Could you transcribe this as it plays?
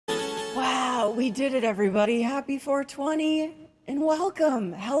We did it, everybody. Happy 420 and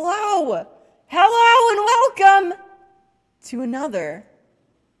welcome. Hello. Hello and welcome to another.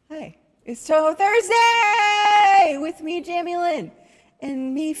 Hey, it's Touhou Thursday with me, Jamie Lynn,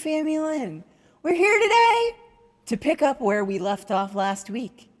 and me, Fammy Lynn. We're here today to pick up where we left off last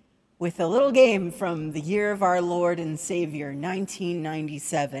week with a little game from the year of our Lord and Savior,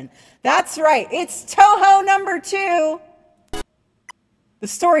 1997. That's right, it's Touhou number 2. The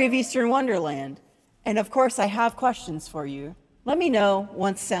Story of Eastern Wonderland. And of course, I have questions for you. Let me know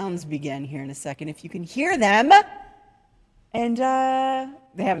once sounds begin here in a second if you can hear them. And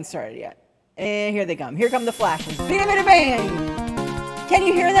they haven't started yet. And here they come. Here come the flashes. Bada bada bang! Can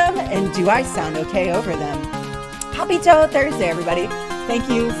you hear them? And do I sound okay over them? Happy Touhou Thursday, everybody. Thank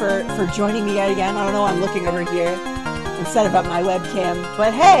you for joining me yet again. I don't know, I'm looking over here instead of at my webcam.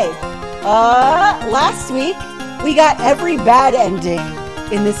 But hey, last week we got every bad ending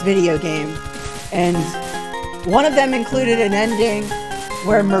in this video game, and one of them included an ending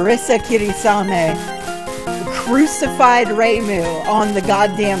where Marissa Kirisame crucified Reimu on the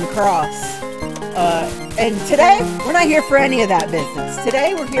goddamn cross. And today, we're not here for any of that business.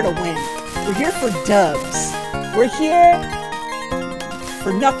 Today, we're here to win. We're here for dubs. We're here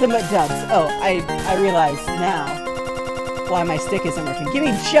for nothing but dubs. Oh, I realize now why my stick isn't working. Give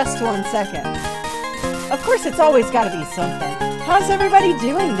me just 1 second. Of course, it's always got to be something. How's everybody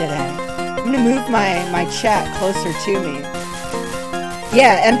doing today? I'm gonna move my chat closer to me.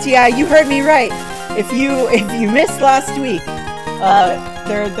 Yeah, MTI, you heard me right. If you missed last week,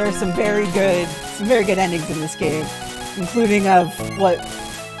 there's some very good endings in this game, including of what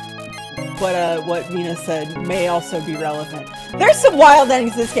Mina said may also be relevant. There's some wild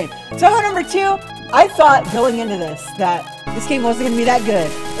endings in this game. Touhou number 2, I thought going into this that this game wasn't gonna be that good.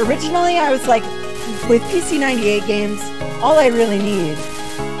 Originally, I was like, with PC 98 games, all I really need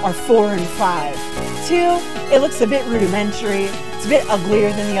are 4 and 5. 2, it looks a bit rudimentary. It's a bit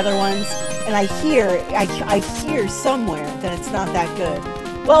uglier than the other ones, and I hear somewhere that it's not that good.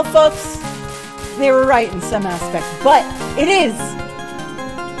 Well, folks, they were right in some aspects, but it is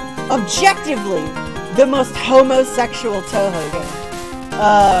objectively the most homosexual Touhou game.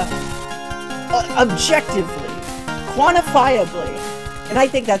 Objectively, quantifiably, and I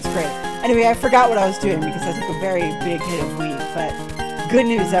think that's great. Anyway, I forgot what I was doing because I took a very big hit of weed, but good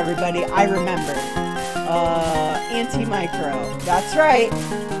news, everybody, I remember. Anti-micro, that's right.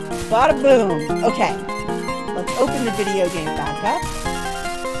 Bada boom. Okay, let's open the video game back up.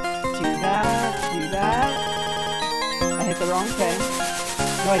 Do that. I hit the wrong thing.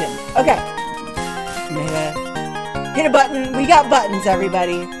 No, I didn't. Okay. Hit a button. We got buttons,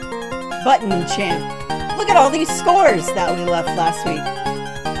 everybody. Button champ. Look at all these scores that we left last week.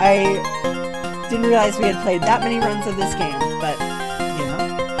 I didn't realize we had played that many runs of this game, but, you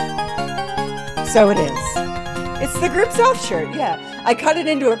know. So it is. It's the Group South shirt, yeah. I cut it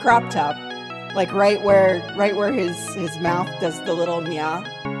into a crop top, like right where his mouth does the little meow.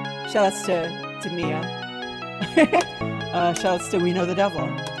 Shoutouts to Mia. Shoutouts to We Know the Devil.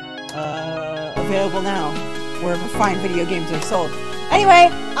 Available now, wherever fine video games are sold.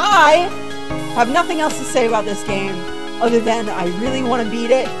 Anyway, I have nothing else to say about this game, other than I really want to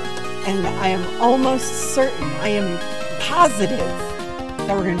beat it, and I am almost certain, I am positive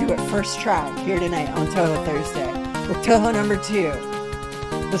that we're going to do it first try here tonight on Touhou Thursday with Touhou number 2,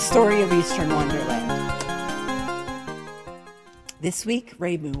 The Story of Eastern Wonderland. This week,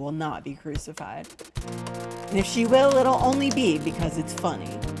 Reimu will not be crucified. And if she will, it'll only be because it's funny.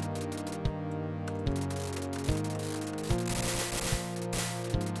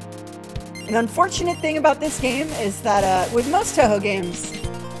 An unfortunate thing about this game is that with most Touhou games,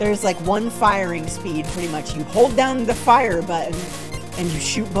 there's like one firing speed, pretty much. You hold down the fire button and you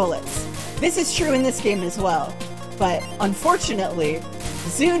shoot bullets. This is true in this game as well. But unfortunately,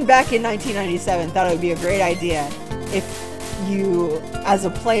 Zune back in 1997 thought it would be a great idea if you, as a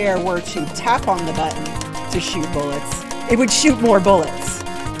player, were to tap on the button to shoot bullets. It would shoot more bullets.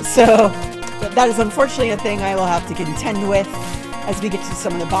 So that is unfortunately a thing I will have to contend with as we get to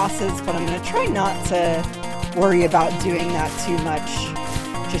some of the bosses, but I'm going to try not to worry about doing that too much,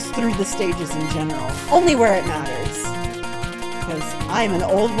 just through the stages in general, only where it matters, because I'm an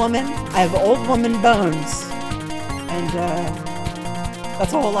old woman, I have old woman bones, and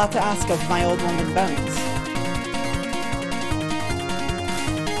that's a whole lot to ask of my old woman bones.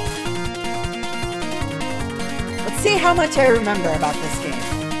 Let's see how much I remember about this game.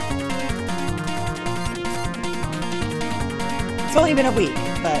 It's only been a week,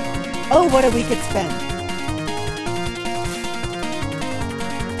 but oh, what a week it's been.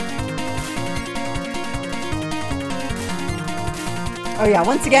 Oh yeah,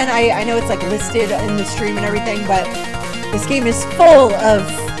 once again, I know it's like listed in the stream and everything, but this game is full of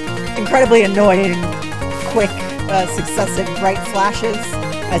incredibly annoying, quick, successive bright flashes,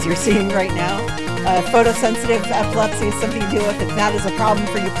 as you're seeing right now. Photosensitive epilepsy is something to deal with. If that is a problem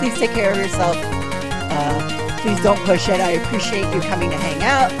for you, please take care of yourself. Please don't push it. I appreciate you coming to hang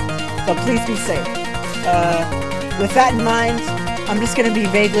out, but please be safe. With that in mind, I'm just going to be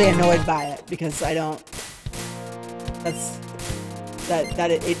vaguely annoyed by it, because I don't...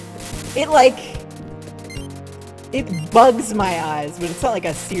 It bugs my eyes, but it's not like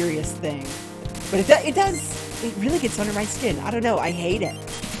a serious thing. But it really gets under my skin. I don't know, I hate it.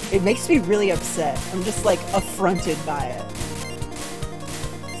 It makes me really upset. I'm just like affronted by it.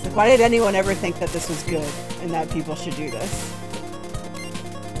 It's like, why did anyone ever think that this was good and that people should do this?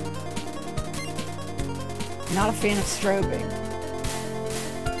 Not a fan of strobing.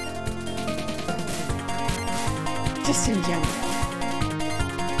 Just in general.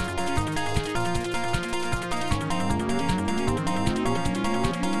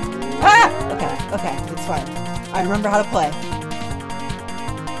 Ah! Okay, it's fine. I remember how to play.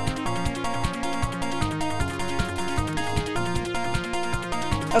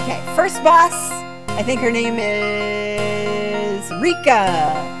 Okay, first boss. I think her name is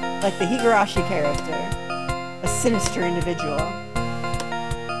Rika, like the Higurashi character. A sinister individual.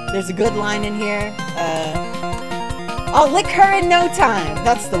 There's a good line in here. I'll lick her in no time.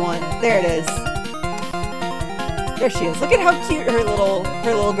 That's the one. There it is. There she is. Look at how cute her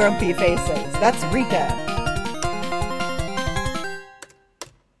little grumpy face is. That's Rika.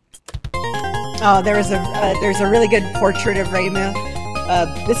 Oh, there's a really good portrait of Reimu.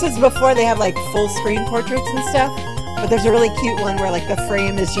 This is before they have like full screen portraits and stuff. But there's a really cute one where like the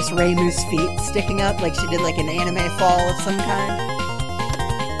frame is just Reimu's feet sticking up, like she did like an anime fall of some kind.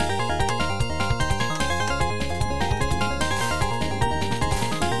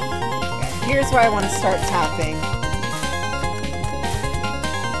 Okay, here's where I want to start tapping.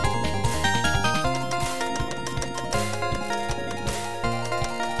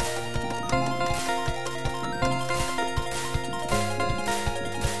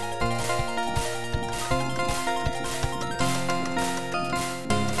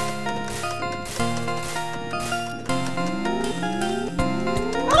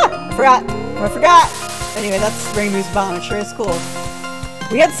 I forgot. Anyway, that's Reimu's bomb. It sure is cool.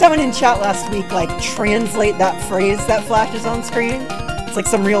 We had someone in chat last week, like, translate that phrase that flashes on screen. It's like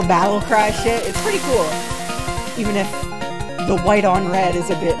some real battle cry shit. It's pretty cool. Even if the white on red is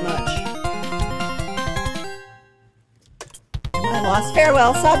a bit much. I lost.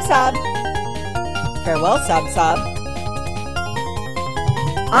 Farewell, Sob Sob. Farewell, Sob Sob.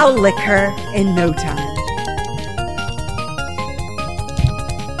 I'll lick her in no time.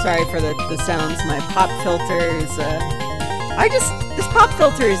 Sorry for the sounds. My pop filter is, this pop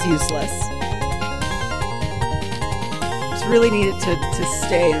filter is useless. Just really need it to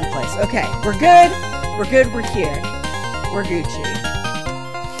stay in place. Okay, we're good. We're good, we're here. We're Gucci.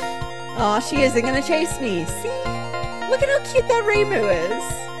 Aw, she isn't gonna chase me. See? Look at how cute that Reimu is.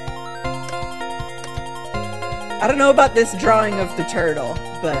 I don't know about this drawing of the turtle,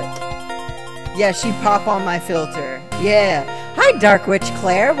 but yeah, she'd pop on my filter. Yeah. Hi, Dark Witch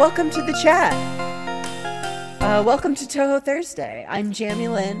Claire. Welcome to the chat. Welcome to Touhou Thursday. I'm Jammy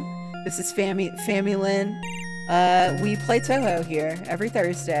Lynn. This is Fammy Lynn. We play Touhou here every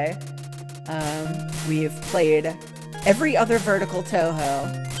Thursday. We've played every other vertical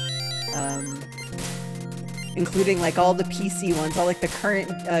Touhou, including like all the PC ones, all like the current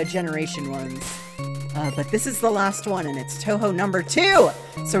generation ones. But this is the last one, and it's Touhou number 2.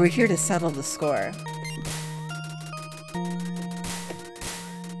 So we're here to settle the score.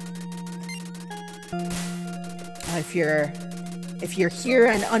 If you're here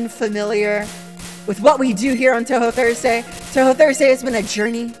and unfamiliar with what we do here on Touhou Thursday has been a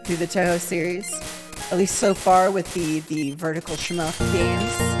journey through the Touhou series, at least so far with the vertical shmup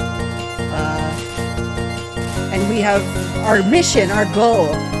games. And we have our mission, our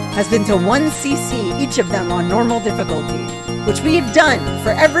goal, has been to 1cc each of them on normal difficulty, which we have done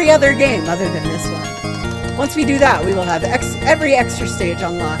for every other game other than this one. Once we do that, we will have every extra stage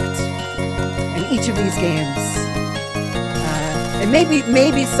unlocked in each of these games. And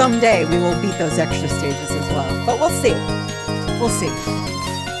maybe someday we will beat those extra stages as well. But we'll see. We'll see.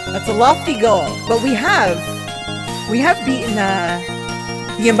 That's a lofty goal. But we have beaten the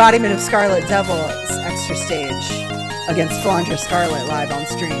embodiment of Scarlet Devil's extra stage against Flandre Scarlet live on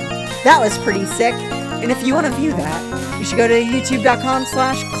stream. That was pretty sick. And if you want to view that, you should go to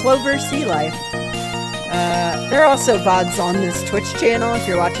youtube.com/CloverSeaLife. There are also VODs on this Twitch channel if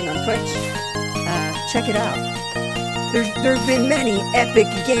you're watching on Twitch. Check it out. There's been many epic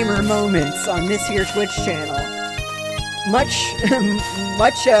gamer moments on this here Twitch channel. Much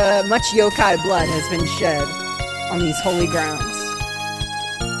yokai blood has been shed on these holy grounds.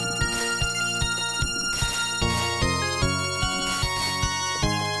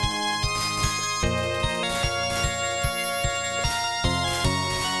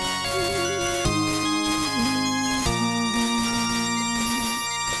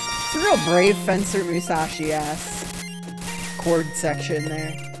 It's a real brave Fencer Musashi-ass chord section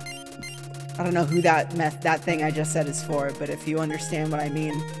there. I don't know who that thing I just said is for, but if you understand what I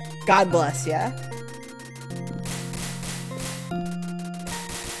mean, God bless, yeah?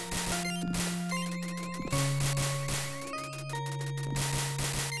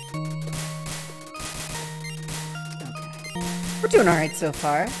 Okay. We're doing alright so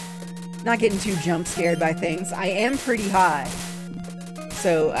far. Not getting too jump scared by things. I am pretty high.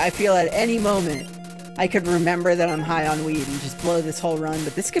 So I feel at any moment I could remember that I'm high on weed and just blow this whole run,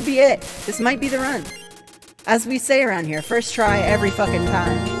 but this could be it. This might be the run. As we say around here, first try every fucking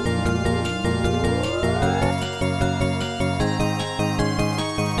time.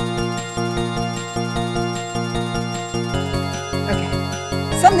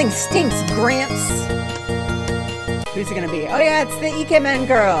 Okay. Something stinks, Gramps. Who's it gonna be? Oh yeah, it's the Ikemen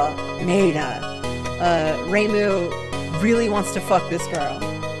girl, Maida. Reimu really wants to fuck this girl.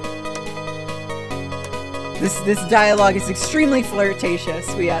 This dialogue is extremely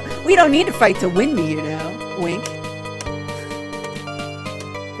flirtatious. We don't need to fight to win me, you know. Wink.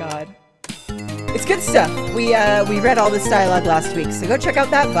 God. It's good stuff. We read all this dialogue last week, so go check out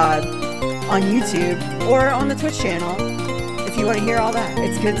that VOD on YouTube or on the Twitch channel if you want to hear all that.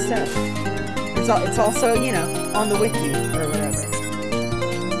 It's good stuff. It's also, you know, on the wiki or whatever.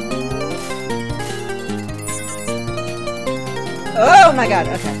 Oh my god,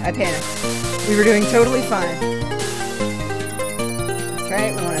 okay, I panicked. We were doing totally fine. That's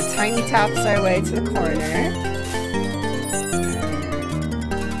right, we want to tiny taps our way to the corner.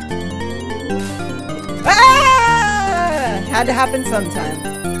 Ah! Had to happen sometime.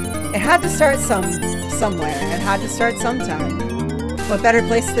 It had to start somewhere. It had to start sometime. What better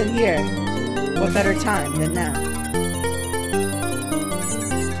place than here? What better time than now?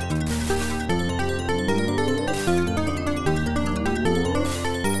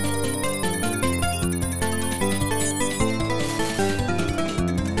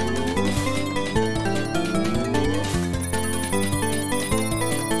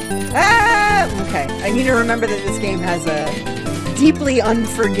 Okay, I need to remember that this game has a deeply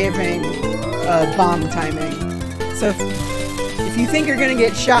unforgiving bomb timing. So if you think you're gonna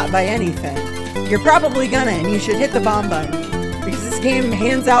get shot by anything, you're probably gonna, and you should hit the bomb button. Because this game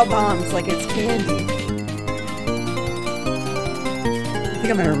hands out bombs like it's candy. I think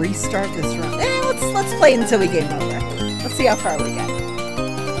I'm gonna restart this run. Let's play until we game over. Let's see how far we get.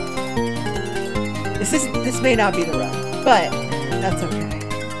 This may not be the run, but that's okay.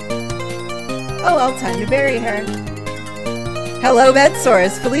 Oh well, time to bury her. Hello,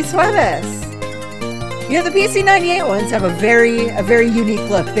 Bedsaurus. Feliz Jueves. You know, the PC98 ones have a very unique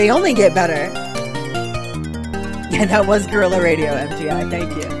look. They only get better. Yeah, that was Guerrilla Radio, MGI.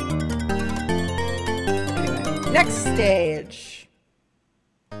 Thank you. Anyway, next stage.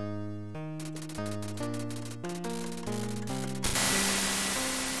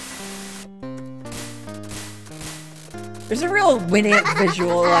 There's a real Winamp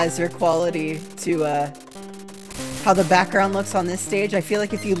visualizer quality to how the background looks on this stage. I feel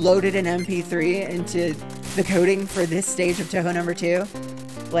like if you loaded an MP3 into the coding for this stage of Touhou number 2,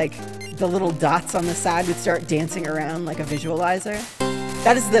 like the little dots on the side would start dancing around like a visualizer.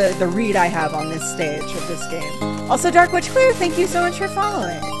 That is the read I have on this stage of this game. Also, Dark Witch Clear, thank you so much for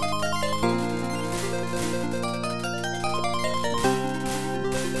following.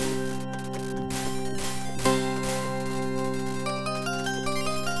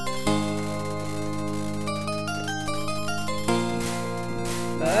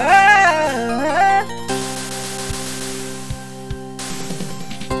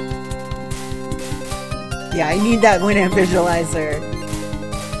 Yeah, I need that Winamp visualizer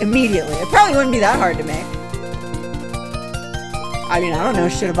immediately. It probably wouldn't be that hard to make. I mean, I don't know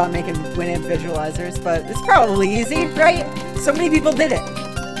shit about making Winamp visualizers, but it's probably easy, right? So many people did it.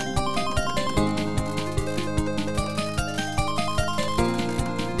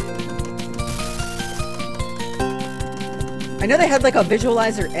 I know they had like a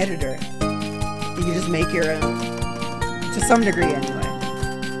visualizer editor. You can just make your own. To some degree, anyway.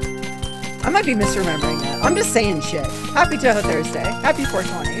 I might be misremembering that. I'm just saying shit. Happy Touhou Thursday. Happy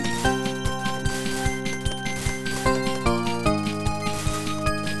 420.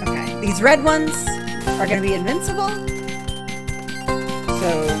 Okay, these red ones are gonna be invincible. So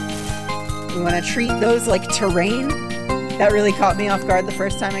we want to treat those like terrain. That really caught me off guard the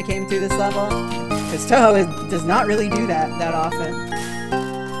first time I came through this level, because Touhou does not really do that often.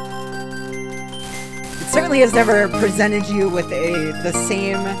 It certainly has never presented you with the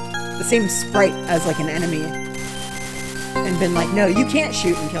same sprite as like an enemy, and been like, no, you can't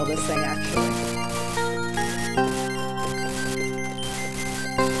shoot and kill this thing actually.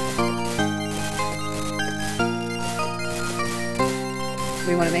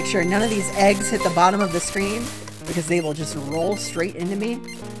 We want to make sure none of these eggs hit the bottom of the screen, because they will just roll straight into me,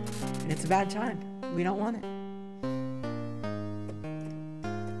 and it's a bad time. We don't want it.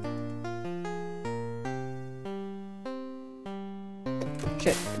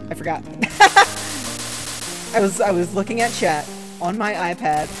 Shit, I forgot. I was looking at chat on my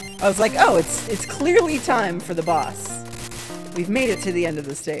iPad. I was like, oh, it's clearly time for the boss. We've made it to the end of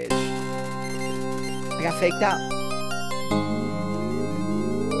the stage. I got faked out.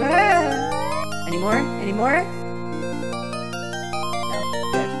 Ah! Any more? Any more? No.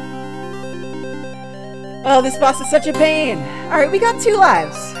 Good. Oh, this boss is such a pain. All right, we got 2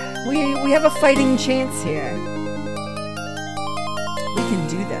 lives. We have a fighting chance here. We can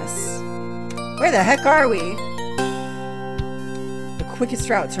do this. Where the heck are we? The quickest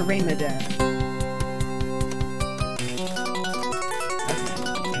route to Ramadan.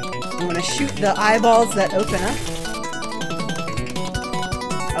 Okay. We want to shoot the eyeballs that open up.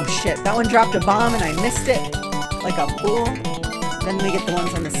 Oh shit, that one dropped a bomb and I missed it like a fool. Then we get the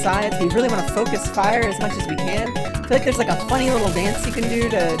ones on the sides. We really want to focus fire as much as we can. I feel like there's like a funny little dance you can do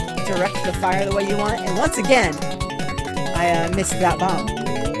to direct the fire the way you want. And once again, I missed that bomb.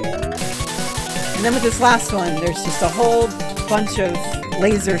 And then with this last one, there's just a whole bunch of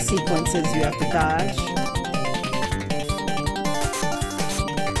laser sequences you have to dodge.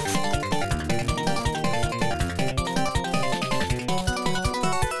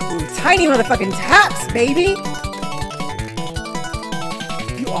 Tiny motherfucking taps, baby!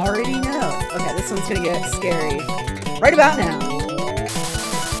 You already know. Okay, this one's gonna get scary. Right about now.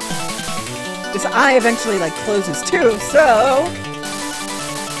 This eye eventually, like, closes too, so...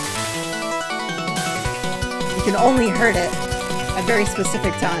 you can only hurt it at very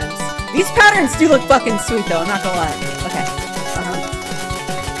specific times. These patterns do look fucking sweet, though, I'm not gonna lie. Okay.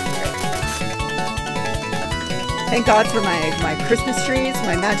 Thank God for my Christmas trees,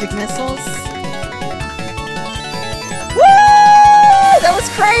 my magic missiles. Woo! That was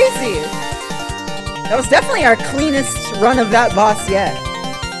crazy! That was definitely our cleanest run of that boss yet.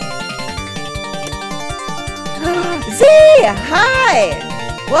 Z! Hi!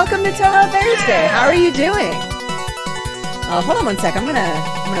 Welcome to Touhou Thursday. How are you doing? Hold on one sec. I'm gonna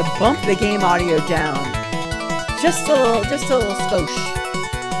bump the game audio down. Just a little skosh.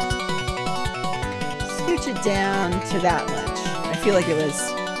 It down to that much. I feel like it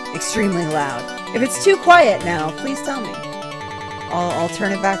was extremely loud. If it's too quiet now, please tell me. I'll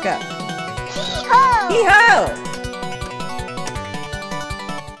turn it back up. Hee-ho! Hee-ho!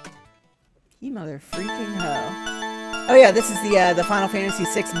 He mother freaking ho. Oh yeah, this is the Final Fantasy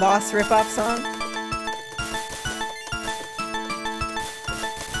VI boss ripoff song.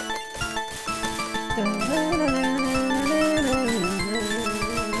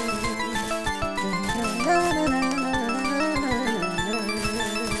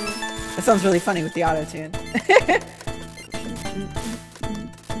 That sounds really funny with the auto-tune.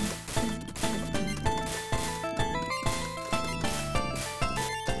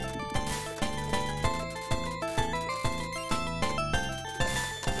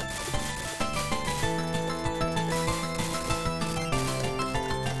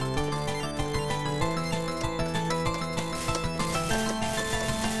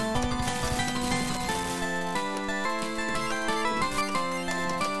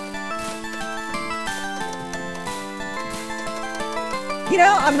 You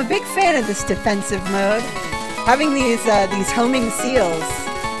know, I'm a big fan of this defensive mode. Having these homing seals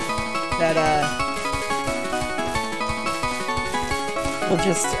that will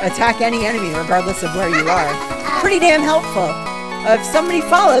just attack any enemy regardless of where you are. Pretty damn helpful. If somebody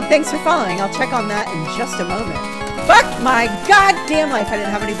followed, thanks for following. I'll check on that in just a moment. Fuck my goddamn life. I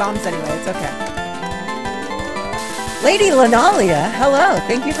didn't have any bombs anyway. It's okay. Lady Lanalia, hello.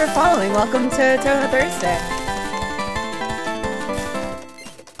 Thank you for following. Welcome to Touhou Thursday.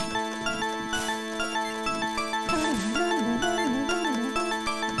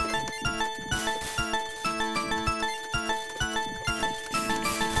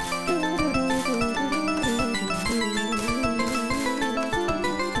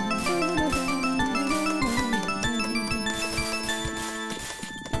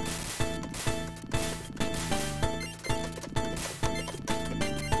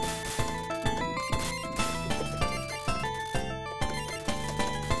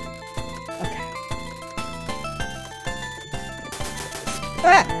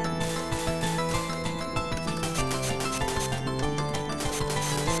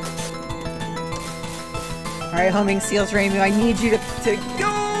 Alright, homing seals Ramu, I need you to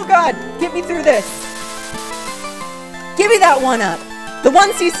oh god, get me through this. Give me that one up. The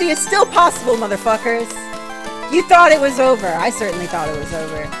 1cc is still possible, motherfuckers. You thought it was over. I certainly thought it was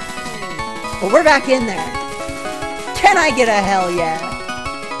over. But we're back in there. Can I get a hell yeah?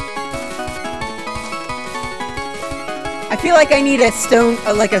 I feel like I need a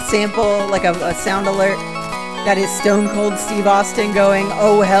like a sample, like a sound alert that is Stone Cold Steve Austin going,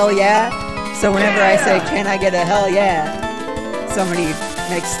 oh hell yeah. So whenever I say, can I get a hell yeah? Somebody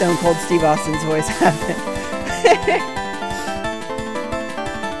makes Stone Cold Steve Austin's voice happen.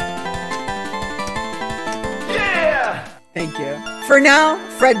 Yeah! Thank you. For now,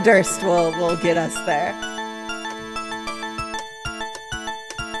 Fred Durst will get us there.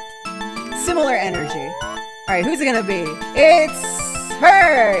 Similar energy. Alright, who's it gonna be? It's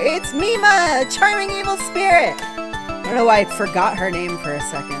her! It's Mima! Charming evil spirit! I don't know why I forgot her name for a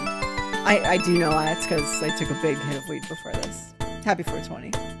second. I do know why. It's because I took a big hit of weed before this. Happy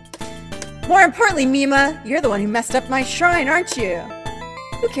 420. More importantly, Mima, you're the one who messed up my shrine, aren't you?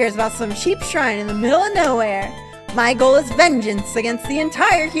 Who cares about some cheap shrine in the middle of nowhere? My goal is vengeance against the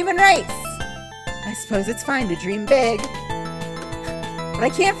entire human race. I suppose it's fine to dream big. But I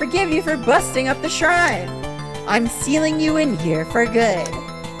can't forgive you for busting up the shrine. I'm sealing you in here for good.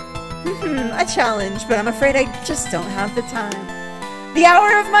 A challenge, but I'm afraid I just don't have the time. The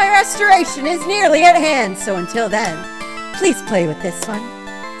hour of my restoration is nearly at hand, so until then, please play with this one.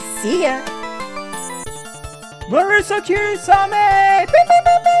 See ya! Marisa Kirasame!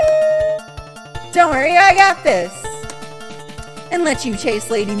 Don't worry, I got this! And let you chase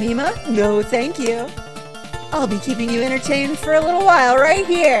Lady Mima? No, thank you. I'll be keeping you entertained for a little while right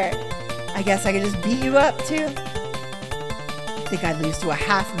here. I guess I could just beat you up, too. Think I'd lose to a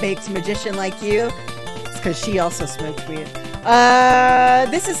half-baked magician like you? It's because she also smoked weed.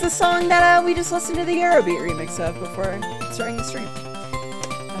 This is the song that we just listened to the Eurobeat remix of before starting the stream.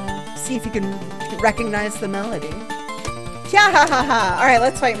 See if you can recognize the melody. Yeah, ha ha ha! Alright,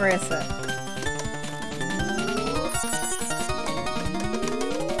 let's fight Marissa.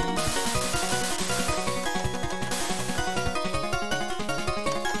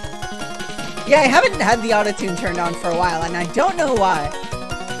 Yeah, I haven't had the auto-tune turned on for a while, and I don't know why.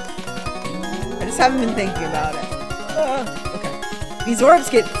 I just haven't been thinking about it. Okay. These orbs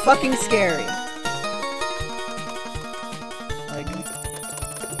get fucking scary. Like...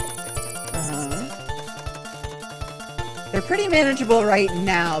 They're pretty manageable right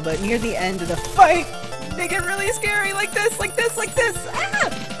now, but near the end of the fight, they get really scary, like this, like this, like this! Ah!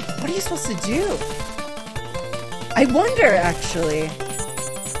 What are you supposed to do? I wonder, actually...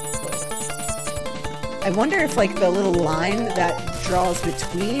 I wonder if, like, the little line that draws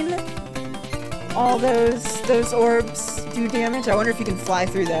between all those orbs do damage. I wonder if you can fly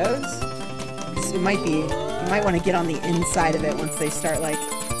through those. So it might be, you might want to get on the inside of it once they start, like,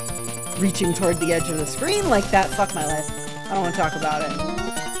 reaching toward the edge of the screen like that. Fuck my life. I don't want to talk about it.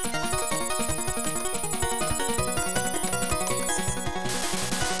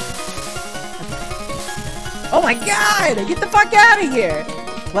 Oh my god! Get the fuck out of here!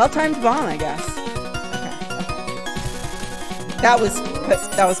 Well-timed bomb, I guess. That was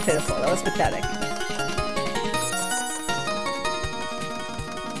pitiful. That was pathetic.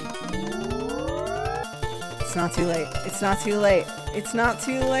 It's not too late. It's not too late. It's not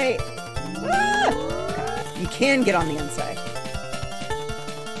too late. Ah! Okay. You can get on the inside.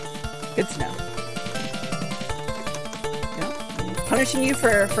 Good to know. No? Punishing you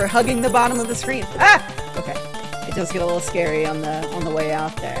for hugging the bottom of the screen. Ah! Okay. It does get a little scary on the way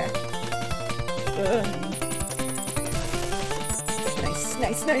out there.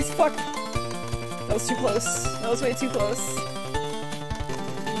 Nice, nice, fuck! That was too close. That was way too close.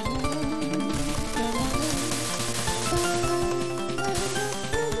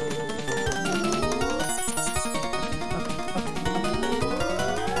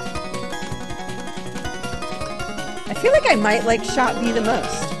 I feel like I might like shot B the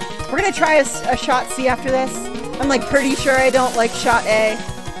most. We're gonna try a shot C after this. I'm like pretty sure I don't like shot A.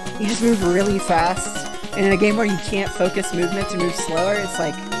 You just move really fast. And in a game where you can't focus movement to move slower, it's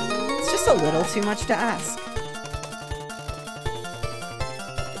like, it's just a little too much to ask.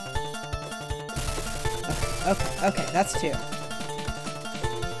 Okay, that's two.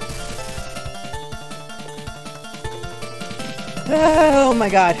 Oh my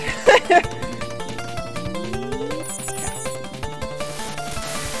god.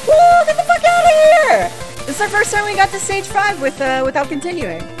 Woo, get the fuck out of here! This is our first time we got to stage 5 without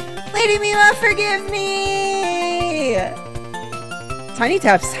continuing. Lady Mima, forgive me! Tiny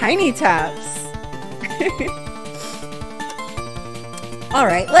taps, tiny taps.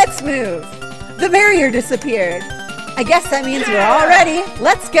 Alright, let's move. The barrier disappeared. I guess that means we're all ready.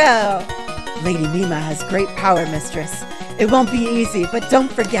 Let's go. Lady Mima has great power, mistress. It won't be easy, but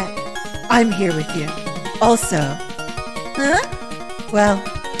don't forget, I'm here with you. Also, huh? Well,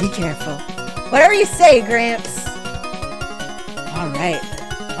 be careful. Whatever you say, Gramps.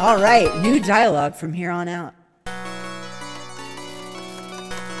 All right, new dialogue from here on out.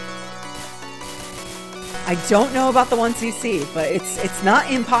 I don't know about the 1cc, but it's not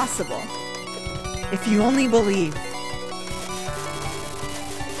impossible. If you only believe.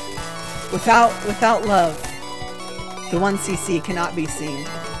 Without love, the 1cc cannot be seen.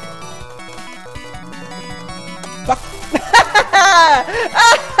 Fuck.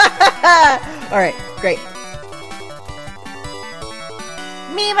 Alright, great.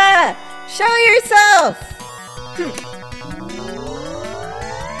 Mima! Show yourself!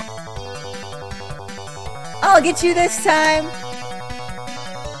 I'll get you this time!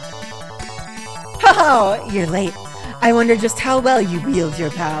 Oh, you're late. I wonder just how well you wield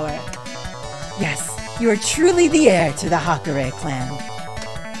your power. Yes, you are truly the heir to the Hakare clan.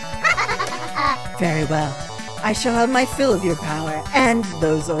 Very well. I shall have my fill of your power, and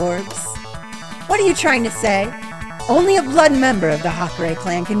those orbs. What are you trying to say? Only a blood member of the Hakare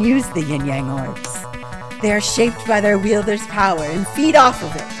clan can use the yin-yang orbs. They are shaped by their wielder's power and feed off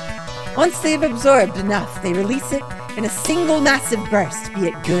of it. Once they've absorbed enough, they release it in a single massive burst, be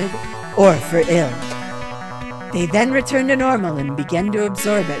it good or for ill. They then return to normal and begin to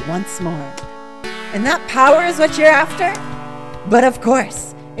absorb it once more. And that power is what you're after? But of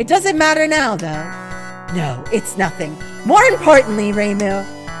course, it doesn't matter now, though. No, it's nothing. More importantly, Reimu,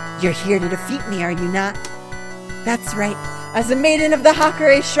 you're here to defeat me, are you not? That's right. As a maiden of the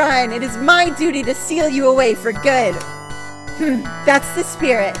Hakare Shrine, it is my duty to seal you away for good. That's the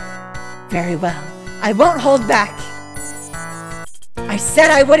spirit. Very well. I won't hold back. I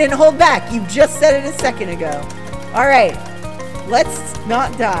said I wouldn't hold back. You just said it a second ago. Alright. Let's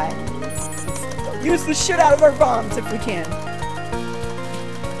not die. Let's use the shit out of our bombs if we can.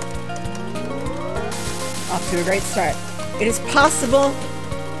 Off to a great start. It is possible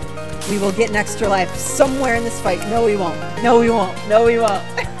we will get an extra life somewhere in this fight. No, we won't. No, we won't. No, we won't.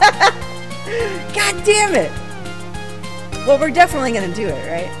 God damn it! Well, we're definitely gonna do it,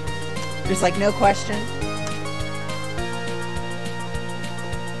 right? There's like no question.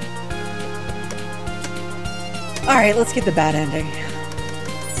 Alright, let's get the bad ending.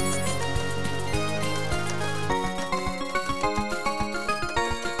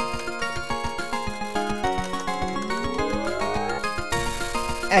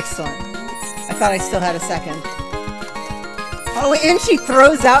 Excellent. I thought I still had a second. Oh, and she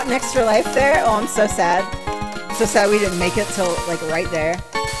throws out an extra life there? Oh, I'm so sad. I'm so sad we didn't make it till, like, right there.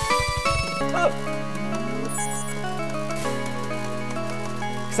 Oh.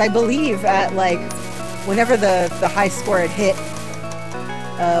 Because I believe at, like, whenever the high score had hit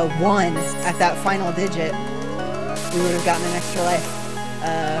 1 at that final digit, we would have gotten an extra life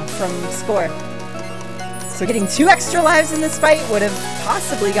from score. So getting 2 extra lives in this fight would have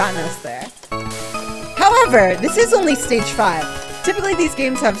possibly gotten us there. However, this is only stage 5. Typically these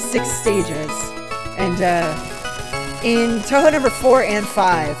games have 6 stages. And in Touhou number 4 and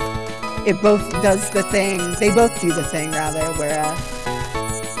 5, it both does the thing, they both do the thing rather, where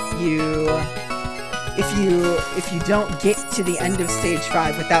if you don't get to the end of stage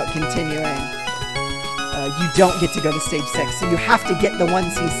 5 without continuing, you don't get to go to stage 6. So you have to get the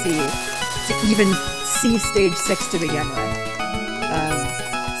 1cc to even see stage 6 to begin with.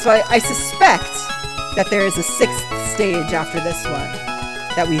 So I suspect that there is a 6th stage after this one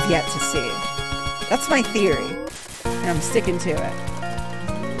that we've yet to see. That's my theory, and I'm sticking to it.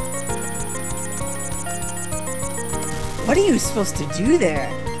 What are you supposed to do there?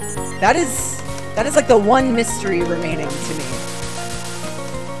 That is like the one mystery remaining to me.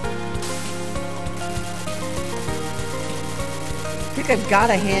 I think I've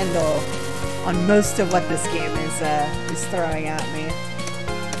got a handle on most of what this game is throwing at me.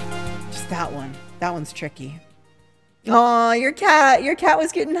 Just that one. That one's tricky. Aw, your cat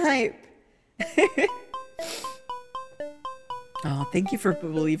was getting hype. Oh, thank you for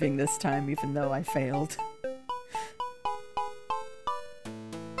believing this time, even though I failed.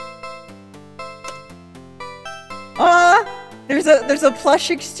 There's a plush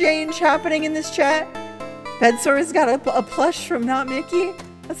exchange happening in this chat. Bedsore's got a plush from Not Mickey.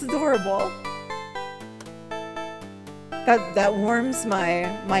 That's adorable. That warms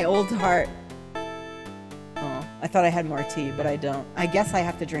my old heart. Oh, I thought I had more tea, but I don't. I guess I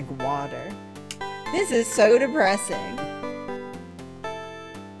have to drink water. This is so depressing.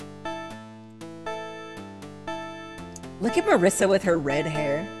 Look at Marissa with her red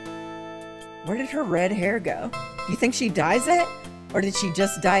hair. Where did her red hair go? Do you think she dyes it? Or did she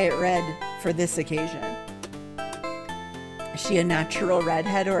just dye it red for this occasion? Is she a natural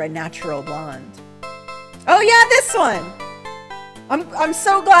redhead or a natural blonde? Oh yeah, this one! I'm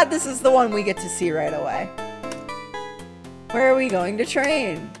so glad this is the one we get to see right away. Where are we going to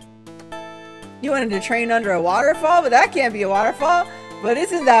train? You wanted to train under a waterfall, but that can't be a waterfall. But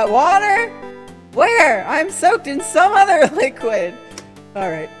isn't that water? Where? I'm soaked in some other liquid.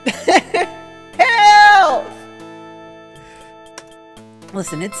 Alright. Help!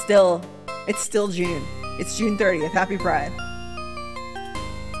 Listen, it's still June. It's June 30th. Happy Pride.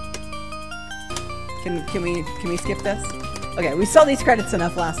 Can we skip this? Okay, we saw these credits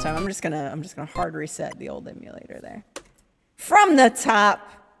enough last time. I'm just gonna hard reset the old emulator there. From the top.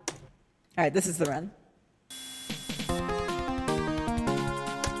 Alright, this is the run.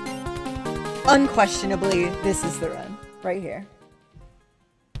 Unquestionably, this is the run. Right here.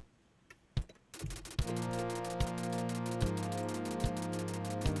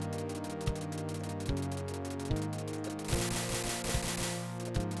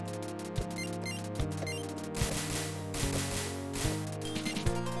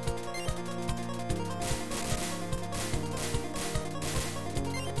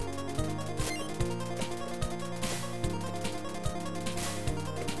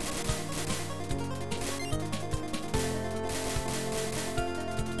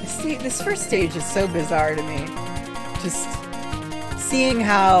 This first stage is so bizarre to me. Just seeing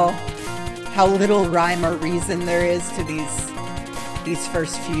how little rhyme or reason there is to these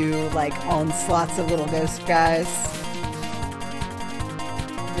first few like onslaughts of little ghost guys.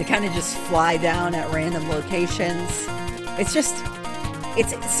 They kind of just fly down at random locations.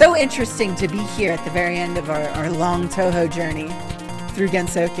 It's so interesting to be here at the very end of our long Touhou journey through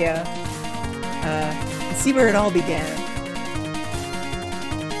Gensokyo and see where it all began.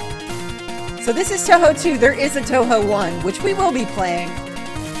 So this is Touhou 2. There is a Touhou 1, which we will be playing.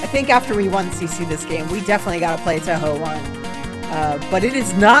 I think after we 1cc this game, we definitely gotta play Touhou 1. But it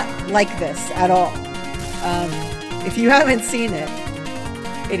is not like this at all. If you haven't seen it,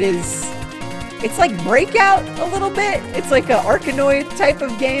 it's like Breakout a little bit. It's like an Arkanoid type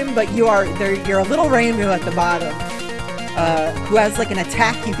of game, but you're a little rainbow at the bottom who has like an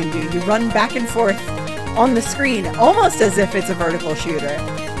attack you can do. You run back and forth on the screen, almost as if it's a vertical shooter.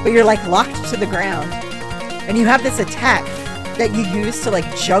 But you're like locked to the ground. And you have this attack that you use to like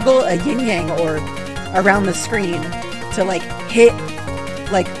juggle a yin-yang orb around the screen to like hit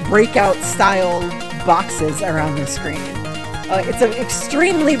like Breakout style boxes around the screen. It's an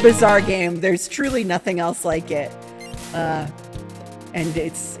extremely bizarre game. There's truly nothing else like it. And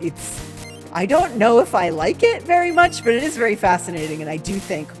I don't know if I like it very much, but it is very fascinating. And I do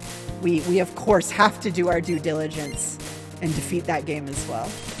think we of course have to do our due diligence and defeat that game as well.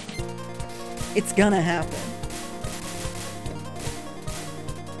 It's gonna happen.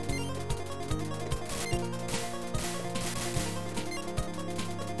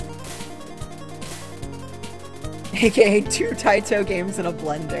 AKA 2 Taito games in a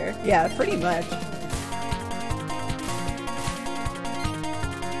blender. Yeah, pretty much.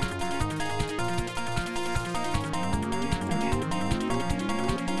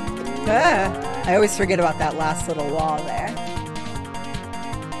 I always forget about that last little wall there.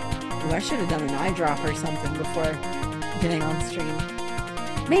 Ooh, I should have done an eye drop or something before getting on stream.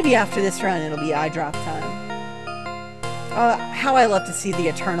 Maybe after this run it'll be eye drop time. How I love to see the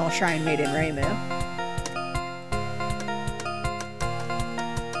Eternal Shrine Maiden Reimu.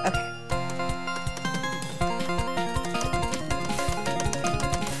 Okay.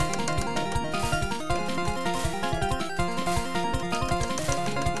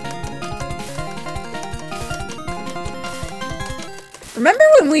 Remember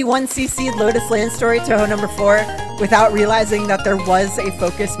when we 1cc'd Lotus Land Story Touhou number 4 without realizing that there was a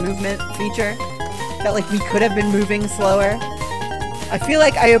focus movement feature? That like we could have been moving slower? I feel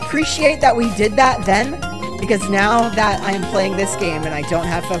like I appreciate that we did that then, because now that I am playing this game and I don't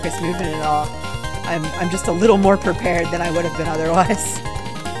have focus movement at all, I'm just a little more prepared than I would have been otherwise.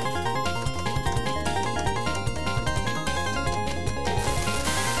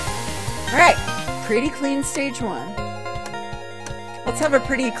 Alright, pretty clean stage 1. Let's have a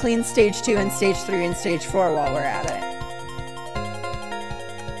pretty clean stage 2 and stage 3 and stage 4 while we're at it.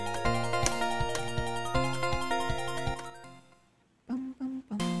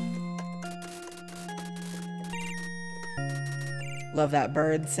 Love that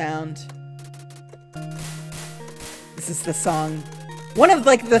bird sound. This is the song. One of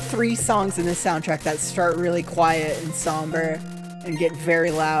like the 3 songs in this soundtrack that start really quiet and somber and get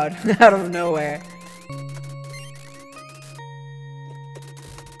very loud out of nowhere.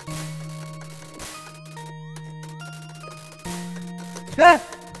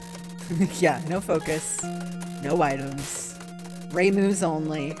 Yeah, no focus. No items. Ray moves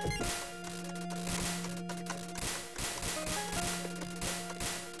only.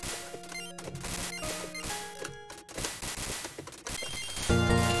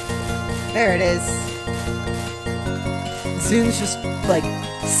 There it is. Zoom's just, like,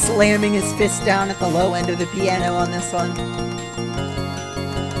 slamming his fist down at the low end of the piano on this one.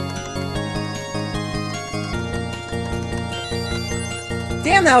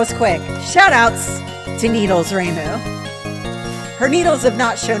 Damn, that was quick. Shoutouts to Needles Reimu. Her Needles have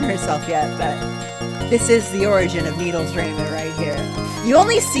not shown herself yet, but this is the origin of Needles Reimu right here. You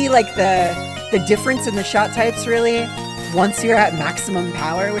only see, like, the difference in the shot types, really, once you're at maximum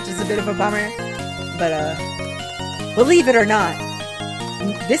power, which is a bit of a bummer. But, believe it or not,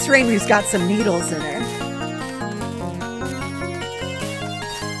 this Reimu's got some needles in her.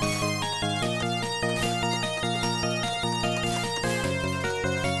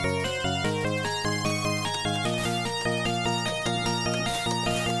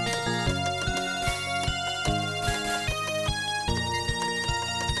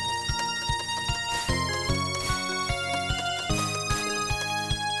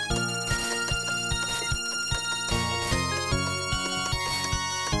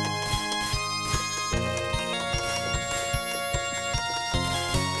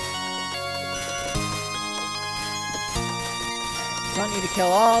 Don't need to kill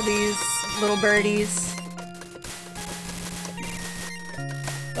all these little birdies.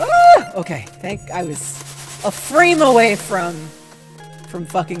 Ah! Okay, I was a frame away from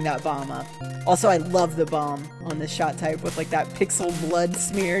fucking that bomb up. Also, I love the bomb on this shot type with like that pixel blood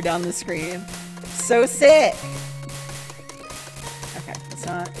smear down the screen. So sick! Okay, let's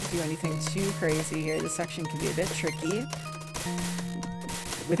not do anything too crazy here. This section can be a bit tricky.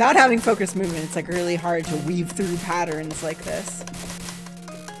 Without having focus movement, it's like really hard to weave through patterns like this.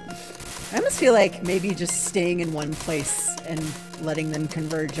 I almost feel like maybe just staying in one place and letting them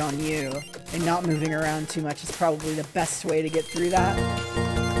converge on you and not moving around too much is probably the best way to get through that.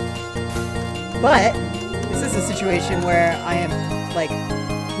 But this is a situation where I am like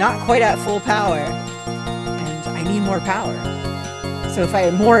not quite at full power and I need more power. So if I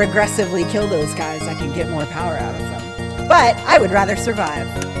more aggressively kill those guys, I can get more power out of them. But I would rather survive.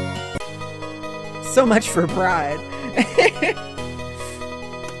 So much for pride.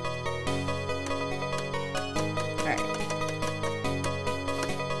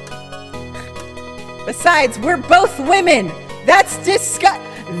 Besides, we're both women! That's disgusting!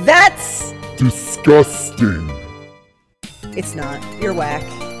 It's not. You're whack.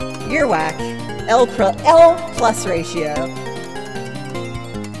 You're whack. L plus ratio.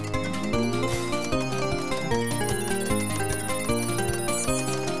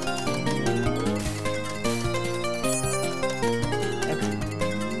 Okay.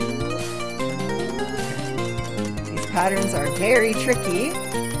 These patterns are very tricky.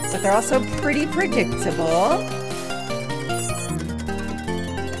 But they're also pretty predictable.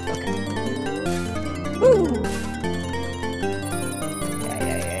 Okay. Woo!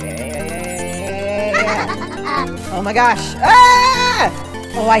 Yeah. Oh my gosh! Ah!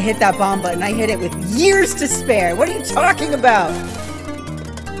 Oh, I hit that bomb button. I hit it with years to spare. What are you talking about?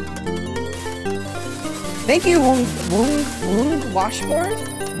 Thank you, Wong Washboard?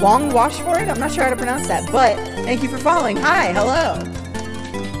 Wong Washboard? I'm not sure how to pronounce that, but thank you for following. Hi, hello.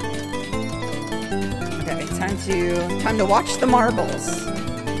 Time to watch the marbles.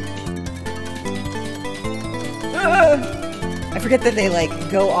 I forget that they like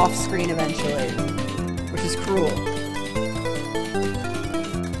go off screen eventually, which is cruel.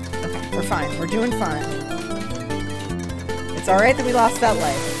 Okay, we're fine. We're doing fine. It's alright that we lost that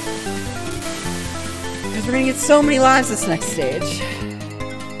life. Because we're gonna get so many lives this next stage.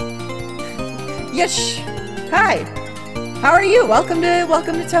 Yish! Hi! How are you? Welcome to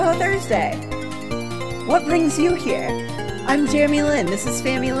Touhou Thursday. What brings you here? I'm Jeremy Lin. This is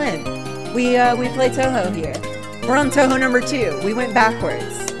Fammy Lin. We play Touhou here. We're on Touhou number 2. We went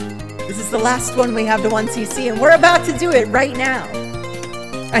backwards. This is the last one we have to 1cc, and we're about to do it right now.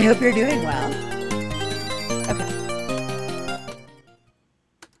 I hope you're doing well. Okay.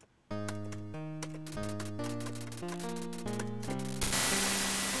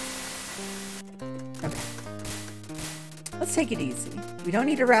 Okay. Let's take it easy. We don't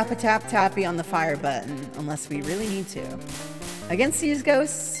need to rap-a-tap-tappy on the fire button unless we really need to. Against these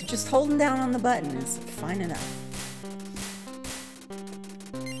ghosts, just holding down on the button is fine enough.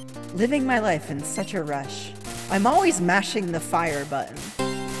 Living my life in such a rush. I'm always mashing the fire button.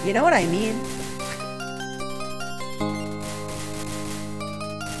 You know what I mean?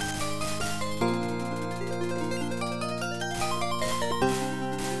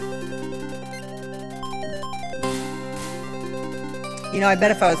 know, I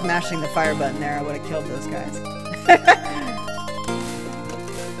bet if I was mashing the fire button there, I would have killed those guys.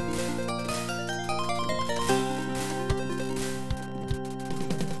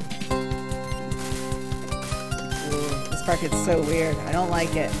 Ooh, this part gets so weird. I don't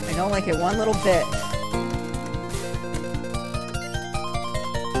like it. I don't like it one little bit.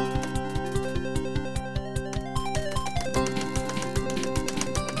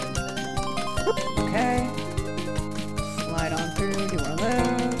 Okay. Slide on through, do one of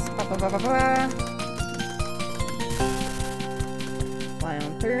those. Fly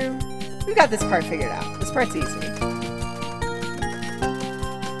on through. We've got this part figured out. This part's easy.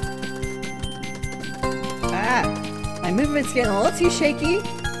 Ah! My movement's getting a little too shaky.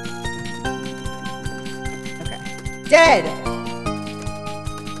 Okay. Dead!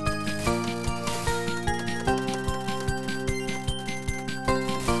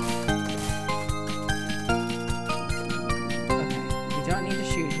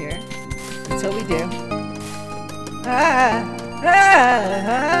 Until we do.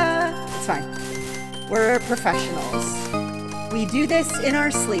 It's fine. We're professionals. We do this in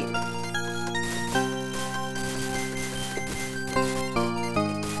our sleep.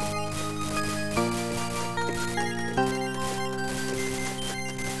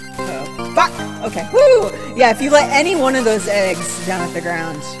 Oh, fuck! Okay. Woo! Yeah, if you let any one of those eggs down at the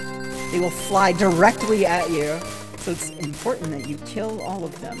ground, they will fly directly at you. So it's important that you kill all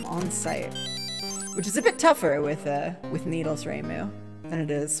of them on sight, which is a bit tougher with Needles Reimu than it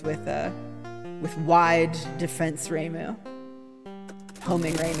is with wide defense Reimu,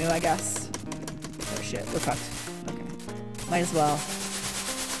 homing Reimu, I guess. Oh shit, we're fucked. Okay, might as well.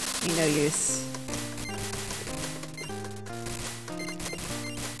 Ain't no use.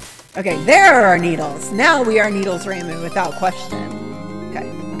 Okay, there are our needles. Now we are Needles Reimu without question. Okay,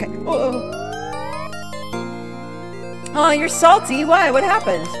 okay. Whoa. Oh, you're salty. Why? What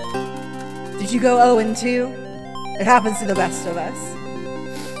happened? Did you go 0-2? It happens to the best of us.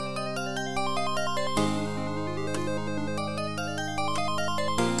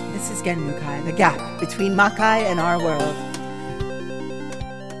 This is Genmukai, the gap between Makai and our world.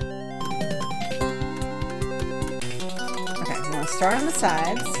 Okay, so I'm gonna start on the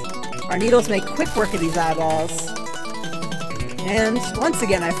sides. Our needles make quick work of these eyeballs. And once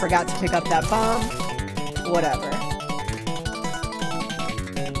again, I forgot to pick up that bomb. Whatever.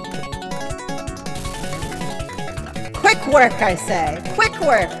 Quick work, I say. Quick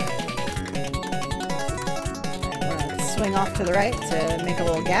work. We're gonna swing off to the right to make a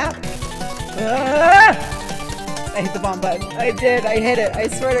little gap. Ah! I hit the bomb button. I did. I hit it. I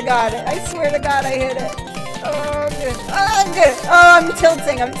swear to God. I swear to God, I hit it. Oh, I'm good. Oh, I'm good. Oh, I'm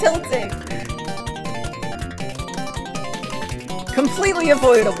tilting. I'm tilting. Completely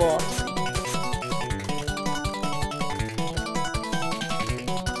avoidable.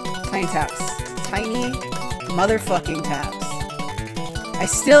 Tiny taps. Tiny motherfucking taps.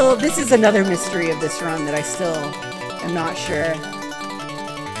 This is another mystery of this run that I still am not sure.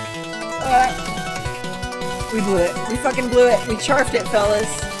 We blew it. We fucking blew it. We charfed it, fellas.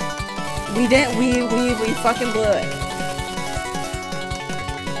 We didn't, we fucking blew it.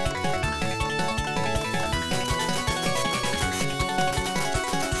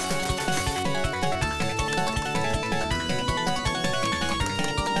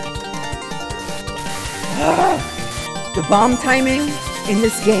 The bomb timing in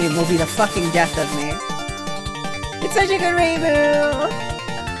this game will be the fucking death of me. It's such a good Reimu!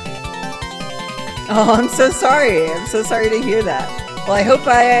 Oh, I'm so sorry. I'm so sorry to hear that. Well, I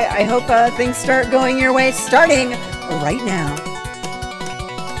hope things start going your way, starting right now.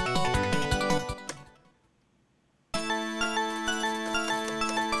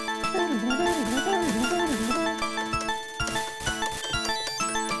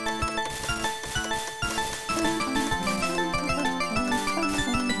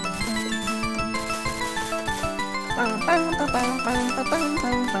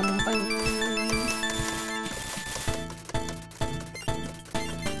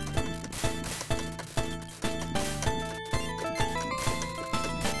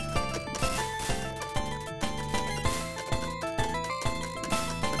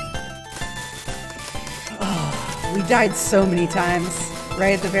 We died so many times,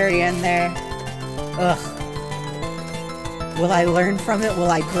 right at the very end there. Ugh. Will I learn from it? Will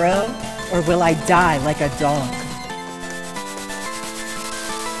I grow? Or will I die like a dog?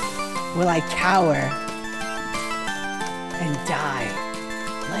 Will I cower and die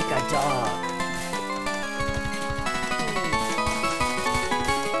like a dog?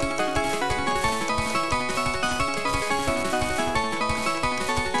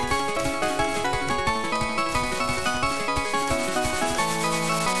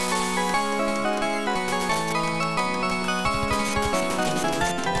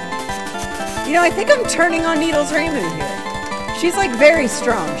 You know, I think I'm turning on Needles Reimu here. She's like very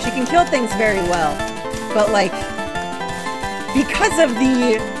strong. She can kill things very well. But like, because of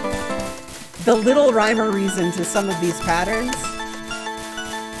the little rhyme or reason to some of these patterns,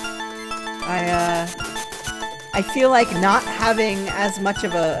 I feel like not having as much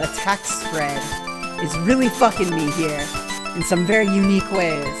of a attack spread is really fucking me here in some very unique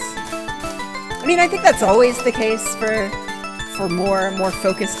ways. I mean, I think that's always the case for more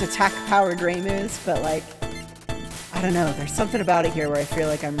focused attack-powered Reimus, but like, I don't know, there's something about it here where I feel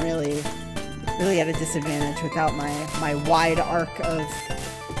like I'm really at a disadvantage without my wide arc of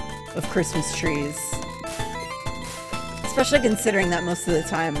Christmas trees. Especially considering that most of the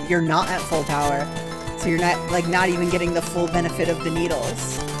time you're not at full power, so you're not even getting the full benefit of the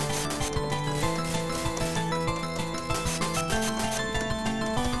needles.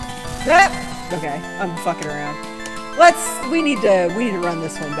 Ah! Okay, I'm fucking around. We need to run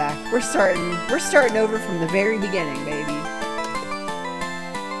this one back. We're starting over from the very beginning, baby.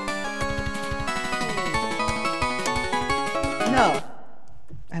 No,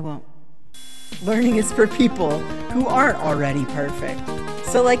 I won't. Learning is for people who aren't already perfect.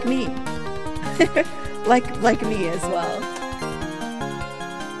 So like me. like me as well.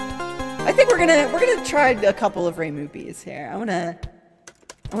 I think we're gonna try a couple of Reimu Bs here. I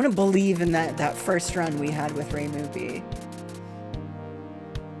wanna believe in that first run we had with Reimu B.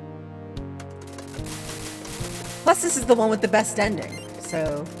 Plus this is the one with the best ending,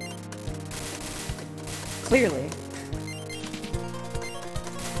 so clearly.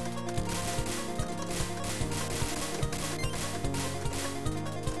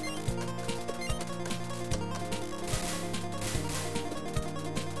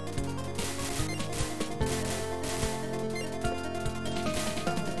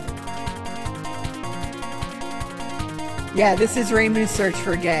 Yeah, this is Reimu's search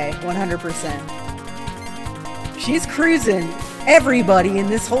for gay, 100%. She's cruising everybody in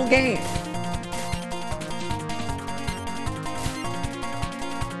this whole game.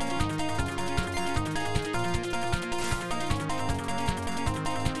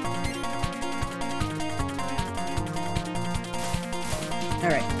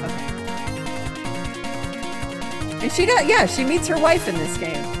 Alright, okay. And she meets her wife in this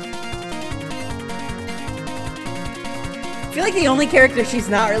game. I feel like the only character she's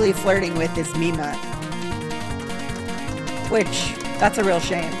not really flirting with is Mima. Which, that's a real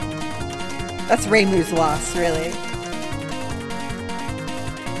shame. That's Reimu's loss, really.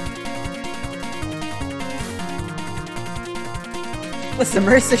 Listen,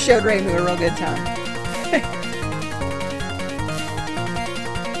 Marissa showed Reimu a real good time.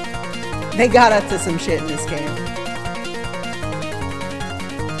 They got up to some shit in this game.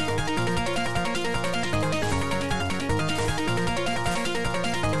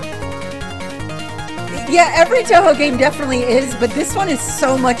 Yeah, every Touhou game definitely is, but this one is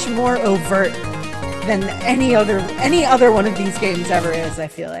so much more overt than any other one of these games ever is, I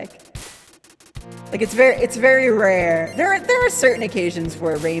feel like. Like it's very rare. There are certain occasions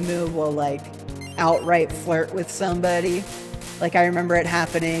where Reimu will like outright flirt with somebody. Like I remember it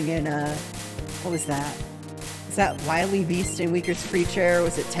happening in what was that? Is that Wily Beast and Weaker's Creature? Or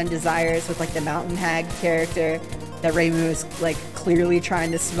was it 10 Desires with like the Mountain Hag character that Reimu was like clearly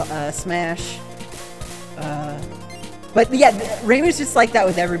trying to smash? But yeah, Reimu's just like that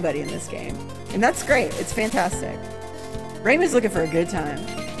with everybody in this game. And that's great. It's fantastic. Reimu's looking for a good time.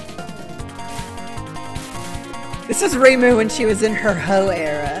 This was Reimu when she was in her hoe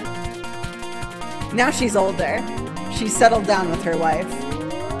era. Now she's older. She's settled down with her wife.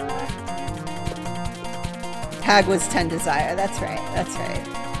 Hag was 10 Desire. That's right. That's right.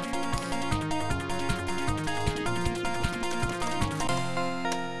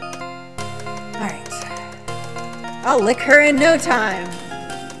 I'll lick her in no time.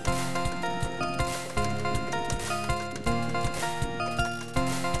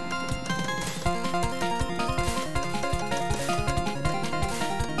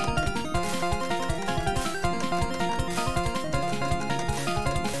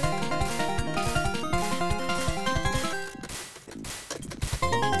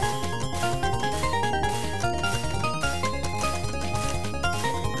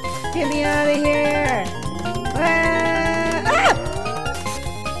 Get me out of here.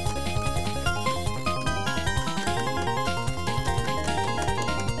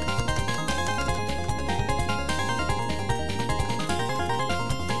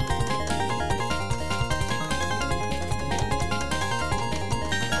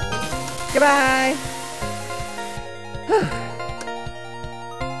 Goodbye.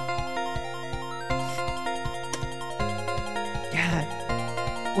 God.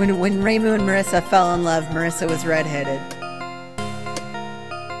 When Reimu and Marissa fell in love, Marissa was redheaded.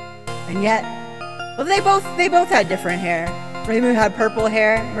 And yet, well, they both had different hair. Reimu had purple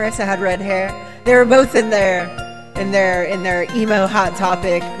hair, Marissa had red hair. They were both in their emo Hot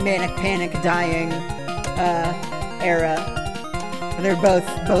Topic manic panic dying era. They're both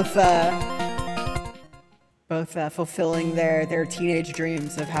fulfilling their teenage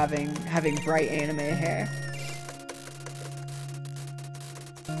dreams of having bright anime hair.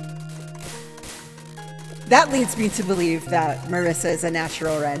 That leads me to believe that Marissa is a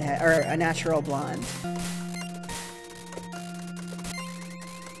natural redhead, or a natural blonde.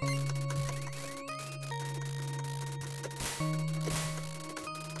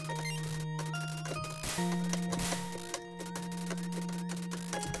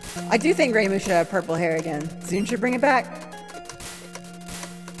 I do think Reimu should have purple hair again. Zoom should bring it back.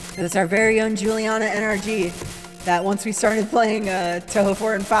 It's our very own Juliana NRG that once we started playing Touhou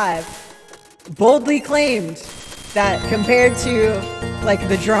 4 and 5, boldly claimed that compared to like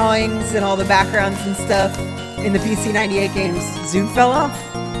the drawings and all the backgrounds and stuff in the PC 98 games, Zoom fell off.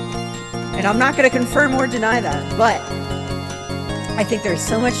 And I'm not going to confirm or deny that, but I think there's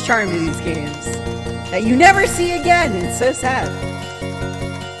so much charm to these games that you never see again. It's so sad.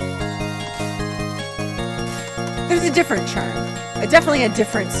 There's a different charm. Definitely a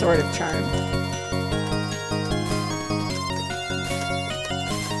different sort of charm.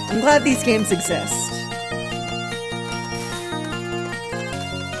 I'm glad these games exist.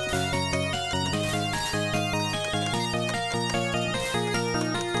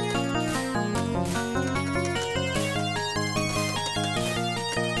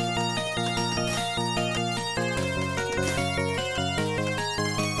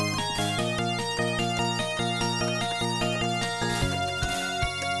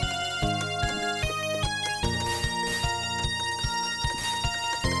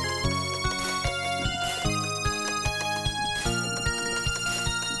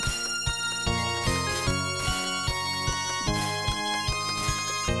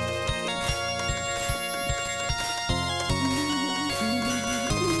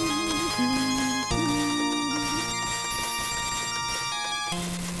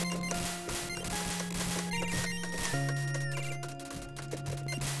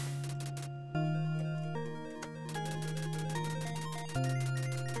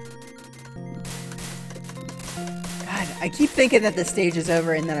 I keep thinking that the stage is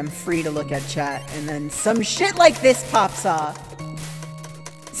over and that I'm free to look at chat, and then some shit like this pops off.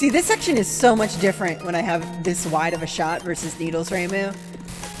 See, this section is so much different when I have this wide of a shot versus Needles Reimu.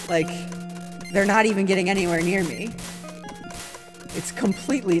 Like, they're not even getting anywhere near me. It's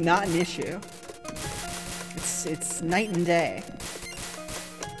completely not an issue. It's night and day.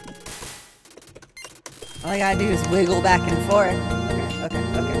 All I gotta do is wiggle back and forth. Okay.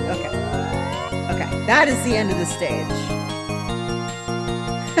 Okay, that is the end of the stage.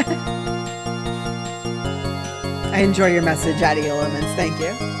 I enjoy your message, Addy Elements. Thank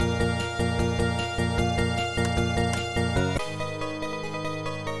you.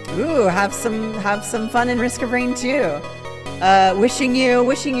 Ooh, have some fun in Risk of Rain too. Wishing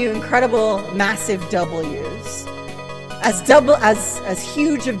you incredible, massive W's. As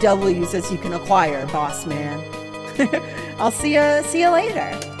huge of W's as you can acquire, boss man. I'll see you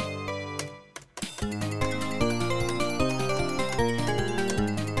later.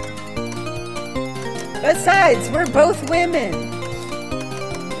 Besides, we're both women.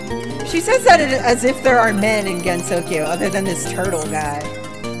 She says that as if there are men in Gensokyo other than this turtle guy.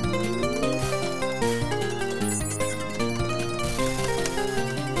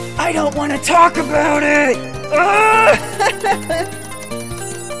 I don't want to talk about it!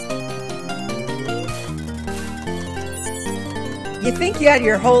 You think you had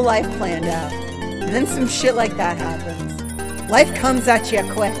your whole life planned out, and then some shit like that happens. Life comes at you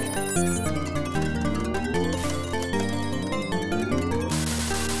quick.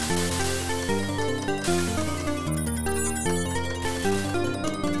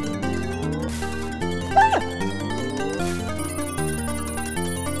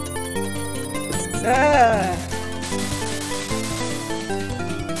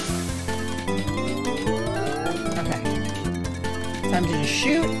 Okay. Time to just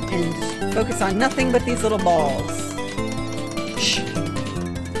shoot and focus on nothing but these little balls. Shh.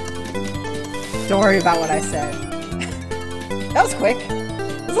 Don't worry about what I said. That was quick.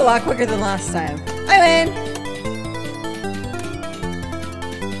 That was a lot quicker than last time. I win!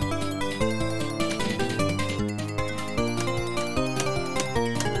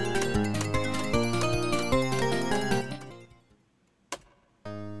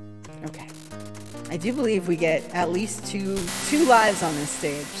 I do believe we get at least two lives on this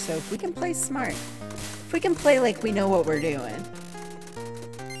stage, so if we can play smart, if we can play like we know what we're doing,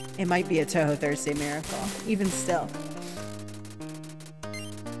 it might be a Touhou Thursday miracle, even still.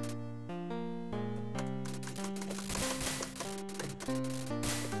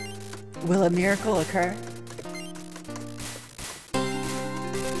 Will a miracle occur?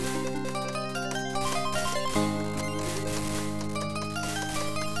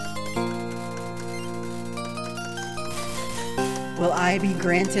 Will I be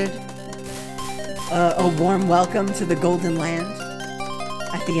granted a warm welcome to the Golden Land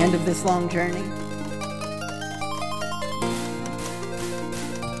at the end of this long journey?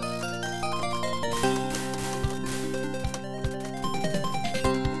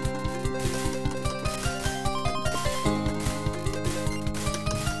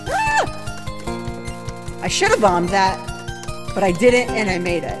 I should have bombed that, but I didn't and I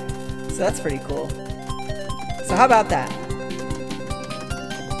made it. So that's pretty cool. So how about that?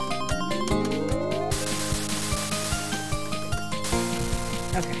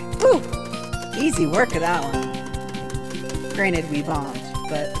 Okay. Whew. Easy work of that one. Granted, we bombed,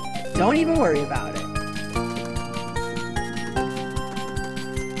 but don't even worry about it.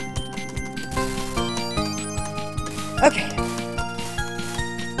 Okay.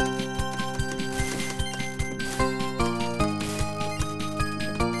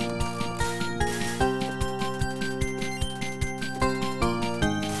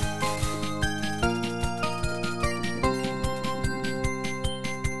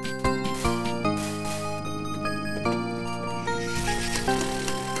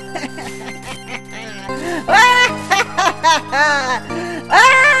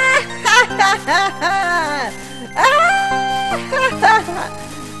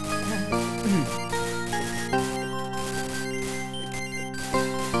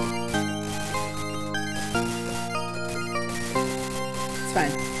 It's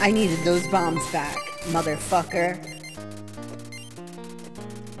fine. I needed those bombs back, motherfucker.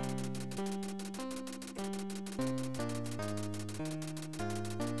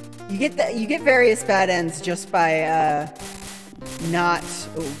 You get various bad ends just by not.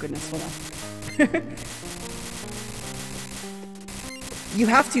 Oh goodness, hold on. You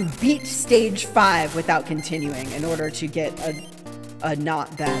have to beat stage 5 without continuing in order to get a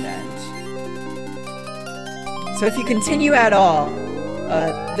not bad end. So if you continue at all,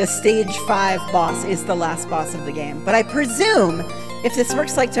 the stage 5 boss is the last boss of the game. But I presume if this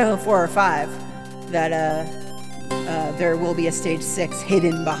works like Touhou 4 or 5, that there will be a stage 6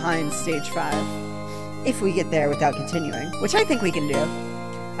 hidden behind stage 5 if we get there without continuing, which I think we can do.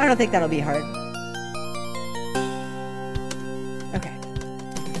 I don't think that'll be hard. Okay.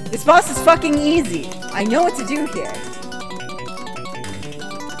 This boss is fucking easy. I know what to do here.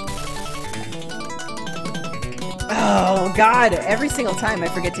 Oh god, every single time I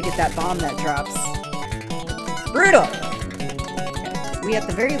forget to get that bomb that drops. Brutal! Okay. We at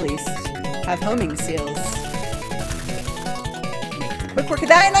the very least have homing seals. Quick work of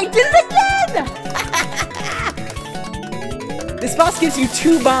that, and I did it again! This boss gives you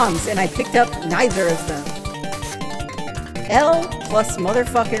 2 bombs, and I picked up neither of them. L plus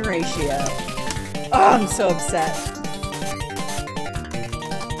motherfucking ratio. Oh, I'm so upset.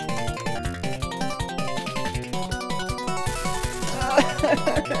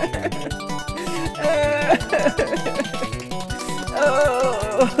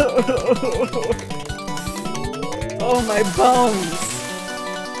 Oh, my bones.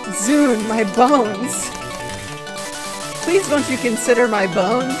 Zune, my bones. Please won't you consider my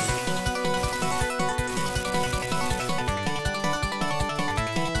bones?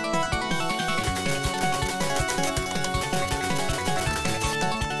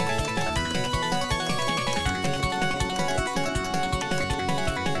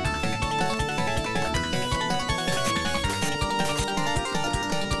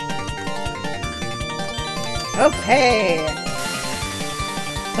 Okay.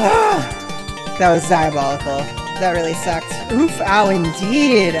 That was diabolical. That really sucked. Oof, ow,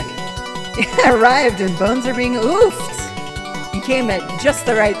 indeed. It arrived and bones are being oofed. You came at just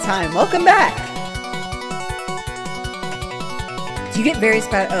the right time. Welcome back. Do you get various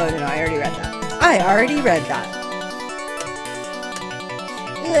bad? Oh, no, I already read that. I already read that.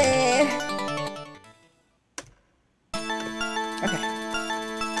 Okay.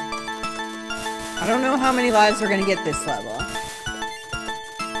 I don't know how many lives we're gonna get this level.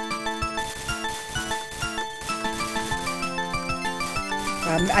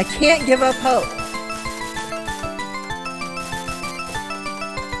 I can't give up hope.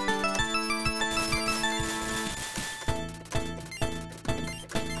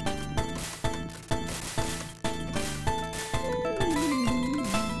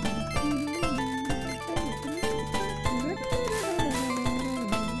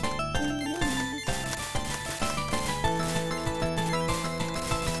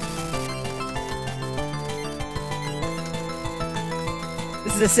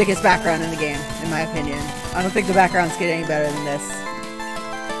 the sickest background in the game, in my opinion. I don't think the backgrounds get any better than this.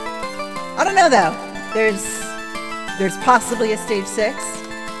 I don't know though. There's possibly a stage 6.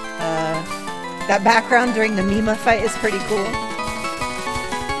 That background during the Mima fight is pretty cool.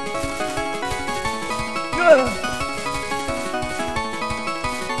 Ugh.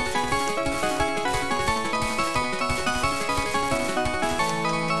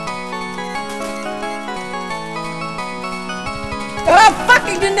 Oh, fuck!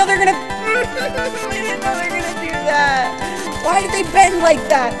 I didn't know they're gonna... I didn't know they're gonna do that! Why did they bend like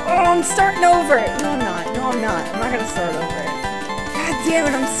that? Oh, I'm starting over! No, I'm not. No, I'm not. I'm not gonna start over. God damn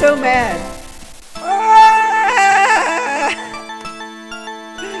it, I'm so mad. Ah!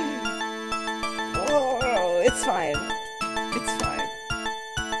 Oh, it's fine. It's fine.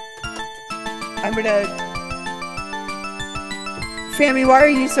 I'm gonna... Fammy, why are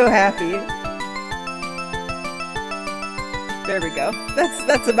you so happy? There we go.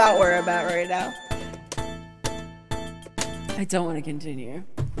 That's about where I'm at right now. I don't want to continue.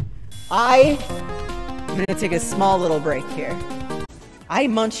 I'm gonna take a small little break here. I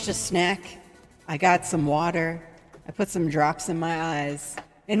munched a snack. I got some water. I put some drops in my eyes.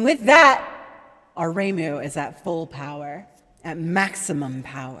 And with that, our Reimu is at full power, at maximum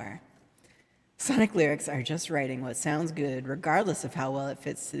power. Sonic lyrics are just writing what sounds good, regardless of how well it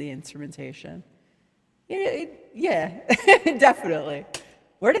fits to the instrumentation. Yeah, definitely.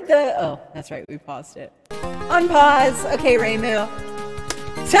 Where did the... Oh, that's right, we paused it. Unpause. Okay, Reimu.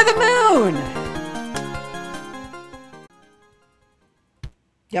 To the moon!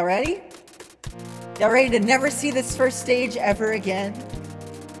 Y'all ready? Y'all ready to never see this first stage ever again?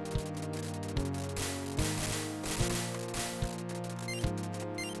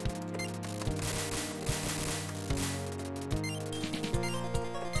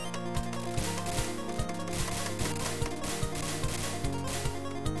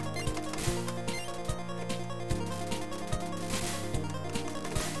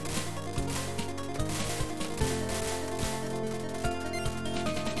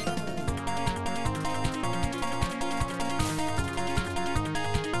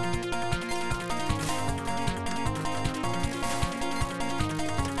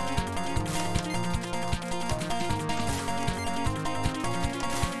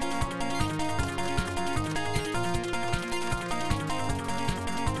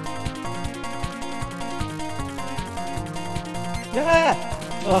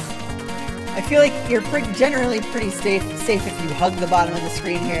 Ugh. I feel like you're generally pretty safe if you hug the bottom of the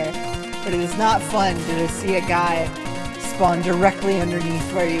screen here, but it is not fun to just see a guy spawn directly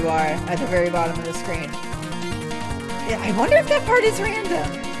underneath where you are at the very bottom of the screen. Yeah, I wonder if that part is random.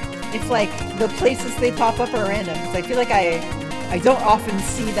 If like the places they pop up are random, because I feel like I don't often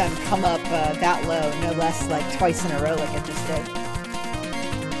see them come up that low, no less like twice in a row like I just did.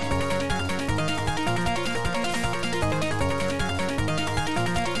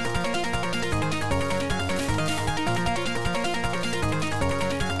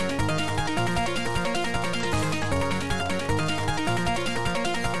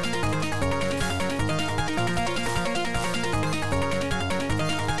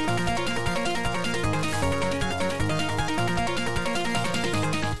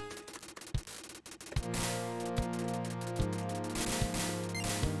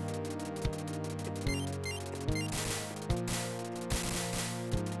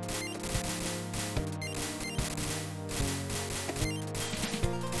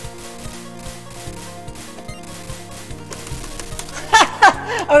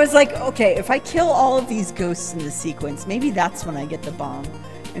 I was like, okay, if I kill all of these ghosts in the sequence, maybe that's when I get the bomb.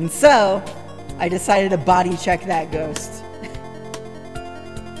 And so, I decided to body check that ghost.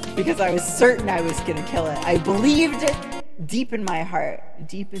 Because I was certain I was gonna kill it. I believed deep in my heart,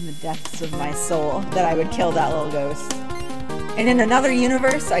 deep in the depths of my soul, that I would kill that little ghost. And in another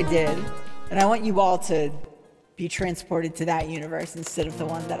universe, I did. And I want you all to be transported to that universe instead of the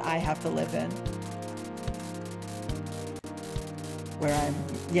one that I have to live in. Where I'm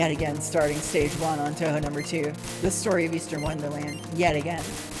yet again starting stage 1 on Touhou number 2, the Story of Eastern Wonderland, yet again.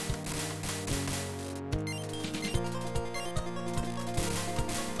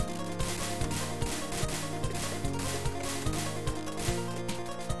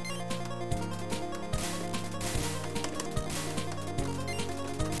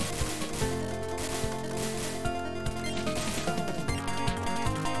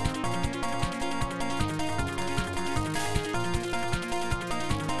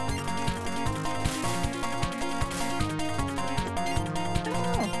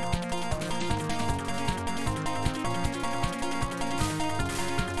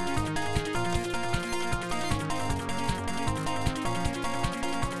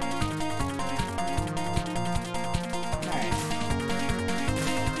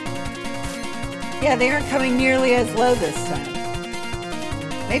 Yeah, they aren't coming nearly as low this time.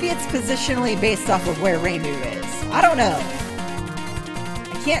 Maybe it's positionally based off of where Reimu is. I don't know.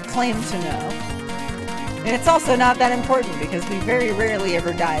 I can't claim to know. And it's also not that important because we very rarely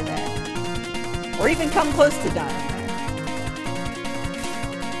ever die there. Or even come close to dying there.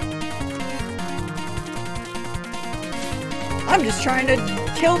 I'm just trying to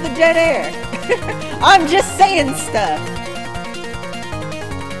kill the dead air. I'm just saying stuff.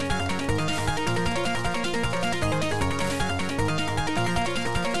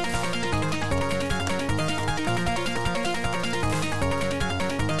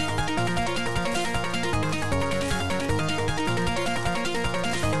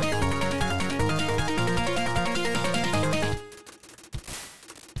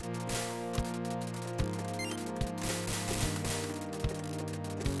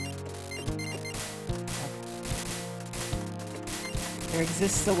 There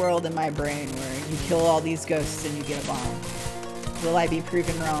exists a world in my brain where you kill all these ghosts and you get a bomb. Will I be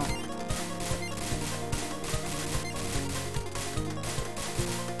proven wrong?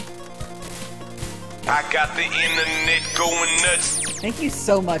 I got the internet going nuts. Thank you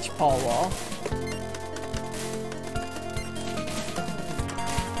so much, Paul Wall.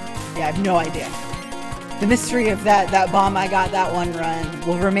 Yeah, I have no idea. The mystery of that bomb I got that one run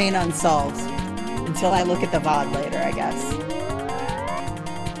will remain unsolved until I look at the VOD later, I guess.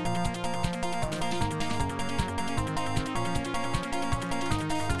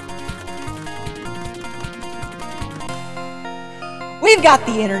 We've got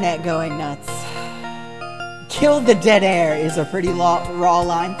the internet going nuts. Kill the dead air is a pretty raw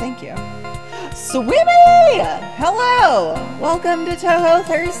line. Thank you. Swimmy! Hello! Welcome to Touhou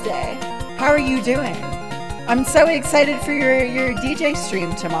Thursday. How are you doing? I'm so excited for your DJ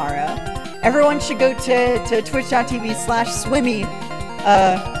stream tomorrow. Everyone should go to twitch.tv/swimmy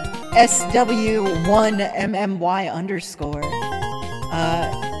SW1MMY_.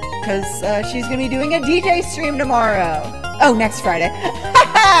 Because she's going to be doing a DJ stream tomorrow. Oh, next Friday.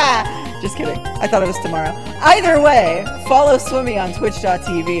 Just kidding. I thought it was tomorrow. Either way, follow Swimmy on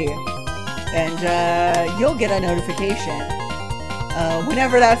twitch.tv and you'll get a notification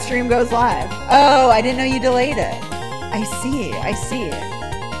whenever that stream goes live. Oh, I didn't know you delayed it. I see. I see.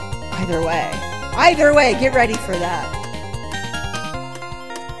 Either way, get ready for that.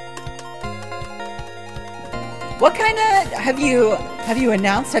 What kind of have you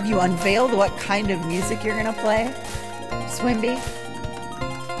announced? Have you unveiled what kind of music you're gonna play, Swimby?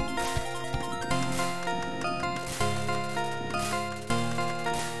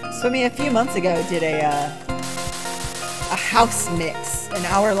 Swimmy a few months ago did a house mix, an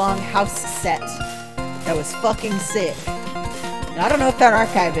hour-long house set that was fucking sick. Now, I don't know if that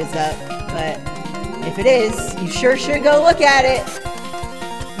archive is up, but if it is, you sure should go look at it.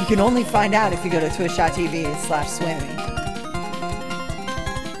 You can only find out if you go to twitch.tv/swimmy.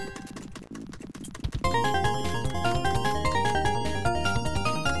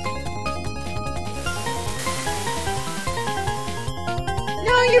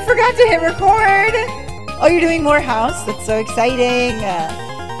 No, you forgot to hit record! Oh, you're doing more house? That's so exciting!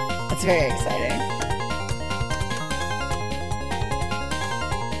 That's very exciting.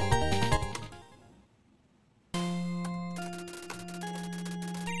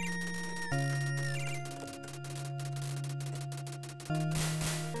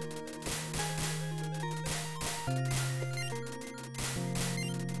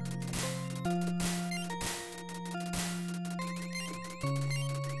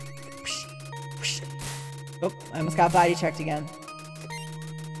 Oh, I almost got body checked again.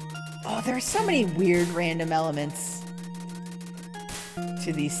 Oh, there are so many weird random elements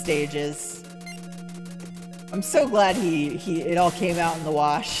to these stages. I'm so glad it all came out in the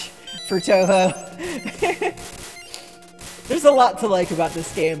wash for Touhou. There's a lot to like about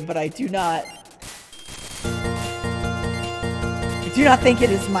this game, but I do not think it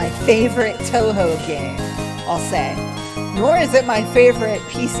is my favorite Touhou game, I'll say. Nor is it my favorite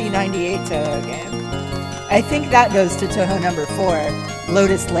PC98 Touhou game. I think that goes to Touhou number 4,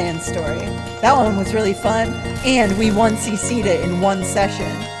 Lotus Land Story. That one was really fun, and we 1cc'd it in one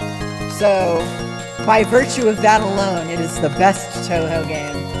session. So, by virtue of that alone, it is the best Touhou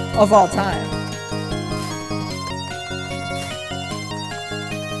game of all time.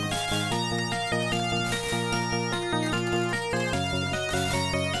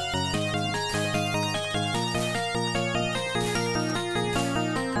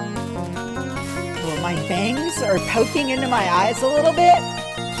 My bangs are poking into my eyes a little bit,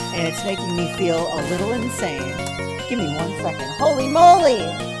 and it's making me feel a little insane. Give me 1 second. Holy moly!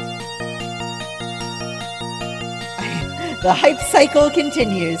 The hype cycle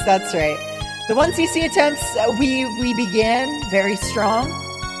continues, that's right. The 1cc attempts, we began very strong.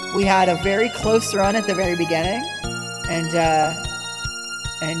 We had a very close run at the very beginning. And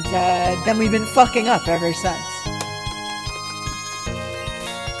then we've been fucking up ever since.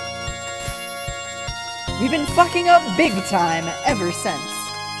 We've been fucking up big time ever since.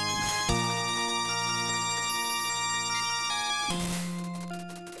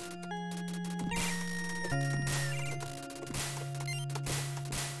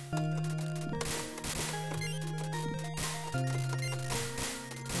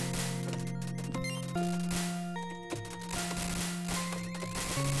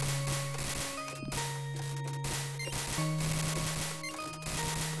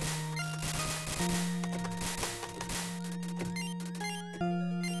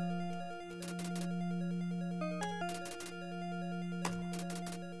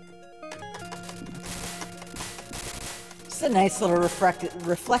 It's a nice little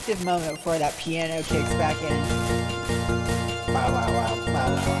reflective moment before that piano kicks back in.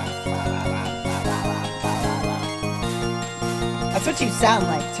 That's what you sound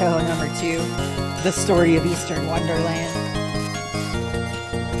like, Touhou number 2, The Story of Eastern Wonderland.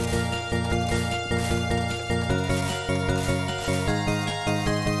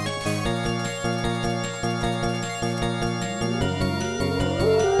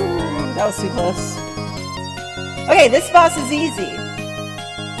 That was too close. Okay, this boss is easy.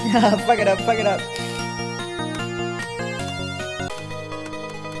 Fuck it up, fuck it up.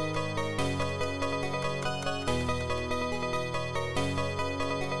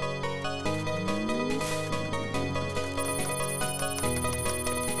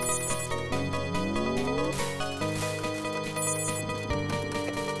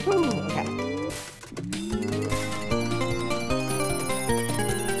 Ooh, okay.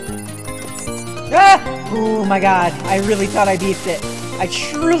 Ah! Oh my god, I really thought I beefed it. I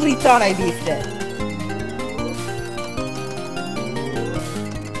truly thought I beefed it.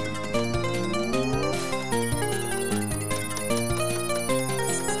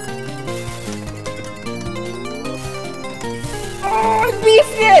 Oh, I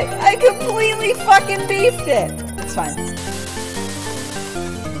beefed it! I completely fucking beefed it! It's fine.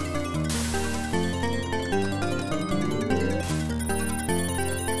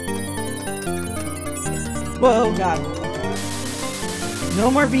 Whoa, God. No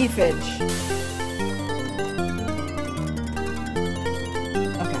more beefage.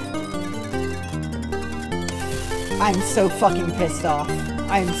 Okay. I'm so fucking pissed off.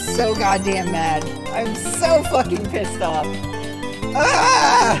 I'm so goddamn mad. I'm so fucking pissed off.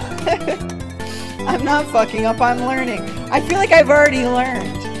 Ah! I'm not fucking up, I'm learning. I feel like I've already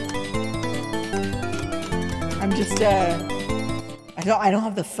learned. I'm just, I don't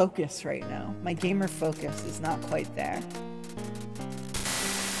have the focus right now. My gamer focus is not quite there.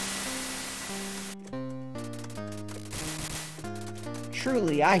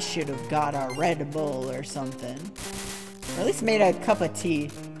 Truly, I should have got a Red Bull or something. Or at least made a cup of tea.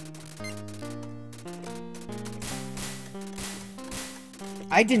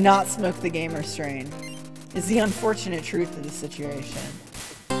 I did not smoke the gamer strain, is the unfortunate truth of the situation.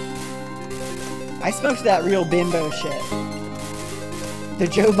 I smoked that real bimbo shit. The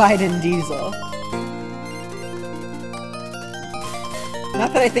Joe Biden diesel.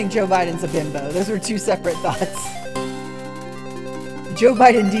 Not that I think Joe Biden's a bimbo. Those were two separate thoughts. Joe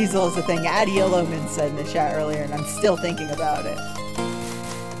Biden diesel is a thing Addy Yellowman said in the chat earlier, and I'm still thinking about it.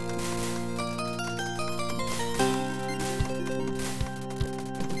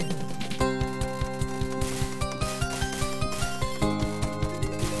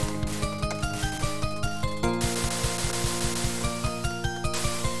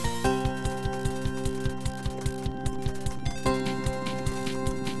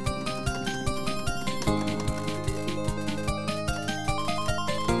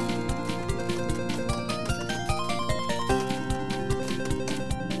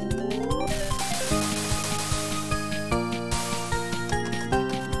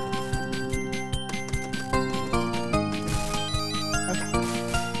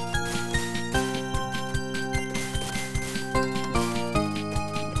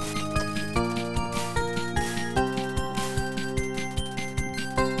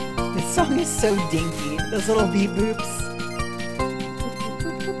 This song is so dinky. Those little beep boops.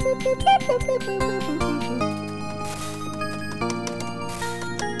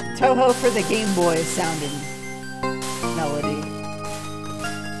 Touhou for the Game Boy sounding melody.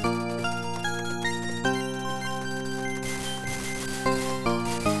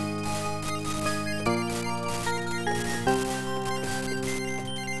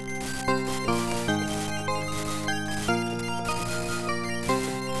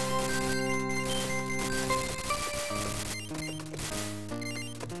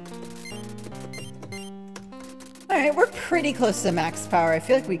 pretty close to max power. I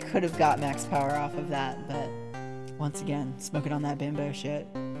feel like we could have got max power off of that, but once again, smoking on that bimbo shit.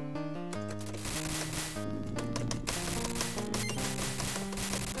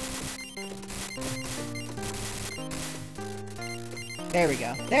 There we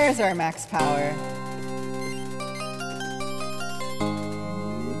go. There's our max power.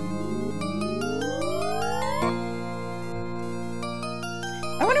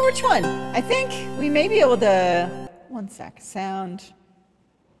 I wonder which one. I think we may be able to... One sec. Sound.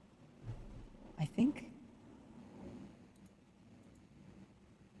 I think.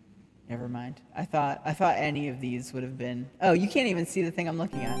 Never mind. I thought any of these would have been... Oh, you can't even see the thing I'm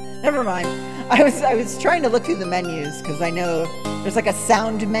looking at. Never mind. I was trying to look through the menus because I know there's like a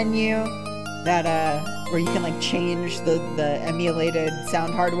sound menu that where you can like change the emulated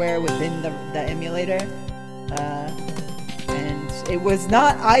sound hardware within the emulator. And it was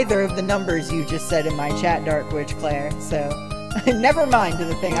not either of the numbers you just said in my chat, Dark Witch Claire. So never mind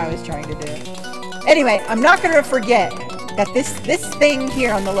the thing I was trying to do. Anyway, I'm not gonna forget that this thing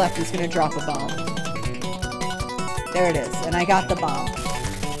here on the left is going to drop a bomb. There it is, and I got the bomb.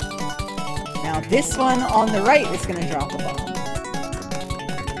 Now this one on the right is going to drop a bomb.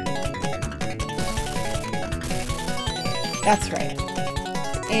 That's right.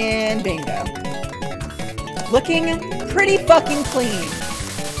 And bingo. Looking pretty fucking clean.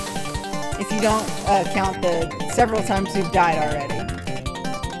 If you don't count the several times we've died already.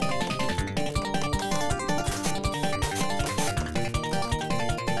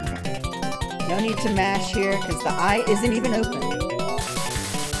 No need to mash here because the eye isn't even open.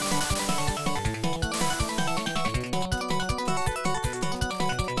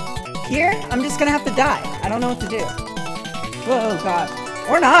 Here, I'm just gonna have to die. I don't know what to do. Oh god.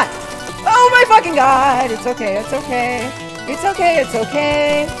 Or not. Oh my fucking god! It's okay, it's okay. It's okay, it's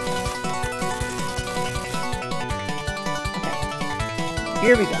okay. Okay.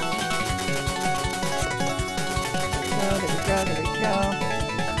 Here we go. There we go, there we go.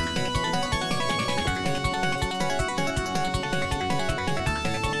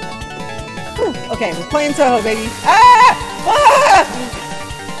 Okay, we're playing Touhou, baby. Ah! Ah!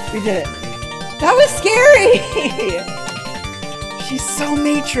 We did it. That was scary! She's so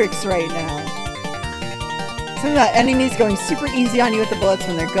Matrix right now. Something about enemies going super easy on you with the bullets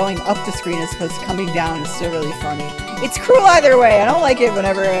when they're going up the screen as opposed to coming down is still really funny. It's cruel either way. I don't like it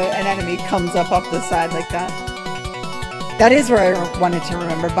whenever an enemy comes up the side like that. That is where I wanted to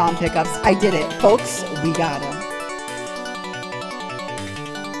remember bomb pickups. I did it. Folks, we got him.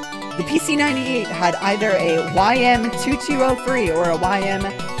 The PC-98 had either a YM2203 or a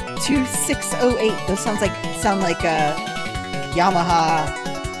YM2608. Those sound like Yamaha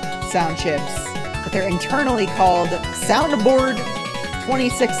sound chips, but they're internally called Soundboard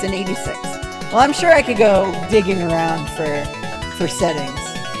 26 and 86. Well, I'm sure I could go digging around for settings.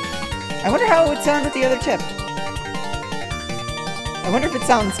 I wonder how it would sound with the other chip. I wonder if it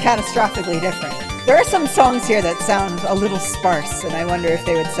sounds catastrophically different. There are some songs here that sound a little sparse, and I wonder if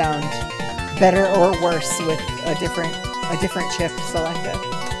they would sound better or worse with a different chip selected.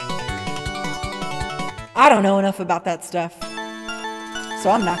 I don't know enough about that stuff, so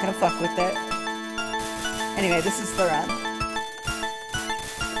I'm not gonna fuck with it. Anyway, this is the run.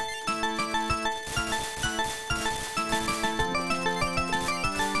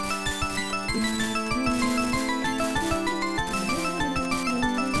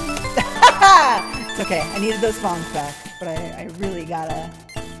 It's okay, I needed those bombs back, but I really gotta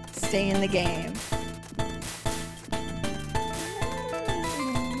stay in the game.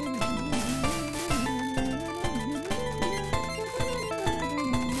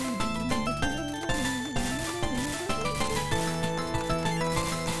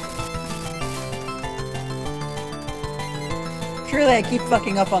 Truly, I keep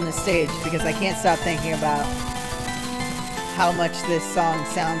fucking up on the stage because I can't stop thinking about how much this song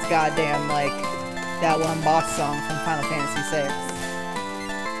sounds goddamn like that one boss song from Final Fantasy VI.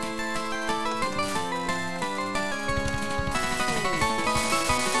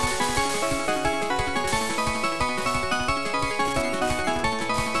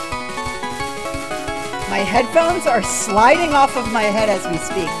 My headphones are sliding off of my head as we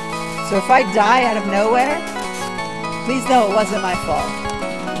speak, so if I die out of nowhere, please know it wasn't my fault.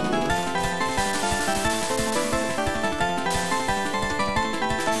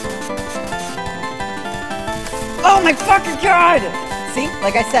 Oh my fucking god! See,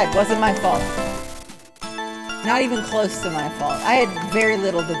 like I said, wasn't my fault. Not even close to my fault. I had very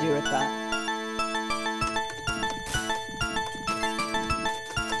little to do with that.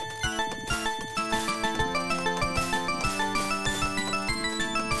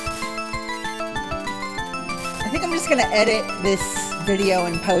 gonna edit this video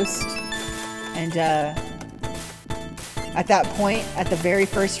and post, and at that point, at the very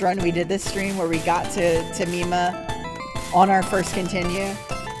first run we did this stream where we got to Mima on our first continue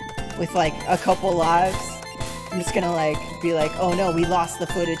with like a couple lives, I'm just gonna like be like, oh no, we lost the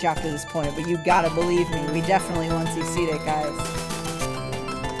footage after this point, but you gotta believe me, we definitely once succeeded, guys.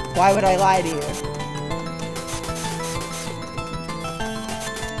 Why would I lie to you?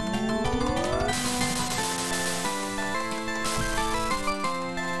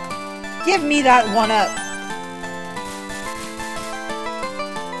 Give me that one up.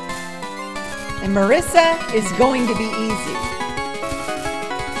 And Marissa is going to be easy.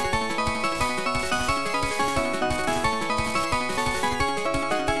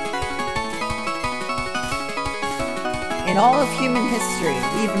 In all of human history,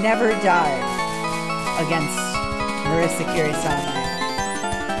 we've never died against Marissa Kirisame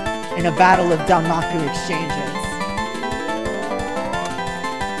in a battle of Danmaku exchanges.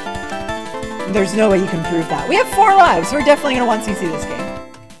 There's no way you can prove that. We have 4 lives. We're definitely going to 1cc this game.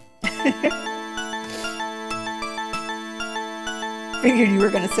 Figured you were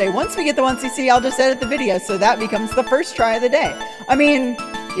going to say, once we get the 1cc, I'll just edit the video, so that becomes the first try of the day. I mean,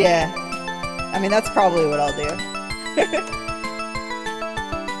 yeah. I mean, that's probably what I'll do.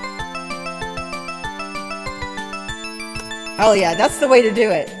 Hell yeah, that's the way to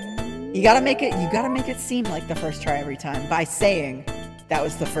do it. You gotta make it seem like the first try every time by saying that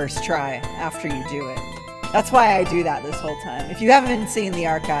was the first try after you do it. That's why I do that this whole time. If you haven't seen the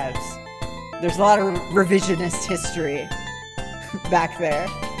archives, there's a lot of revisionist history back there.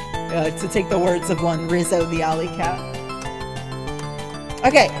 To take the words of one Rizzo the alley cat.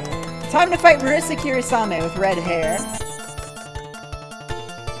 Okay, time to fight Marissa Kirisame with red hair.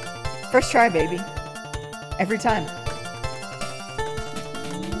 First try, baby. Every time.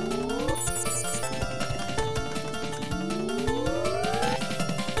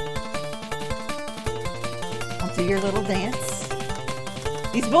 Do your little dance.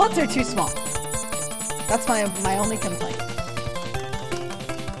 These bullets are too small. That's my only complaint.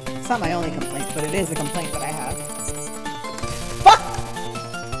 It's not my only complaint, but it is a complaint that I have. Fuck!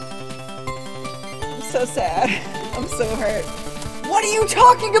 I'm so sad. I'm so hurt. What are you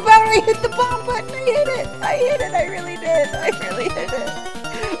talking about? I hit the bomb button. I hit it. I hit it. I really did. I really hit it.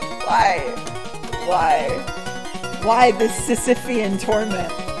 Why? Why? Why this Sisyphean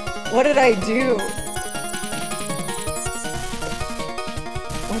torment? What did I do?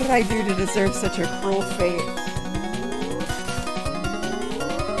 What did I do to deserve such a cruel fate?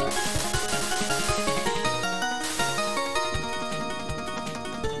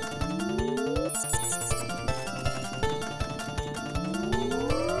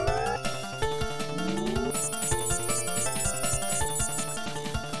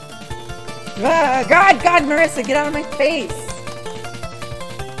 Ah, God, Marissa, get out of my face!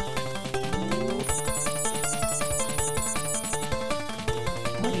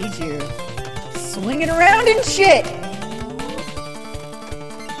 You swinging around and shit.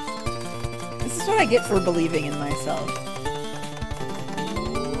 This is what I get for believing in myself.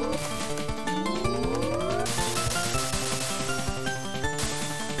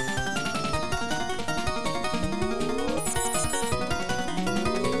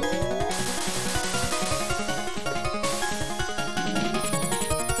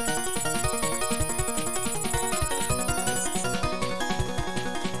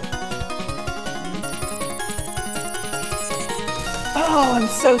 Oh, I'm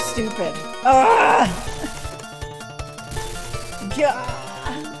so stupid. Ah! Yeah.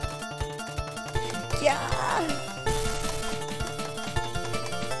 Yeah.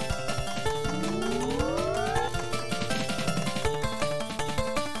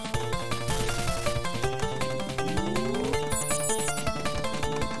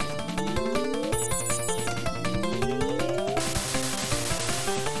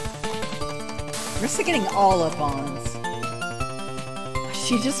 Marissa getting all up on.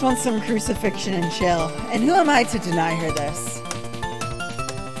 She just wants some crucifixion and chill. And who am I to deny her this?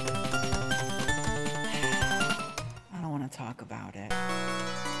 I don't want to talk about it.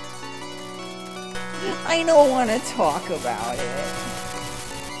 I don't want to talk about it.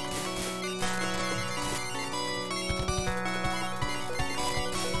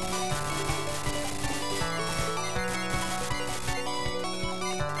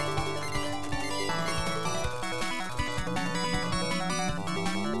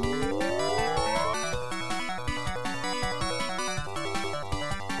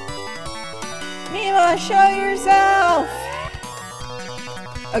 Mima, show yourself!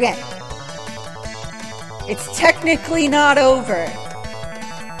 Okay. It's technically not over.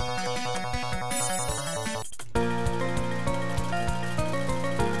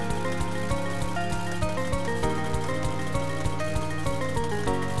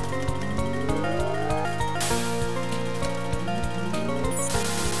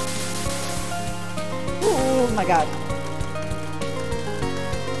 my god.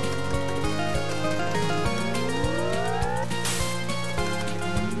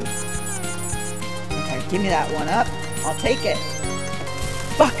 Okay, give me that one up. I'll take it.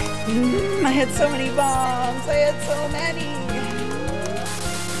 Fuck! I had so many bombs! I had so many!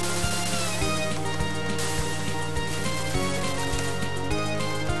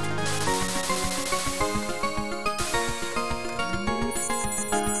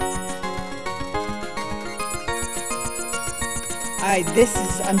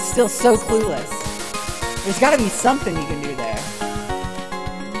 I'm still so clueless. There's gotta be something you can do there.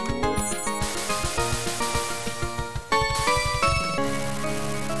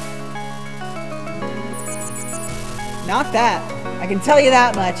 Not that. I can tell you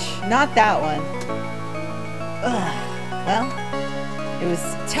that much. Not that one. Ugh. Well, it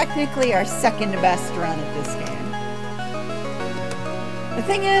was technically our second best run at this game. The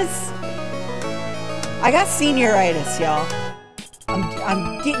thing is, I got senioritis, y'all.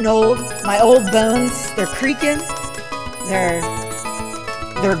 I'm getting old. My old bones, they're creaking. They're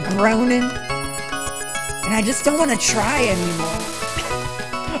groaning. And I just don't want to try anymore.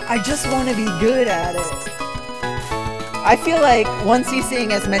 I just want to be good at it. I feel like once you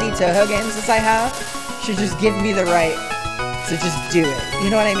seeing as many Touhou games as I have should just give me the right to just do it. You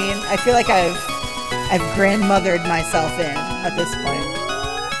know what I mean? I feel like I've grandmothered myself in at this point.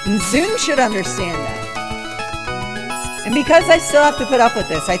 And Zune should understand that. And because I still have to put up with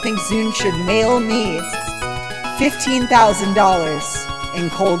this, I think Zune should mail me $15,000 in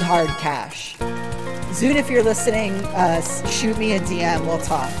cold hard cash. Zune, if you're listening, shoot me a DM, we'll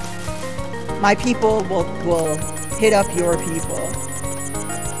talk. My people will hit up your people.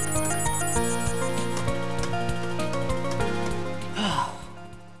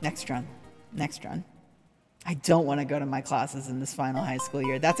 Next run. Next run. I don't want to go to my classes in this final high school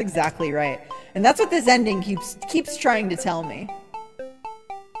year. That's exactly right. And that's what this ending keeps trying to tell me.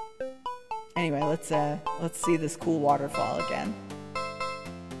 Anyway, let's see this cool waterfall again.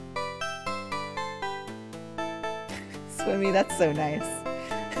 Swimmy, that's so nice.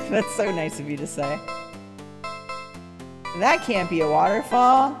 That's so nice of you to say. That can't be a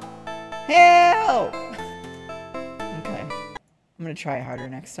waterfall. Help! Okay. I'm gonna try harder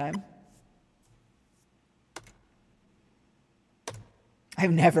next time.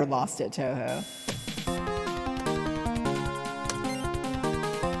 I've never lost at Touhou.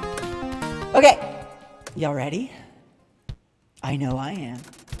 Okay. Y'all ready? I know I am.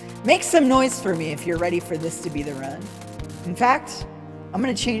 Make some noise for me if you're ready for this to be the run. In fact, I'm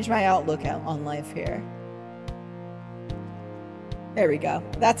gonna change my outlook on life here. There we go.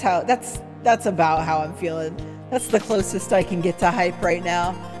 That's about how I'm feeling. That's the closest I can get to hype right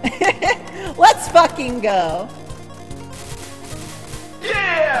now. Let's fucking go.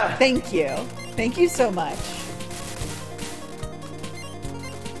 Yeah! Thank you. Thank you so much.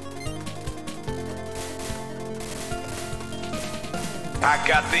 I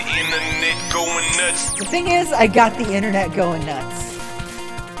got the internet going nuts. The thing is, I got the internet going nuts.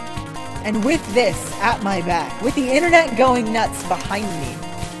 And with this at my back, with the internet going nuts behind me,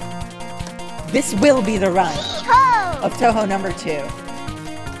 this will be the run of Touhou number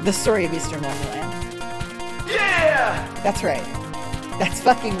 2, The Story of Eastern Wonderland. Yeah! That's right. That's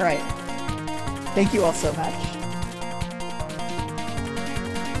fucking right. Thank you all so much.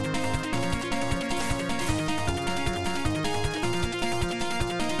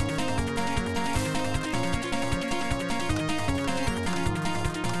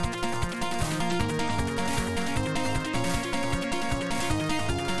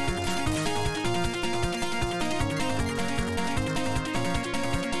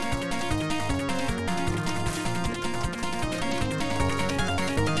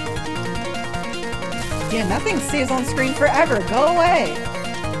 Yeah, nothing stays on screen forever. Go away.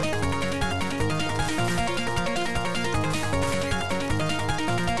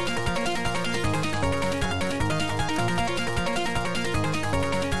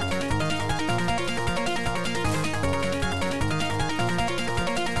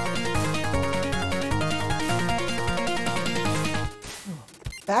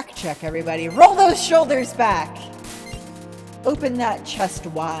 Back check, everybody. Roll those shoulders back. Open that chest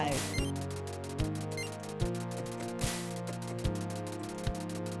wide.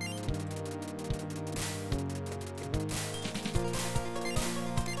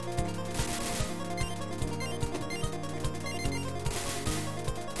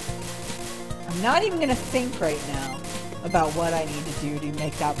 I'm not even going to think right now about what I need to do to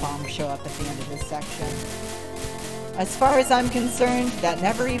make that bomb show up at the end of this section. As far as I'm concerned, that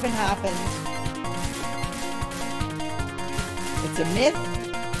never even happened. It's a myth.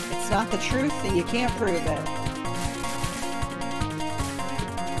 It's not the truth, and you can't prove it.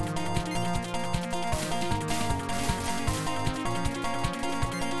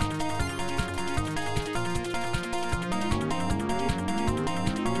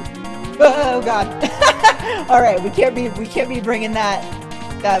 Oh god. All right, we can't be bringing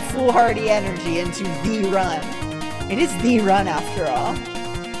that foolhardy energy into the run. It is the run after all.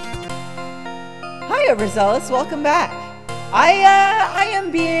 Hi, Overzealous. Welcome back. I'm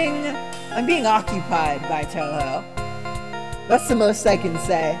being occupied by Touhou. That's the most I can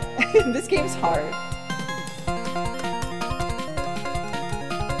say. This game's hard.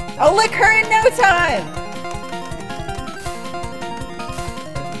 I'll lick her in no time!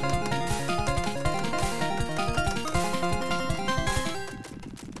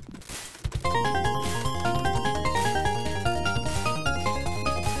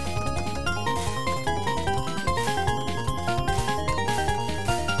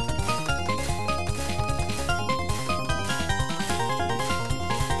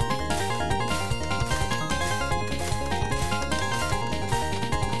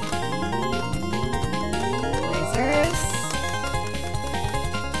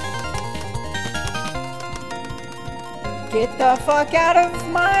 Get the fuck out of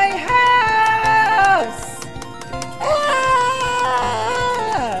my house! Ah!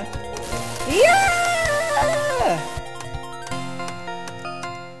 Yeah!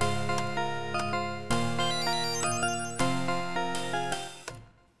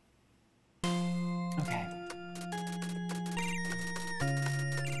 Okay.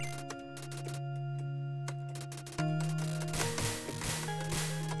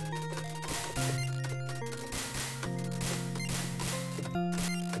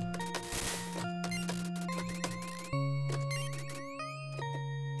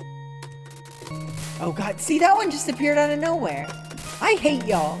 Oh god, see, that one just appeared out of nowhere. I hate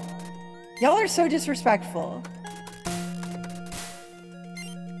y'all. Y'all are so disrespectful.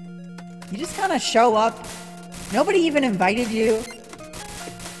 You just kind of show up. Nobody even invited you.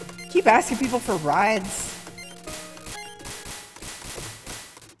 Keep asking people for rides.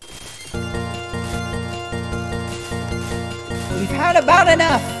 We've had about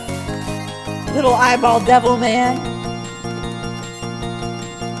enough, little eyeball devil man.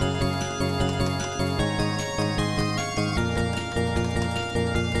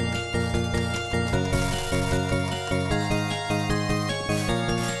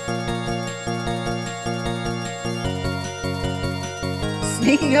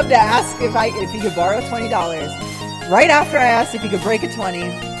 Sneaking up to ask if he could borrow $20. Right after I asked if he could break a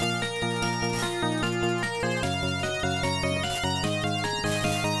 20.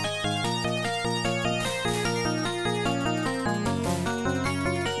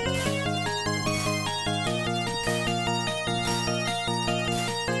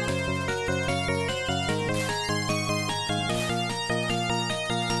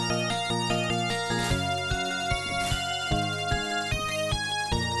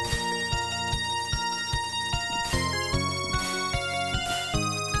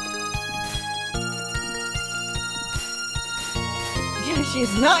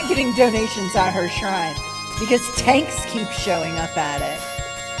 She's not getting donations at her shrine because tanks keep showing up at it.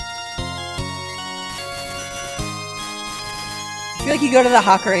 I feel like you go to the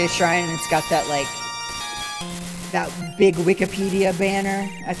Hakare shrine and it's got that like that big Wikipedia banner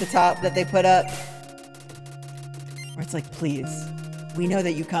at the top that they put up where it's like, please, we know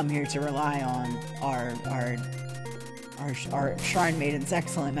that you come here to rely on our shrine maiden's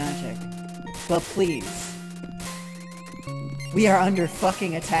excellent magic, but please, we are under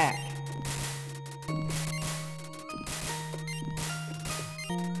fucking attack.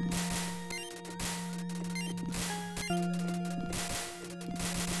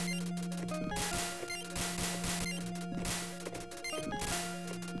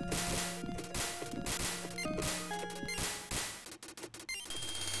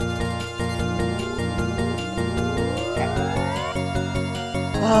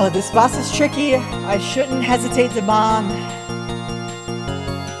 Oh, this boss is tricky. I shouldn't hesitate to bomb.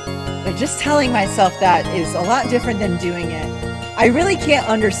 But just telling myself that is a lot different than doing it. I really can't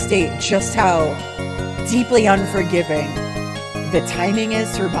understate just how deeply unforgiving the timing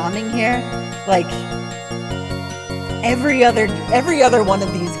is for bombing here. Like, every other one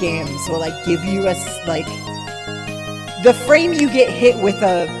of these games will like give you a like the frame you get hit with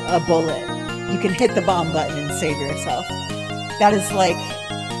a bullet, you can hit the bomb button and save yourself. That is like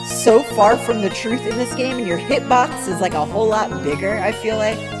so far from the truth in this game, and your hitbox is like a whole lot bigger, I feel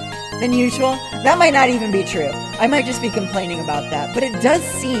like, than usual. That might not even be true. I might just be complaining about that, but it does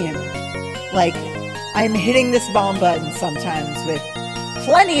seem like I'm hitting this bomb button sometimes with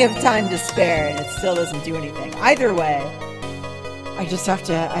plenty of time to spare and it still doesn't do anything. Either way, I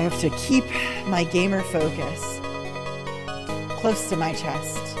have to keep my gamer focus close to my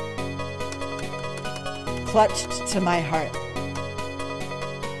chest, clutched to my heart.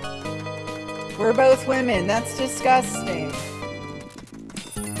 We're both women. That's disgusting.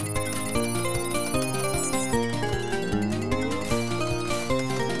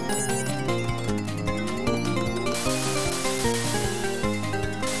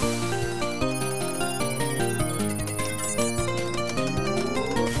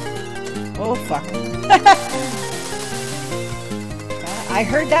 Oh, fuck. I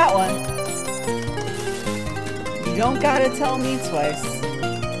heard that one. You don't gotta tell me twice.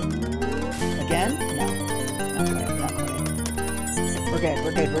 Again? No. Not quite, not quite. We're good,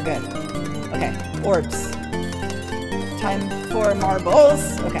 we're good, we're good. Okay, orbs. Time for marbles.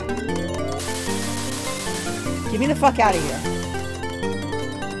 Okay. Get me the fuck out of here.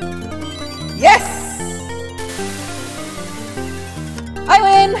 Yes! I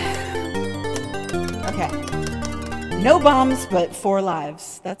win! Okay. No bombs, but 4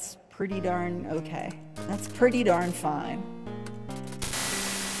 lives. That's pretty darn okay. That's pretty darn fine.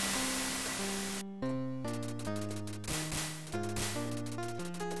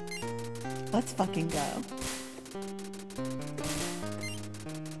 Let's fucking go.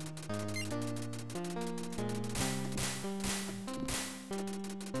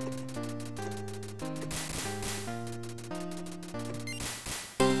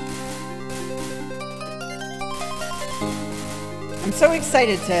 I'm so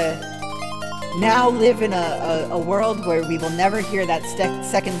excited to now live in a world where we will never hear that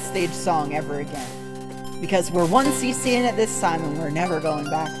second stage song ever again. Because we're one CC in it this time and we're never going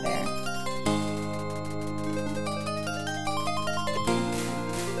back there.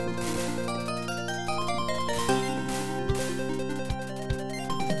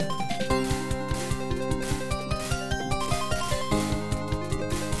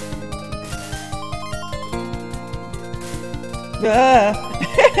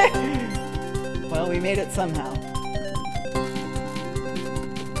 Well, we made it somehow.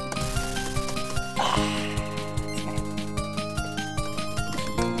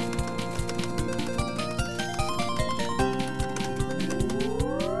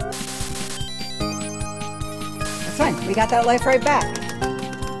 That's fine. We got that life right back.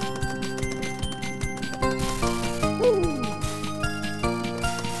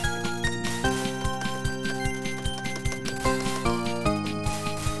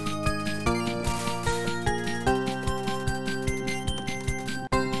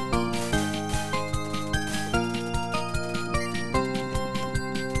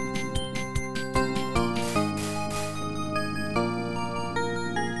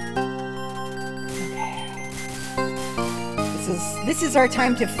 This is our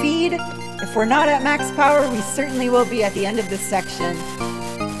time to feed. If we're not at max power, we certainly will be at the end of this section.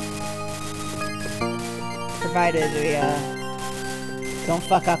 Provided we don't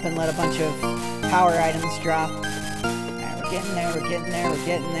fuck up and let a bunch of power items drop. Alright, we're getting there, we're getting there, we're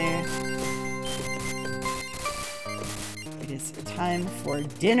getting there. It is time for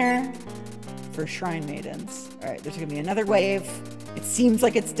dinner for Shrine Maidens. Alright, there's gonna be another wave. It seems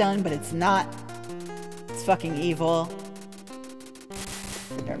like it's done, but it's not. It's fucking evil.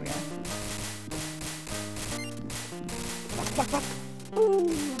 There we go. Fuck, fuck, fuck. Ooh.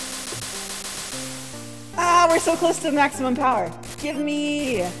 Ah, we're so close to maximum power. Give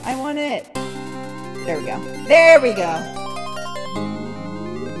me. I want it. There we go. There we go.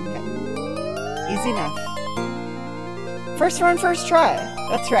 Okay. Easy enough. First run, first try.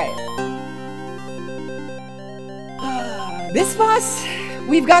 That's right. This boss,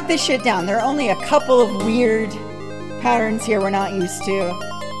 we've got this shit down. There are only a couple of weird patterns here we're not used to.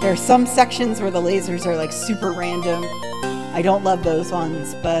 There are some sections where the lasers are like super random. I don't love those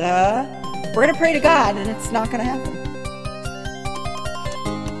ones, but we're gonna pray to God and it's not gonna happen.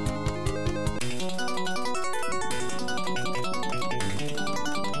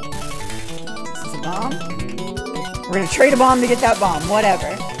 This is a bomb. We're gonna trade a bomb to get that bomb,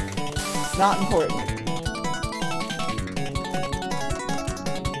 whatever. It's not important.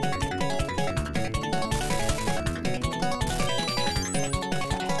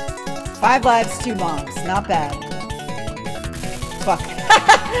 5 lives, 2 bombs. Not bad. Fuck.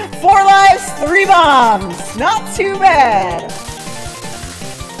 4 lives, 3 bombs. Not too bad.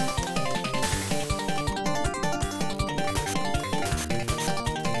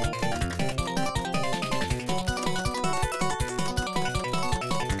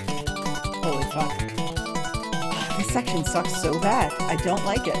 Holy fuck. This section sucks so bad. I don't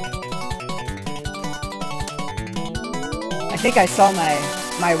like it. I think I saw my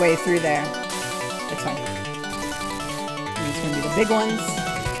way through there. It's fine. These are gonna be the big ones.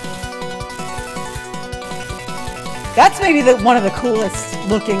 That's maybe one of the coolest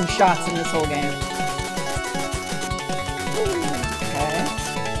looking shots in this whole game. Okay.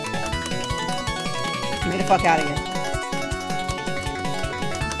 fuck out of here.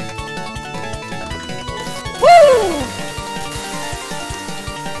 Woo!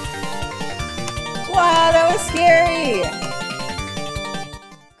 Wow, that was scary.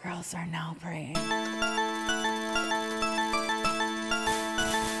 Girls are now praying.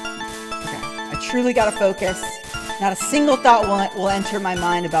 Okay, I truly gotta focus. Not a single thought will enter my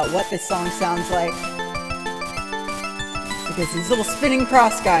mind about what this song sounds like. Because these little spinning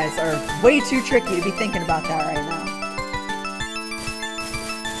cross guys are way too tricky to be thinking about that right now.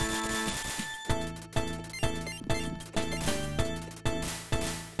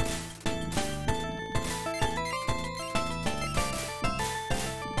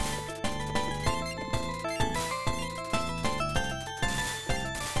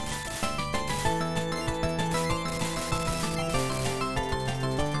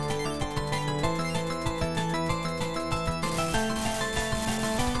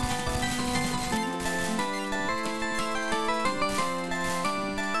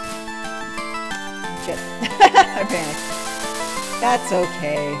 Shit. I panicked. That's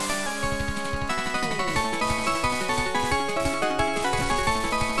okay.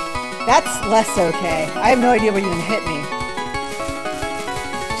 That's less okay. I have no idea what even hit me.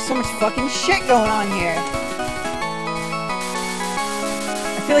 There's so much fucking shit going on here.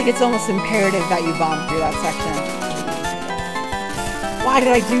 I feel like it's almost imperative that you bomb through that section. Why did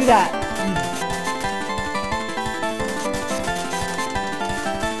I do that?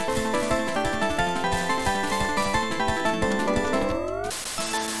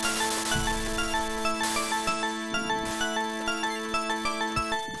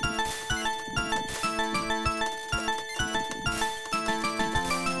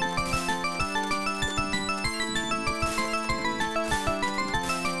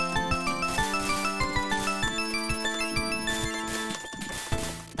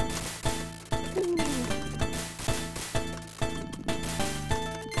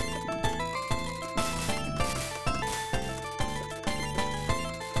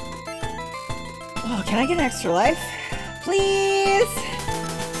 Oh, can I get an extra life? Please?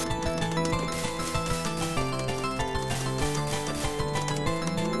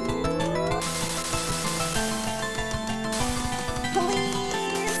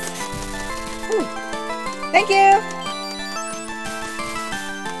 Please? Ooh. Thank you!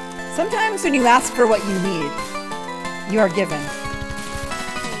 Sometimes when you ask for what you need, you are given.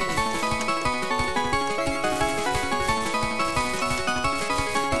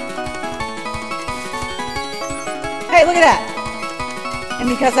 Hey, look at that! And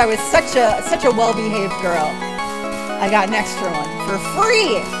because I was such a well-behaved girl, I got an extra one for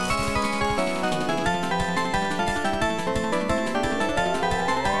free!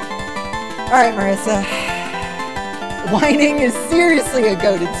 Alright, Marissa. Whining is seriously a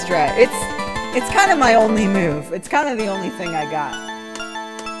goated strat. It's kind of my only move. It's kind of the only thing I got.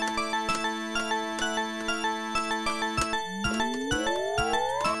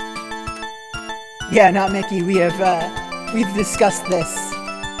 Yeah, not Mickey. We've discussed this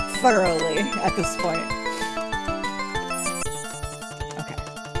thoroughly at this point. Okay.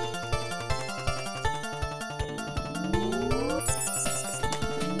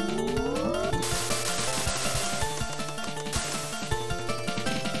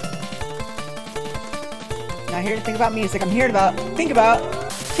 Not here to think about music. I'm here to think about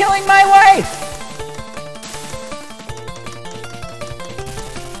killing my wife.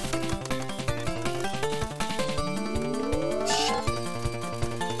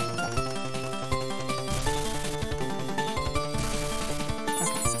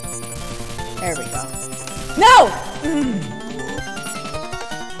 There we go. No!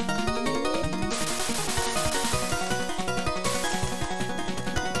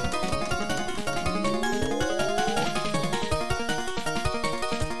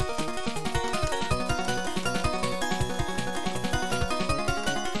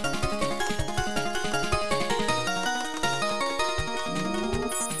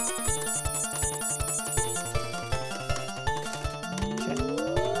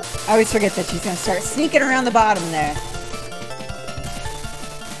 I always forget that she's gonna start sneaking around the bottom there.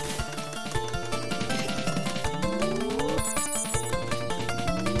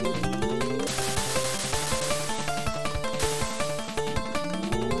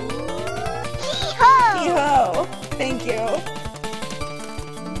 Hee-ho! Thank you.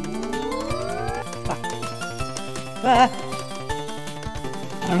 I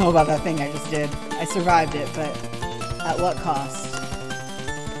don't know about that thing I just did. I survived it, but at what cost?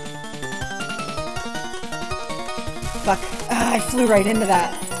 Fuck. Ah, I flew right into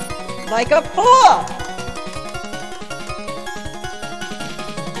that. Like a fool!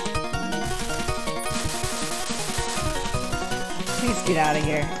 Just get out of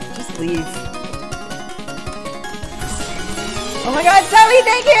here. Just leave. Oh my god, Zoe,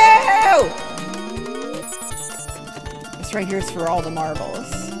 thank you! This right here is for all the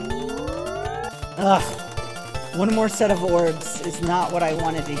marbles. Ugh. One more set of orbs is not what I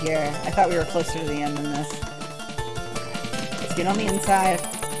wanted to hear. I thought we were closer to the end than this. Let's get on the inside.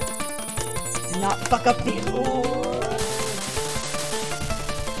 And not fuck up the... Ooh.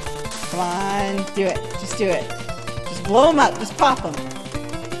 Come on, do it. Just do it. Just blow them up. Just pop them.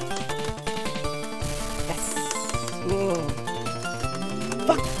 Yes. Ooh.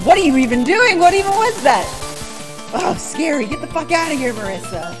 Fuck. What are you even doing? What even was that? Oh, scary. Get the fuck out of here,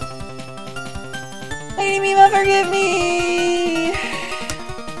 Marissa. Lady Mima, forgive me.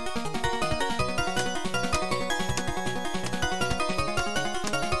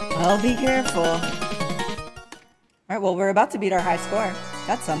 Well, be careful. Alright, well, we're about to beat our high score.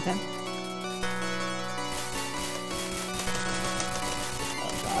 That's something.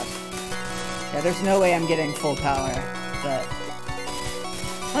 Oh, God. Yeah, there's no way I'm getting full power, but...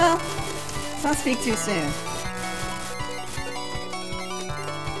 Well, let's not speak too soon.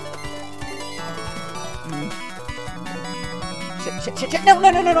 Shit. No.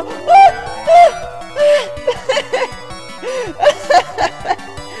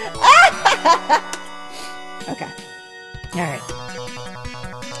 Okay. Alright.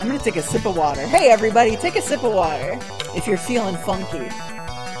 I'm gonna take a sip of water. Hey everybody, take a sip of water if you're feeling funky.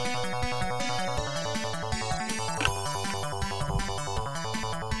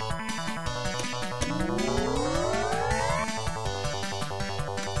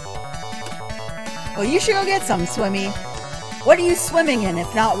 Well, you should go get some, Swimmy. What are you swimming in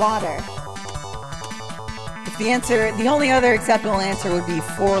if not water? If the only other acceptable answer would be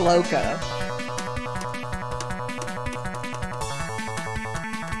Four Loko.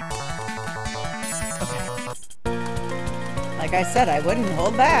 Okay. Like I said, I wouldn't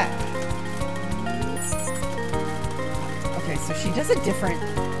hold back. Okay, so she does a different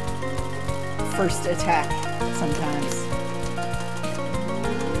first attack sometimes.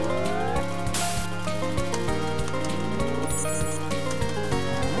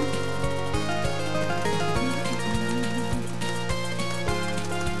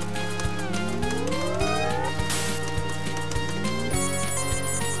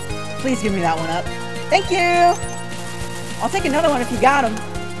 Please give me that one up. Thank you! I'll take another one if you got them.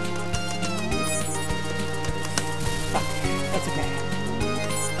 Fuck. That's okay.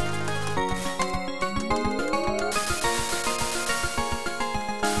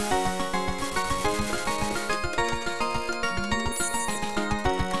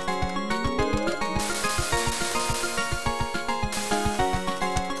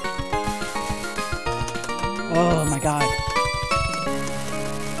 Oh my god.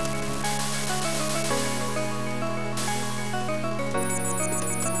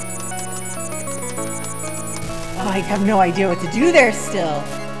 I have no idea what to do there still.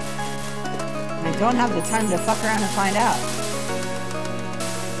 I don't have the time to fuck around and find out.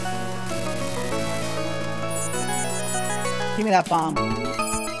 Give me that bomb.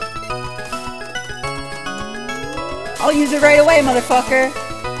 I'll use it right away, motherfucker.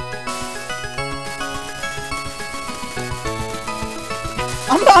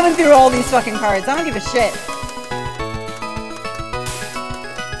 I'm bombing through all these fucking cards. I don't give a shit.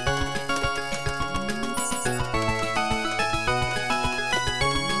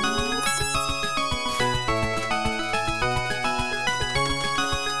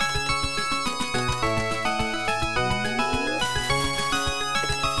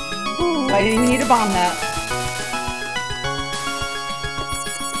 I didn't need to bomb that.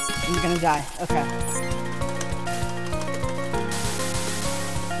 I'm gonna die. Okay.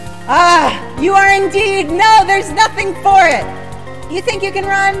 Ah! You are indeed! No, there's nothing for it! You think you can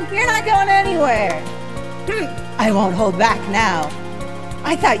run? You're not going anywhere! I won't hold back now.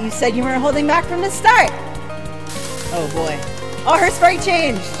 I thought you said you weren't holding back from the start! Oh boy. Oh, her sprite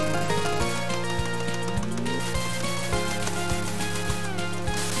changed!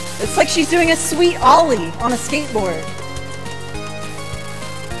 It's like she's doing a sweet ollie on a skateboard.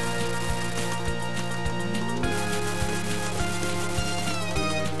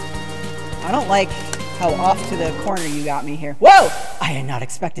 I don't like how off to the corner you got me here. Whoa! I had not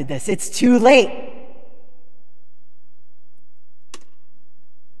expected this. It's too late.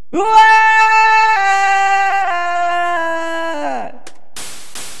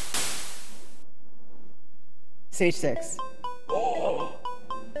 Stage 6.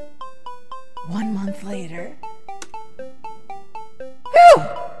 1 month later. Whew!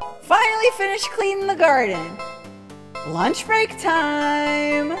 Finally finished cleaning the garden. Lunch break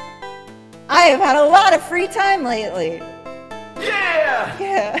time. I have had a lot of free time lately. Yeah!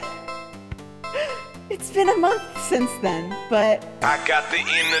 Yeah. It's been a month since then, but I got the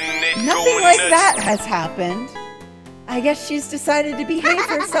internet nothing going like nuts. that has happened. I guess she's decided to behave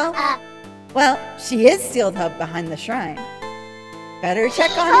herself. Well, she is sealed up behind the shrine. Better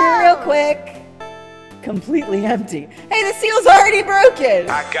check on her real quick. Completely empty. Hey, the seal's already broken.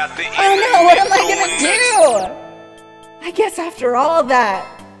 I got the Oh no, what am I internet gonna going nuts. do? I guess after all that,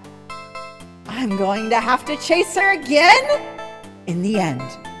 I'm going to have to chase her again? In the end,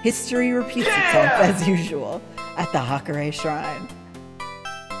 history repeats itself as usual at the Hakare Shrine.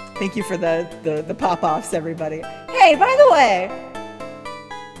 Thank you for the pop-offs, everybody. Hey, by the way,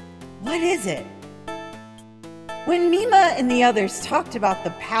 what is it? When Mima and the others talked about the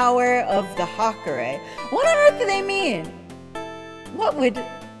power of the Hakare, what on earth do they mean? What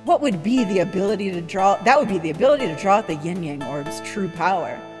would be the ability to draw? That would be the ability to draw out the Yin Yang Orb's true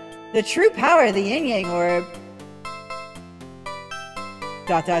power. The true power of the Yin Yang Orb. ...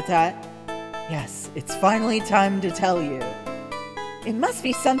 Yes, it's finally time to tell you. It must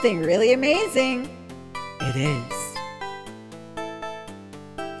be something really amazing. It is.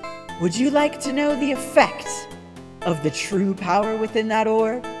 Would you like to know the effect of the true power within that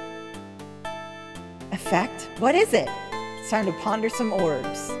orb? Effect? What is it? It's time to ponder some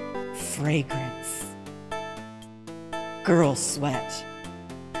orbs. Fragrance. Girl sweat.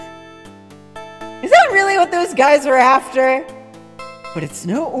 Is that really what those guys were after? But it's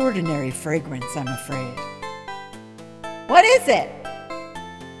no ordinary fragrance, I'm afraid. What is it?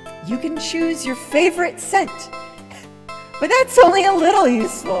 You can choose your favorite scent, but that's only a little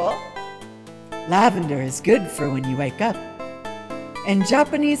useful. Lavender is good for when you wake up, and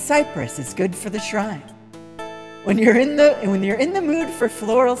Japanese cypress is good for the shrine. When you're in the mood for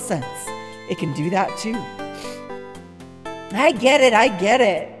floral scents, it can do that too. I get it, I get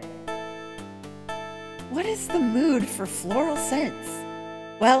it. What is the mood for floral scents?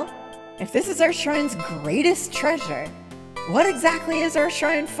 Well, if this is our shrine's greatest treasure, what exactly is our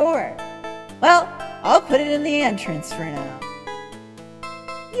shrine for? Well, I'll put it in the entrance for now.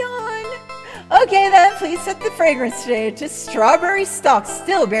 Yawn. Okay then, please set the fragrance stage to strawberry stalks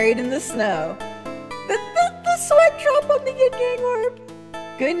still buried in the snow. The sweat drop on the Yin Yang Orb.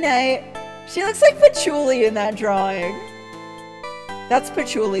 Good night. She looks like Patchouli in that drawing. That's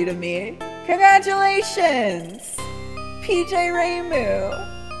Patchouli to me. Congratulations, PJ Reimu.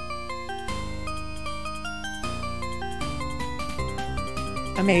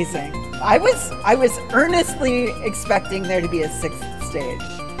 Amazing. I was earnestly expecting there to be a 6th stage.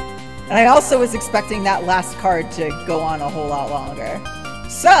 And I also was expecting that last card to go on a whole lot longer.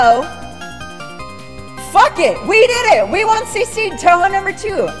 So, fuck it! We did it! We won CC'd Touhou number 2,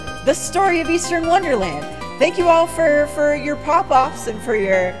 The Story of Eastern Wonderland. Thank you all for your pop-offs and for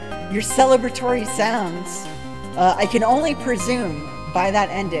your celebratory sounds. I can only presume by that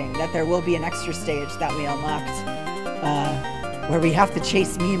ending that there will be an extra stage that we unlocked where we have to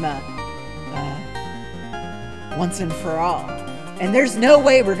chase Mima once and for all. And there's no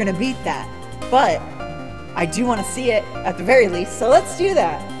way we're gonna beat that, but I do want to see it at the very least, so let's do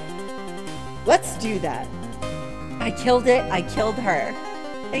that. Let's do that. I killed it, I killed her.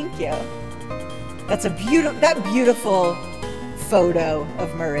 Thank you. That's a beautiful photo of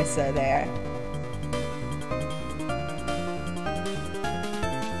Marissa there.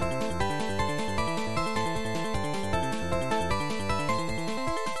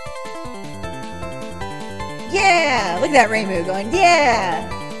 Yeah! Look at that Reimu going, yeah!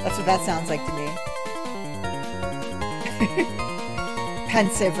 That's what that sounds like to me.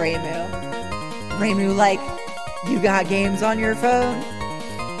 Pensive Reimu. Reimu like, you got games on your phone?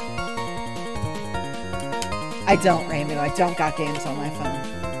 I don't, Reimu. I don't got games on my phone.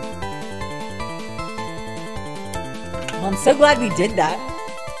 Well, I'm so glad we did that.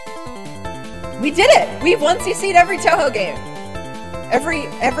 We did it! We've 1CC'd every Touhou game.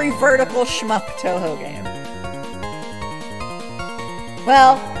 Every vertical schmuck Touhou game.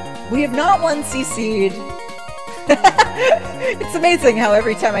 Well, we have not 1CC'd. It's amazing how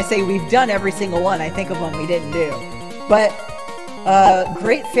every time I say we've done every single one, I think of one we didn't do. But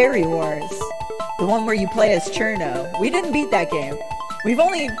Great Fairy Wars, the one where you play as Cherno, we didn't beat that game. We've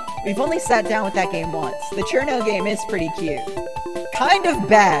only sat down with that game once. The Cherno game is pretty cute. Kind of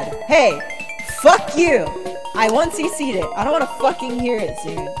bad. Hey, fuck you. I 1CC'd it. I don't want to fucking hear it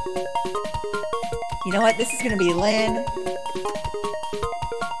soon. You know what? This is gonna be Lynn.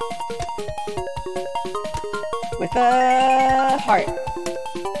 With a heart.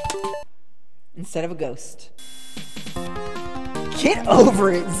 Instead of a ghost. Get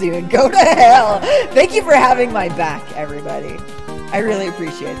over it, Zune. Go to hell. Thank you for having my back, everybody. I really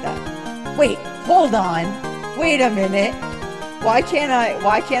appreciate that. Wait, hold on. Wait a minute. Why can't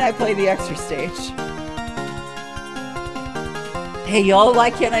I play the extra stage? Hey y'all,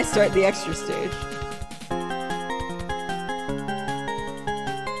 why can't I start the extra stage?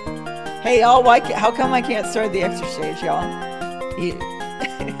 Hey y'all, how come I can't start the extra stage, y'all?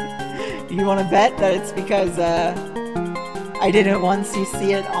 You want to bet that it's because I didn't once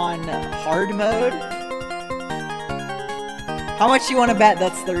see it on hard mode? How much you want to bet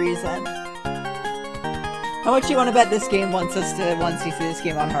that's the reason? How much you want to bet this game wants us to once you see this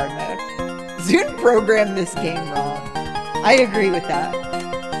game on hard mode? Zune programmed this game wrong. I agree with that.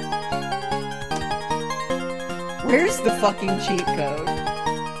 Where's the fucking cheat code?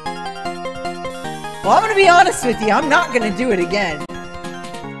 Well, I'm gonna be honest with you, I'm not gonna do it again.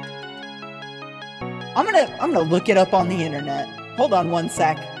 I'm gonna look it up on the internet. Hold on one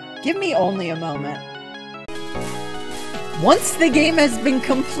sec. Give me only a moment. Once the game has been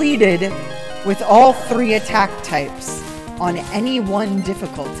completed with all 3 attack types on any one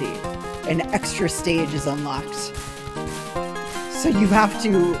difficulty, an extra stage is unlocked. So you have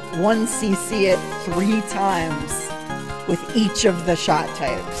to 1cc it 3 times with each of the shot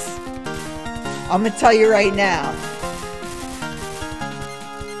types. I'm gonna tell you right now.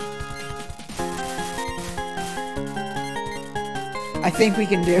 I think we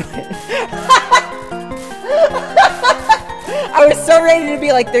can do it. I was so ready to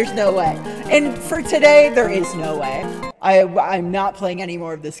be like, there's no way. And for today, there is no way. I'm not playing any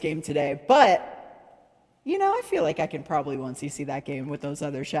more of this game today, but you know, I feel like I can probably once you see that game with those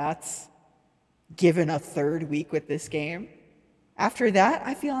other shots, given a 3rd week with this game. After that,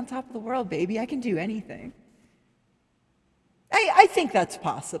 I feel on top of the world, baby. I can do anything. I think that's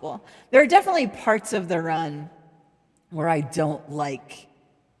possible. There are definitely parts of the run where I don't like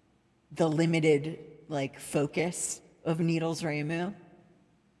the limited focus of Needles Reimu,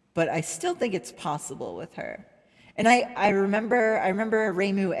 but I still think it's possible with her. And I remember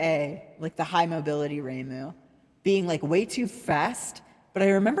Reimu A, like the high mobility Reimu, being like way too fast, but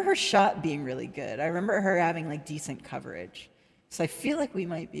I remember her shot being really good. I remember her having like decent coverage. So I feel like we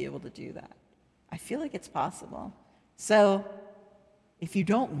might be able to do that. I feel like it's possible. So if you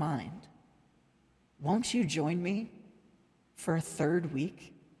don't mind, won't you join me for a 3rd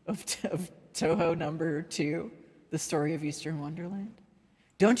week of Touhou number 2, The Story of Eastern Wonderland?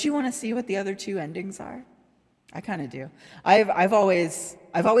 Don't you want to see what the other 2 endings are? I kind of do. I've always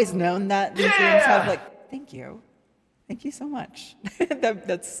known that these games have like. Thank you so much.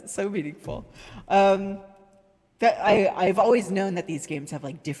 That's so meaningful. I've always known that these games have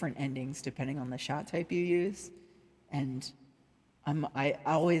like different endings depending on the shot type you use, and I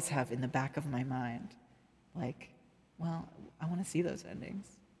always have in the back of my mind, like, well, I want to see those endings,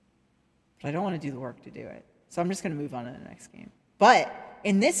 but I don't want to do the work to do it. So I'm just going to move on to the next game. But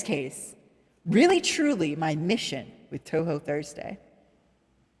in this case, really, truly, my mission with Touhou Thursday,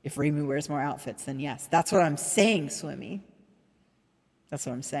 if Reimu wears more outfits, then yes. That's what I'm saying, Swimmy. That's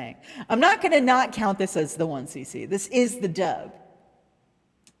what I'm saying. I'm not going to not count this as the 1cc. This is the dub.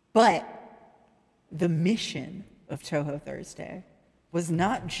 But the mission of Touhou Thursday was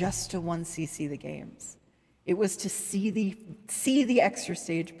not just to 1cc the games. It was to see the extra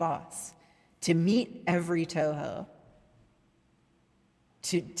stage boss, to meet every Touhou,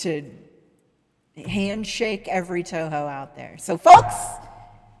 to handshake every Touhou out there. So folks,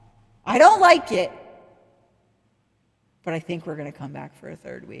 I don't like it, but I think we're going to come back for a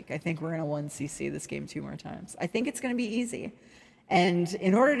 3rd week. I think we're going to 1cc this game 2 more times. I think it's going to be easy. And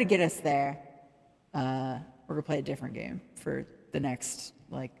in order to get us there, we're going to play a different game for the next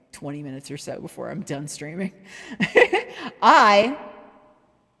like 20 minutes or so before I'm done streaming.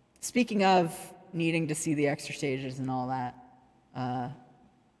 Speaking of needing to see the extra stages and all that,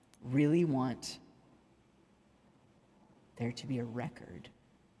 really want there to be a record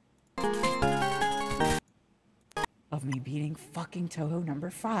of me beating fucking Touhou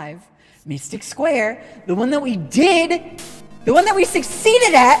number 5, Mystic Square, the one that we did, the one that we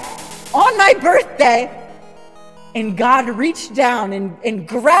succeeded at on my birthday, and God reached down and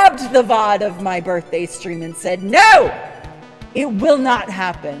grabbed the VOD of my birthday stream and said, no, it will not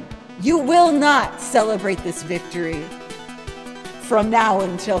happen. You will not celebrate this victory from now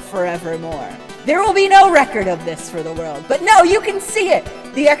until forevermore. There will be no record of this for the world. But no, you can see it.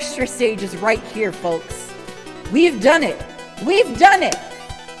 The extra stage is right here, folks. We've done it. We've done it.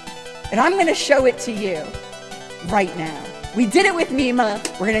 And I'm going to show it to you right now. We did it with Mima.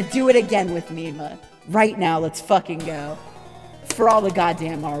 We're going to do it again with Mima. Right now, let's fucking go. For all the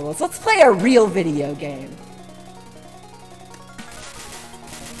goddamn marbles. Let's play a real video game.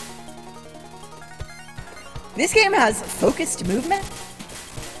 This game has focused movement.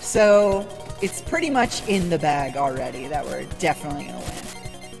 So it's pretty much in the bag already that we're definitely gonna win.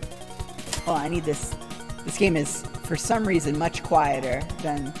 Oh, I need this. This game is, for some reason, much quieter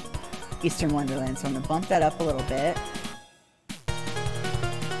than Eastern Wonderland, so I'm gonna bump that up a little bit.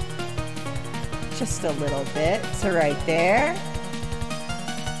 Just a little bit, so right there.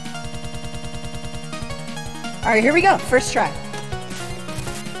 All right, here we go, first try.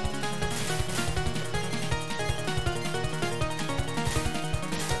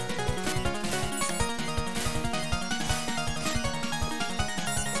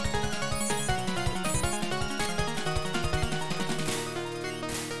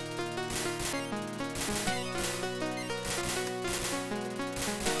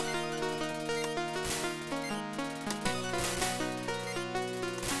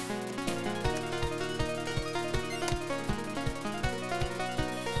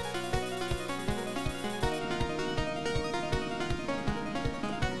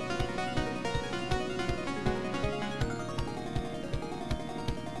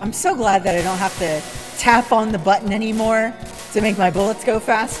 I'm so glad that I don't have to tap on the button anymore to make my bullets go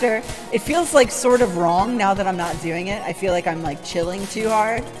faster. It feels like sort of wrong now that I'm not doing it. I feel like I'm like chilling too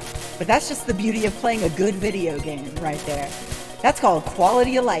hard. But that's just the beauty of playing a good video game right there. That's called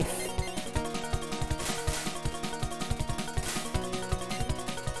quality of life.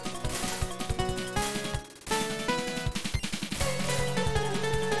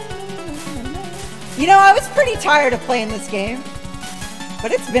 You know, I was pretty tired of playing this game.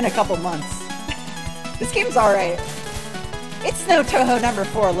 But it's been a couple months. This game's alright. It's no Touhou number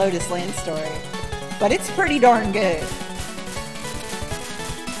 4 Lotus Land story, but it's pretty darn good.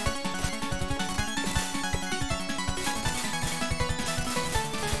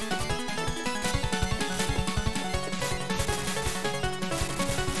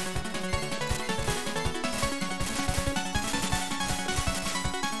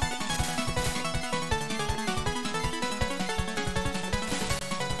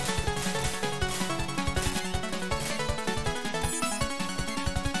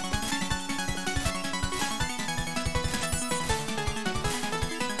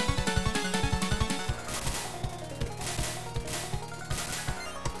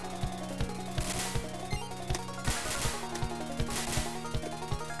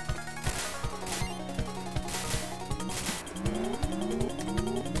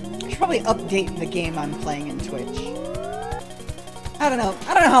 Probably update the game I'm playing in Twitch. I don't know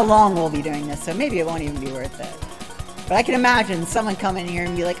how long we'll be doing this, so maybe it won't even be worth it. But I can imagine someone coming here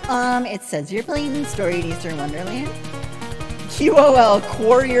and be like, it says you're playing Story of Eastern Wonderland. QOL,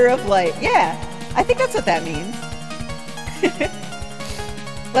 Quarrier of Light. Yeah, I think that's what that means.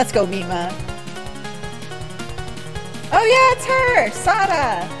 Let's go, Mima. Oh yeah, it's her!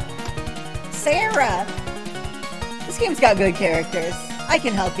 Sada! Sarah! This game's got good characters. I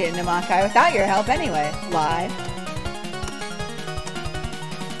can help get into Makai without your help anyway. Lie.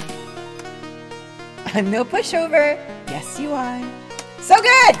 I'm no pushover. Yes, you are. So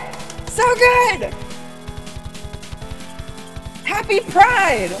good! So good! Happy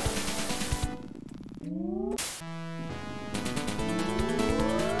Pride!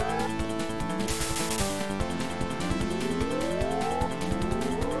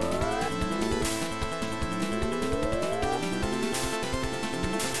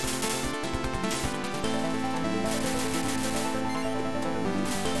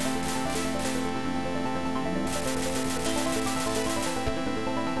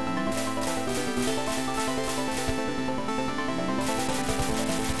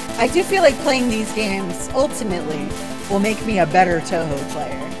 I do feel like playing these games, ultimately, will make me a better Touhou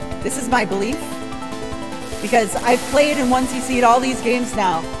player. This is my belief. Because I've played and once you see all these games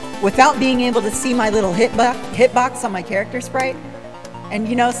now, without being able to see my little hitbox on my character sprite. And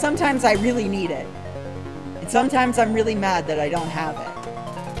you know, sometimes I really need it. And sometimes I'm really mad that I don't have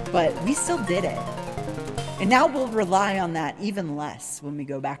it. But we still did it. And now we'll rely on that even less when we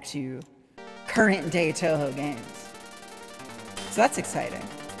go back to current day Touhou games. So that's exciting.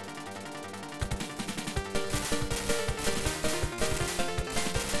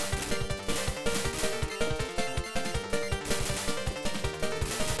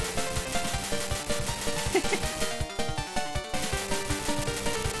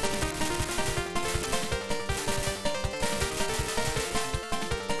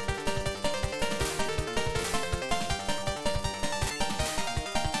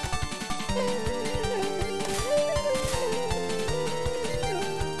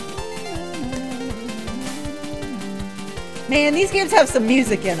 Man, these games have some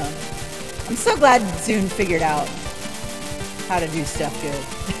music in them. I'm so glad Zune figured out how to do stuff good.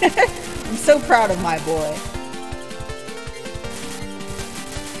 I'm so proud of my boy.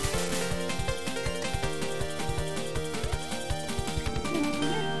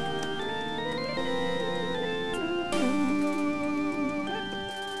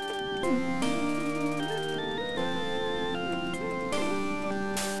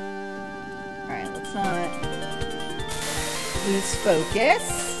 is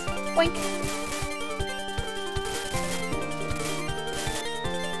focus. Boink.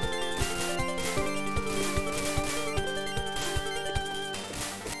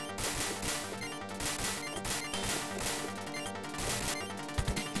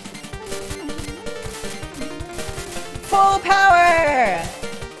 Full power!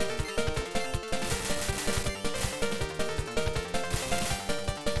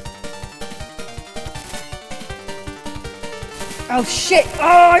 Oh shit!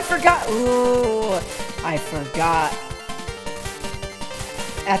 Oh, I forgot! Ooh, I forgot.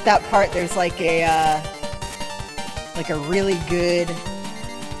 At that part, there's like a really good...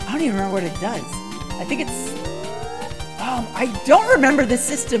 I don't even remember what it does. I think it's... Oh, I don't remember the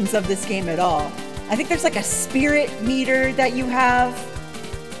systems of this game at all. I think there's like a spirit meter that you have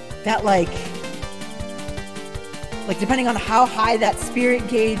that like depending on how high that spirit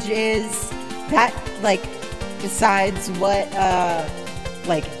gauge is, that like decides what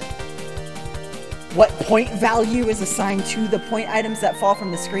point value is assigned to the point items that fall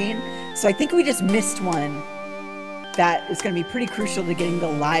from the screen. So I think we just missed one that is going to be pretty crucial to getting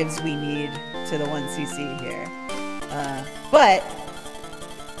the lives we need to the 1cc here. But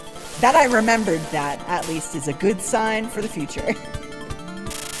that I remembered that, at least, is a good sign for the future.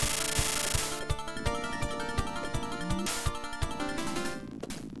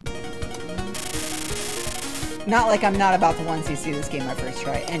 Not like I'm not about to 1cc this game my first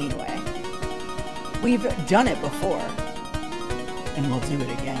try anyway. We've done it before. And we'll do it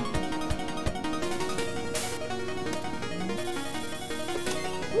again.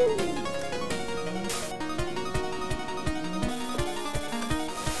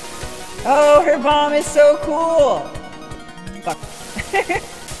 Oh, her bomb is so cool! Fuck.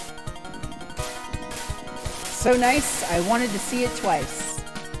 So nice, I wanted to see it twice.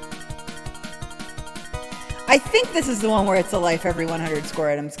 I think this is the one where it's a life every 100 score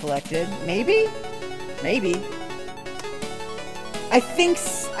items collected. Maybe? Maybe. I think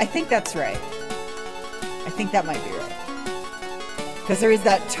that's right. I think that might be right. Because there is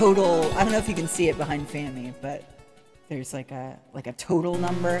that total, I don't know if you can see it behind Fammy, but there's like a total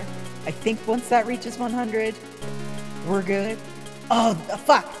number. I think once that reaches 100, we're good. Oh,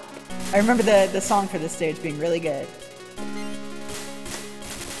 fuck! I remember the song for this stage being really good.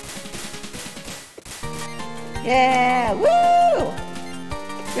 Yeah, woo!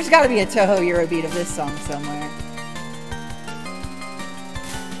 There's gotta be a Touhou Eurobeat of this song somewhere.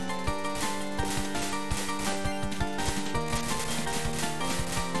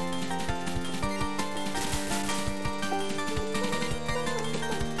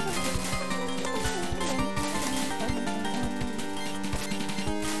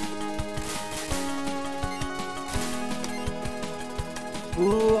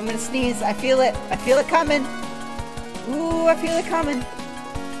 Ooh, I'm gonna sneeze. I feel it. I feel it coming. Ooh, I feel it coming.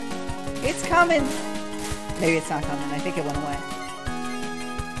 It's coming. Maybe it's not coming. I think it went away.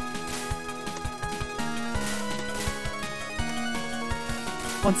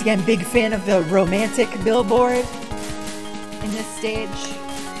 Once again, big fan of the romantic billboard in this stage.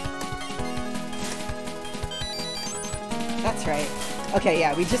 That's right. Okay,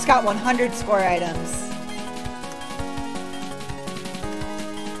 yeah, we just got 100 score items.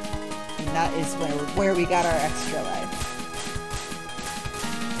 And that is where we got our extra life.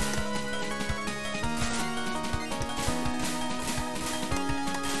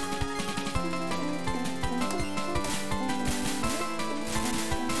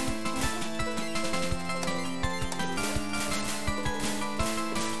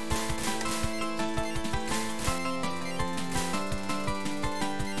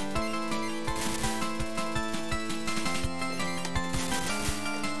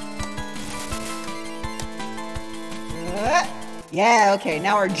 Yeah, okay,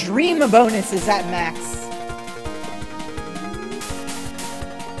 now our dream bonus is at max.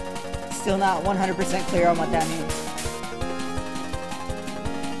 Still not 100% clear on what that means.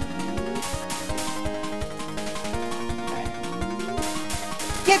 Right.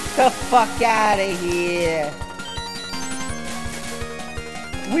 Get the fuck out of here.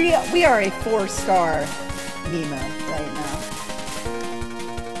 We are a 4-star Nemo right now.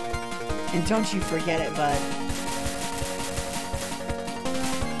 And don't you forget it, bud.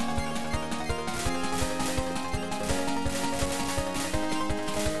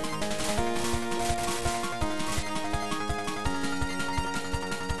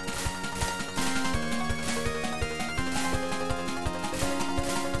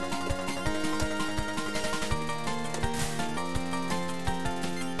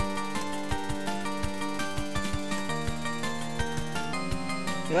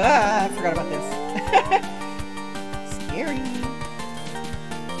 Ah, I forgot about this. Scary.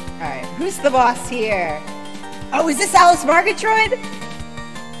 Who's the boss here? Oh, is this Alice Margatroyd?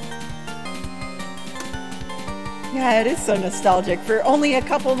 Yeah, it is so nostalgic for only a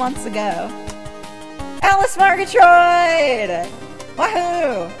couple months ago. Alice Margatroyd!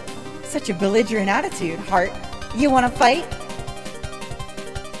 Wahoo! Such a belligerent attitude, Heart. You want to fight?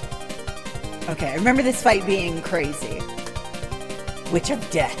 Okay, I remember this fight being crazy. Witch of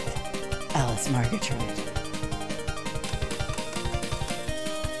Death, Alice Margatroyd.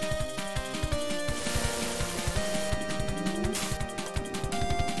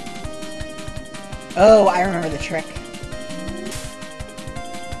 Oh, I remember the trick.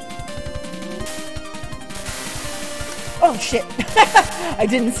 Oh shit! I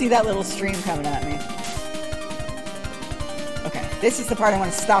didn't see that little stream coming at me. Okay, this is the part I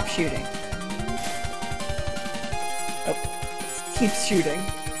want to stop shooting. Oh, keeps shooting.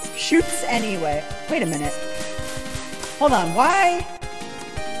 Shoots anyway. Wait a minute. Hold on, why?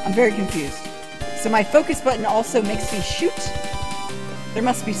 I'm very confused. So my focus button also makes me shoot? There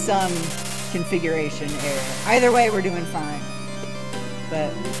must be some configuration error. Either way, we're doing fine.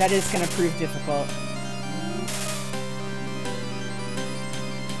 But that is going to prove difficult.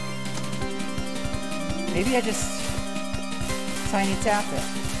 Maybe I just tiny tap it.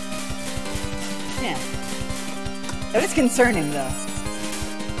 Yeah. That is concerning, though.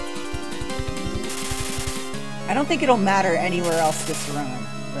 I don't think it'll matter anywhere else this run,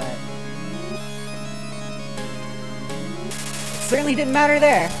 but it certainly didn't matter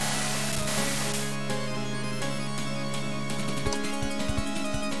there.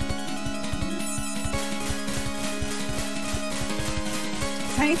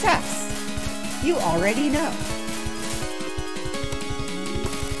 Tiny taps. You already know.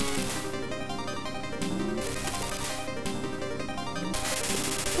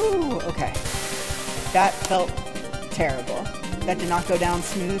 Ooh, okay. That felt terrible. That did not go down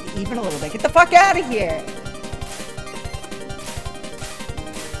smooth even a little bit. Get the fuck out of here!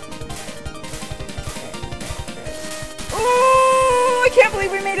 Ooh, I can't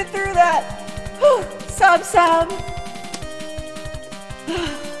believe we made it through that! Whew, sub.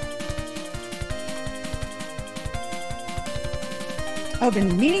 I've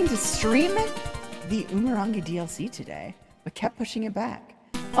been meaning to stream the Umurangi DLC today, but kept pushing it back.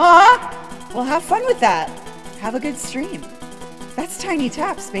 Aw! Well, have fun with that. Have a good stream. That's Tiny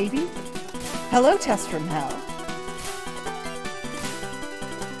Taps, baby. Hello, Test from Hell.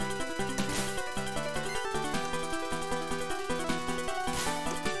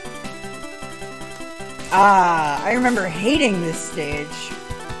 Ah, I remember hating this stage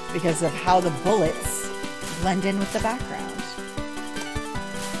because of how the bullets blend in with the background.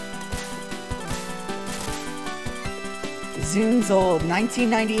 Zoom's old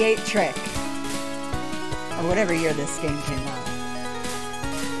 1998 trick. Or whatever year this game came out.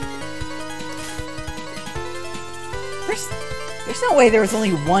 There's no way there was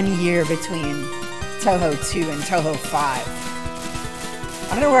only 1 year between Touhou 2 and Touhou 5. I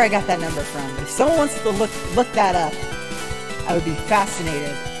don't know where I got that number from, but if someone wants to look that up, I would be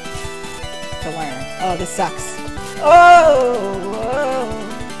fascinated to learn. Oh, this sucks. Oh!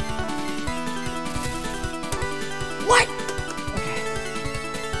 What? Okay.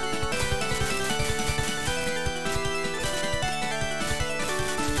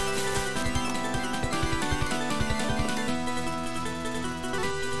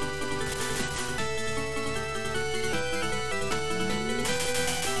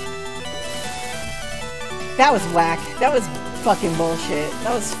 That was whack. That was fucking bullshit.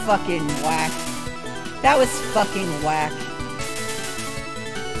 That was fucking whack. That was fucking whack.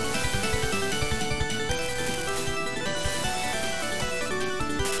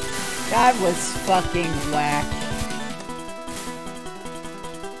 That was fucking whack.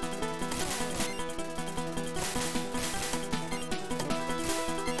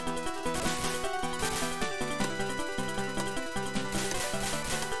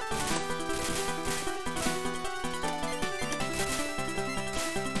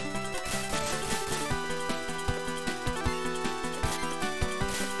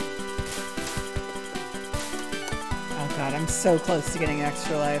 God, I'm so close to getting an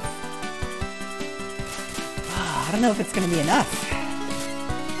extra life. I don't know if it's going to be enough.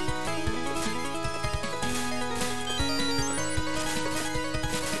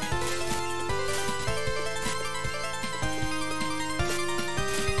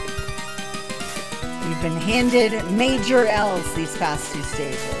 We've been handed major L's these past two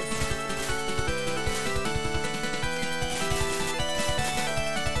stages.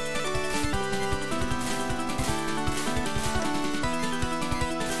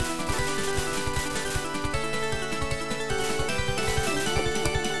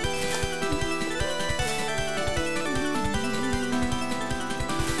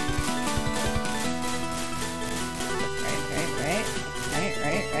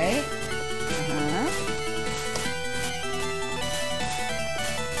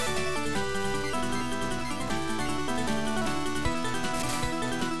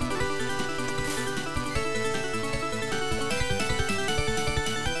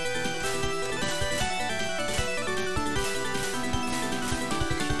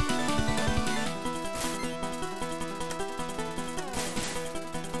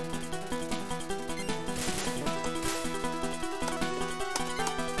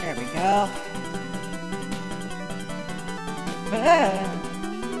 Well.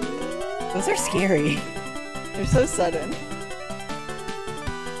 Those are scary. They're so sudden.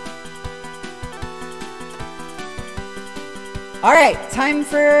 Alright, time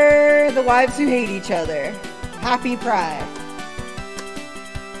for the wives who hate each other. Happy Pride.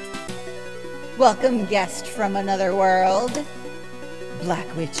 Welcome, guest from another world. Black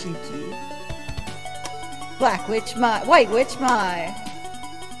Witch Yuki. Black Witch Mai. White Witch Mai.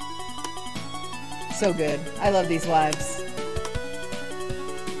 So good. I love these wives.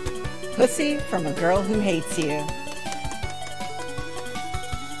 Pussy from a girl who hates you.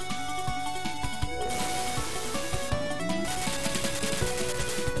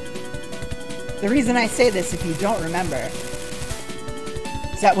 The reason I say this, if you don't remember,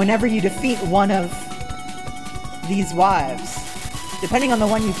 is that whenever you defeat one of these wives, depending on the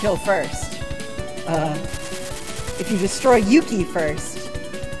one you kill first, if you destroy Yuki first,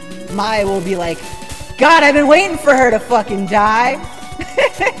 Mai will be like, God, I've been waiting for her to fucking die.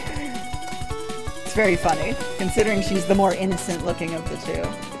 It's very funny, considering she's the more innocent looking of the two.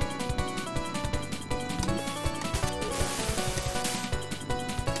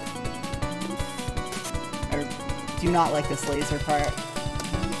 I do not like this laser part.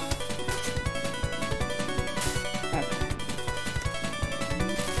 Okay.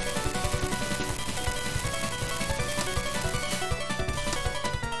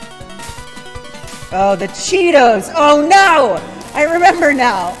 Oh, the Cheetos! Oh no! I remember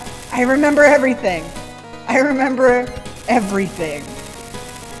now! I remember everything. I remember everything.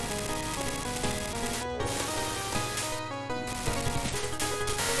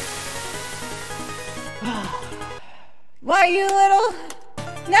 Why, you little...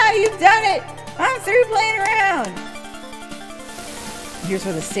 Now you've done it! I'm through playing around! Here's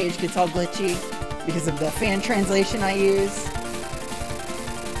where the stage gets all glitchy because of the fan translation I use.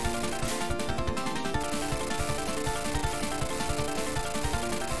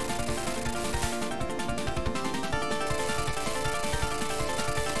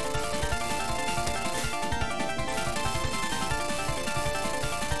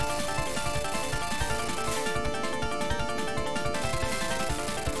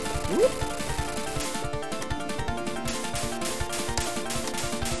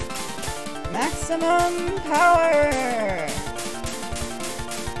 Maximum power!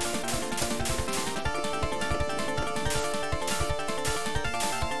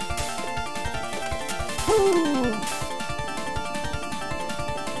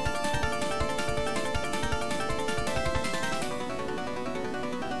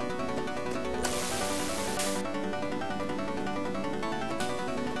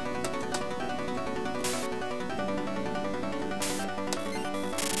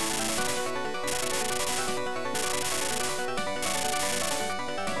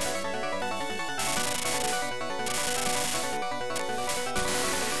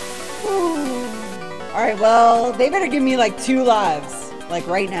 Woo. Alright, well, they better give me like 2 lives. Like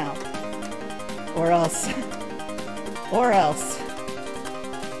right now. Or else. Or else.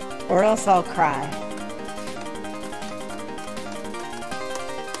 Or else I'll cry.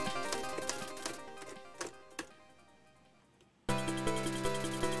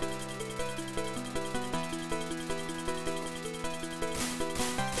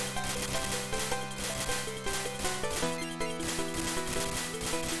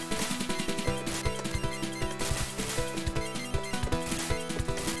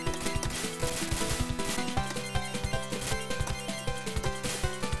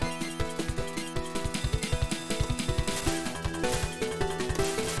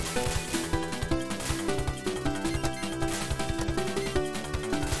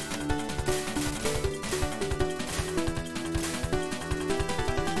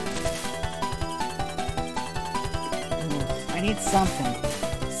 I need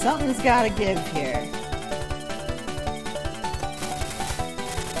something. Something's gotta give here.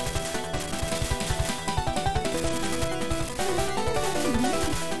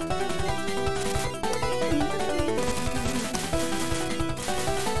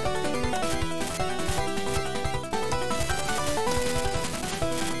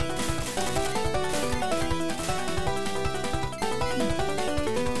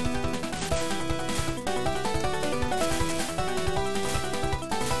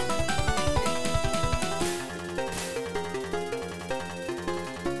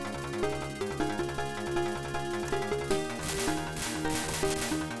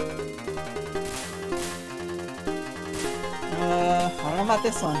 I don't know about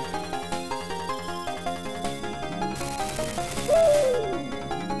this one.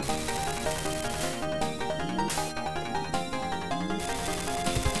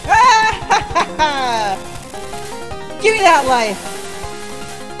 Ah! Give me that life!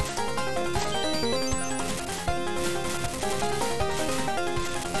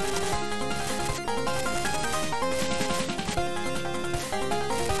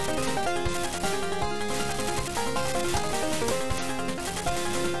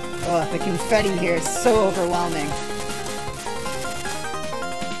 Oh, the confetti here is so overwhelming.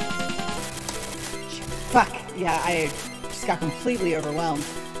 Fuck. Yeah, I just got completely overwhelmed.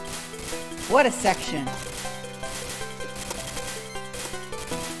 What a section.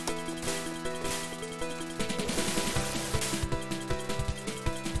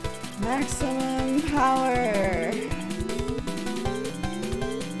 Maximum power.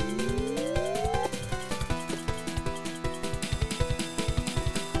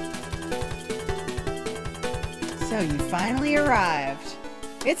 So you finally arrived.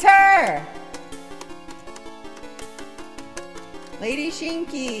 It's her! Lady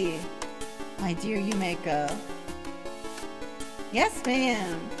Shinky. My dear Yumeko. Yes,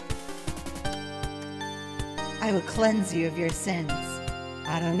 ma'am. I will cleanse you of your sins.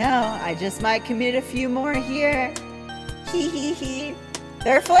 I don't know, I just might commit a few more here. Hee hee hee.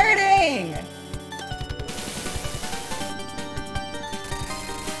 They're flirting!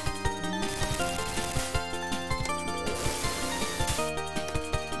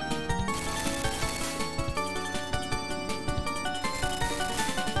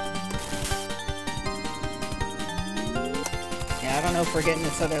 Yeah, I don't know if we're getting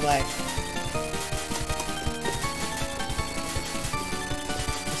this other life.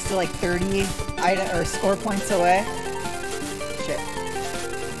 We're still like 30 or score points away. Shit.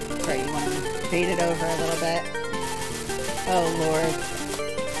 Right, you want to bait it over a little bit. Oh lord.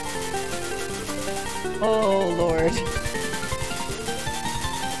 Oh lord.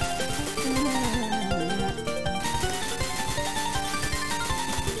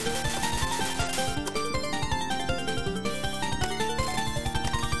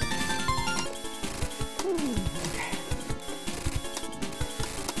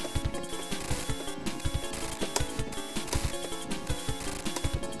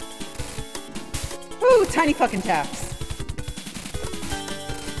 Ooh, tiny fucking taps.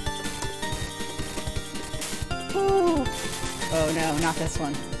 Ooh. Oh no, not this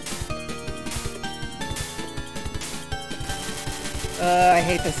one. I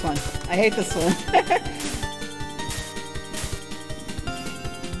hate this one. I hate this one.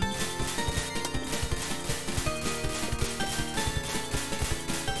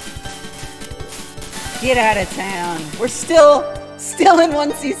 Get out of town. We're still in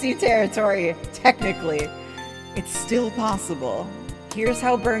 1cc territory, technically. It's still possible. Here's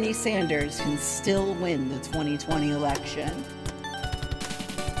how Bernie Sanders can still win the 2020 election.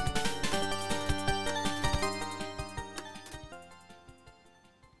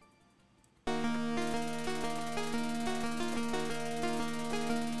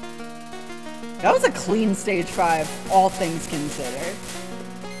 That was a clean stage 5, all things considered.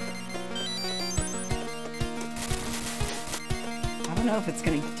 I don't know if it's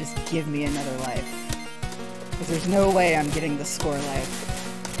gonna just give me another life. Because there's no way I'm getting the score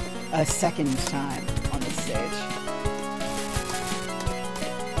life a second time on this stage.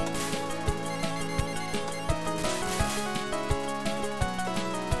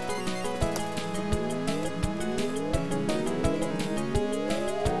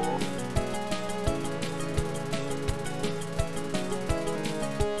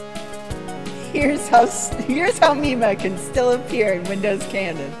 Here's how Mima can still appear in Windows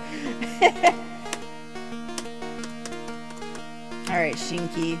canon. Alright,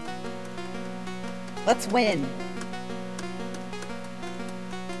 Shinky. Let's win.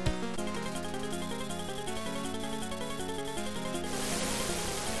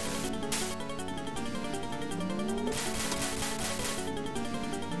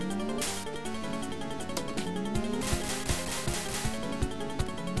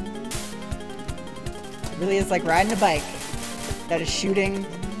 It really is like riding a bike that is shooting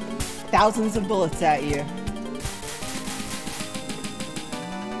thousands of bullets at you.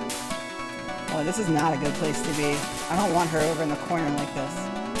 Oh, this is not a good place to be. I don't want her over in the corner like this.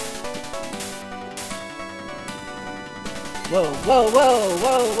 Whoa, whoa, whoa,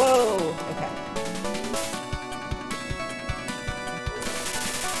 whoa, whoa! Okay.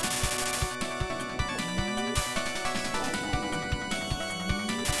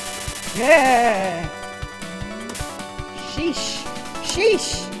 Yeah! Sheesh!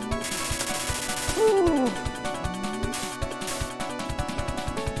 Sheesh! Ooh!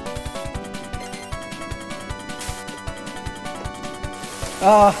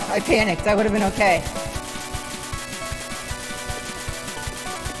 Oh, I panicked. I would have been okay.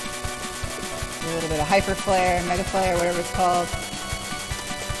 Hyper Flare, Mega Flare, whatever it's called.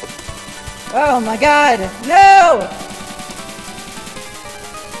 Oh my god! No!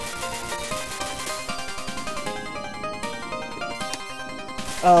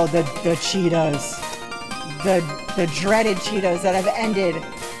 Oh, the Cheetos. The dreaded Cheetos that have ended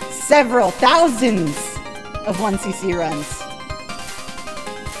several thousands of 1cc runs.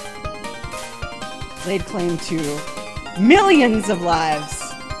 Laid claim to millions of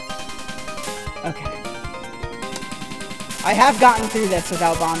lives. Okay. I have gotten through this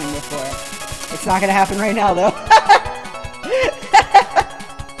without bombing before. It's not gonna happen right now, though.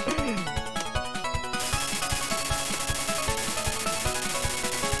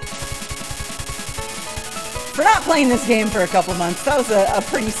 For not playing this game for a couple months, that was a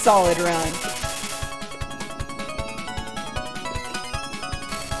pretty solid run.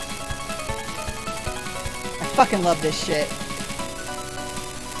 I fucking love this shit.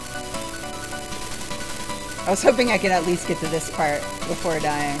 I was hoping I could at least get to this part before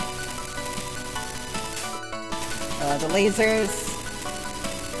dying. The lasers.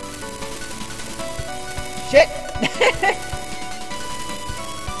 Shit!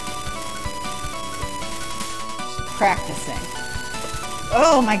 Practicing.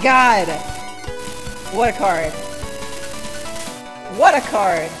 Oh my god! What a card. What a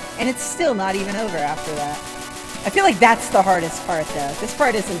card! And it's still not even over after that. I feel like that's the hardest part though. This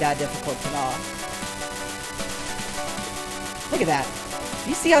part isn't that difficult at all. Look at that. Do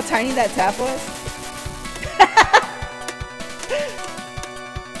you see how tiny that tap was?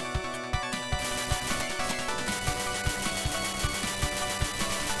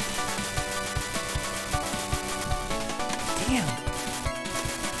 Damn.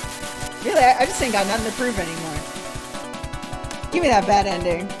 Really, I just ain't got nothing to prove anymore. Give me that bad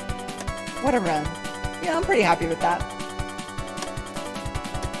ending. What a run. Yeah, I'm pretty happy with that.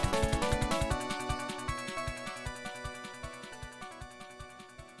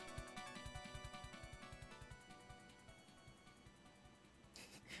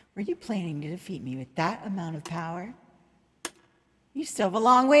 Were you planning to defeat me with that amount of power? You still have a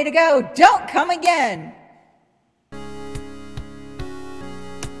long way to go. Don't come again!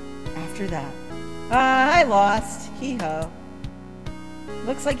 After that. I lost. Hee-ho.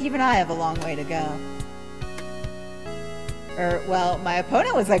 Looks like even I have a long way to go. Well, my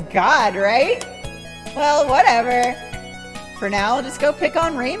opponent was a god, right? Well, whatever. For now, I'll just go pick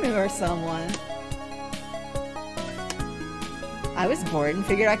on Reimu or someone. I was bored and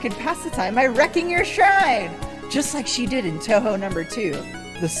figured I could pass the time by wrecking your shrine! Just like she did in Touhou number 2,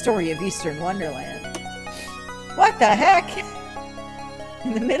 The Story of Eastern Wonderland. What the heck?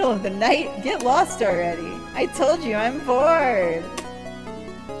 In the middle of the night? Get lost already. I told you I'm bored.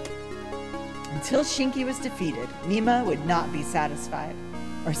 Until Shinki was defeated, Mima would not be satisfied.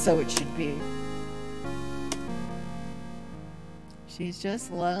 Or so it should be. She's just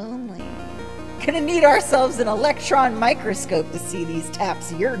lonely. Gonna need ourselves an electron microscope to see these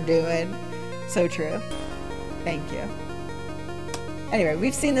taps you're doing. So true. Thank you. Anyway,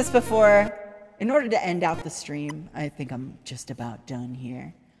 we've seen this before. In order to end out the stream, I think I'm just about done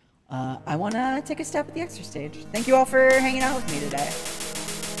here. I want to take a step at the extra stage. Thank you all for hanging out with me today.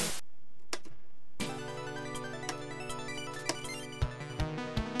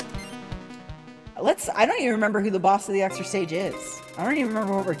 I don't even remember who the boss of the extra stage is. I don't even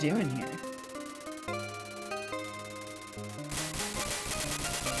remember what we're doing here.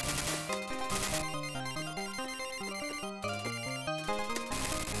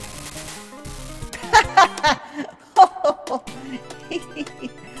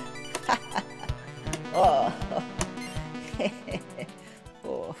 Oh.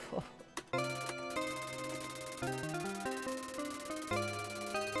 Oh.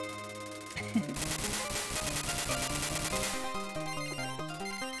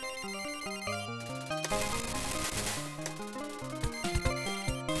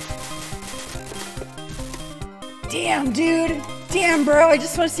 Damn, dude. Damn, bro. I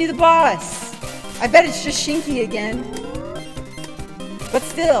just want to see the boss. I bet it's just Shinki again. But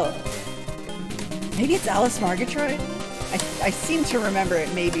still. Maybe it's Alice Margatroyd? I seem to remember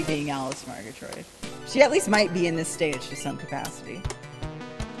it maybe being Alice Margatroyd. She at least might be in this stage to some capacity.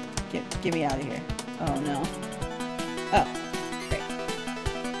 Get me out of here. Oh, no. Oh, great.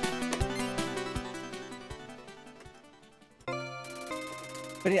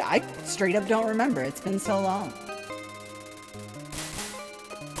 But I straight up don't remember. It's been so long.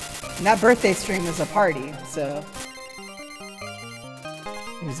 And that birthday stream was a party, so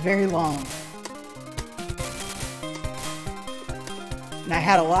it was very long. And I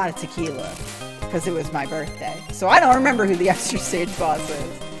had a lot of tequila because it was my birthday. So I don't remember who the extra stage boss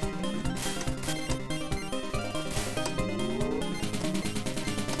is.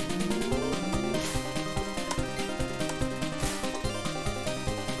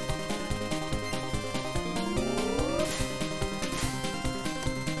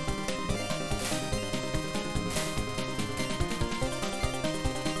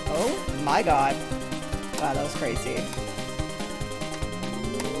 Oh my god. Wow, that was crazy.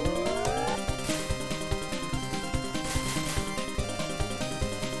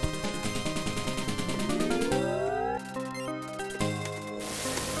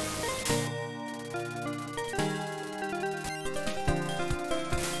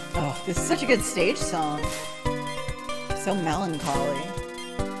 Oh, this is such a good stage song. So melancholy.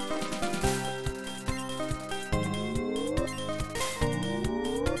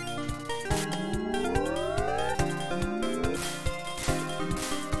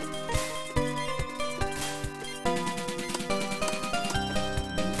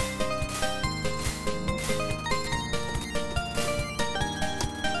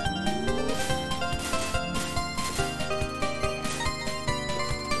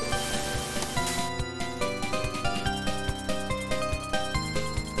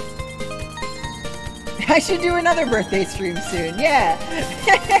 I should do another birthday stream soon. Yeah.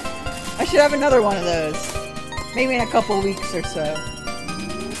 I should have another one of those. Maybe in a couple weeks or so.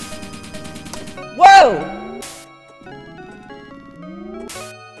 Whoa!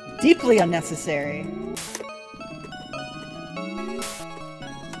 Deeply unnecessary.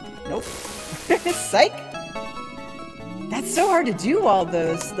 Nope. Psych. That's so hard to do while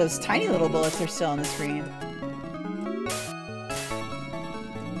those tiny little bullets are still on the screen.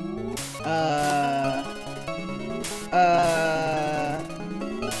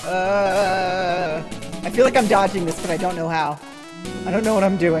 I feel like I'm dodging this, but I don't know how. I don't know what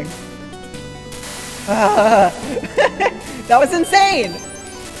I'm doing. That was insane!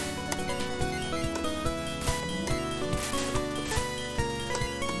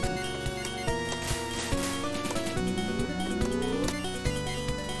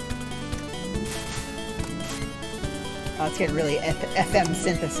 Oh, it's getting really FM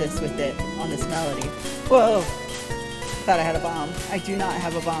synthesis with it on this melody. Whoa! Thought I had a bomb. I do not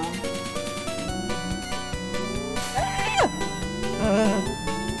have a bomb.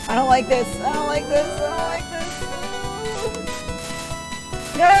 I don't like this. I don't like this. I don't like this.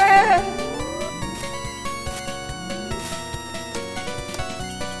 Ah!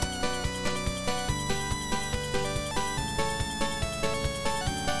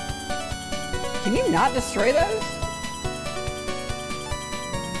 Can you not destroy those?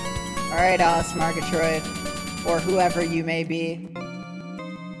 Alright, Alice Murgatroyd. Or whoever you may be.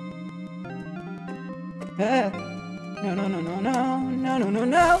 No, no, no, no, no, no, no, no,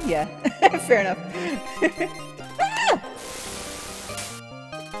 no. Yeah, fair enough.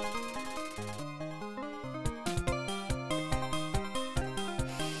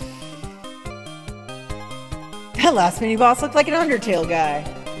 That last mini-boss looked like an Undertale guy.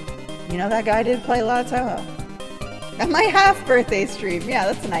 You know, that guy did play a lot of Touhou. At my half-birthday stream.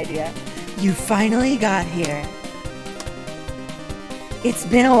 Yeah, that's an idea. You finally got here. It's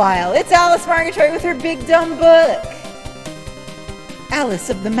been a while. It's Alice Murgatroyd with her big dumb book. Alice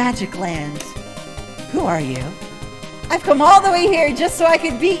of the Magic Land. Who are you? I've come all the way here just so I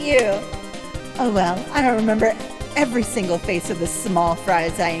could beat you. Oh well, I don't remember every single face of the small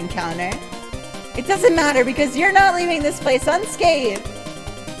fries I encounter. It doesn't matter because you're not leaving this place unscathed.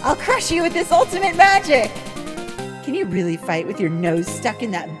 I'll crush you with this ultimate magic. Can you really fight with your nose stuck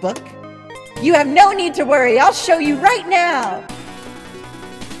in that book? You have no need to worry. I'll show you right now.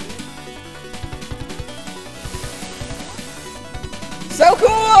 So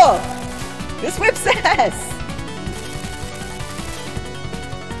cool! This whips ass!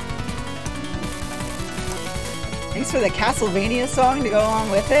 Thanks for the Castlevania song to go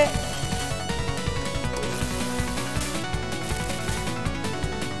along with it.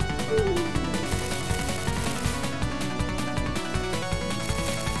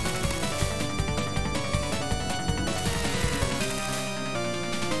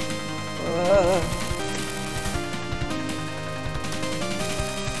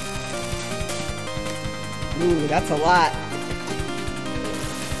 Ooh, that's a lot.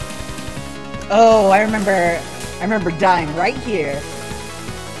 Oh, I remember dying right here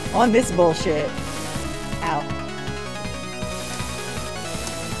on this bullshit. Ow.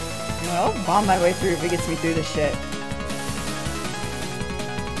 You know, I'll bomb my way through if it gets me through this shit.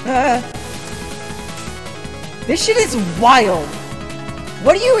 This shit is wild.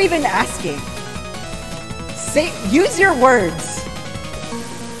 What are you even asking? Use your words.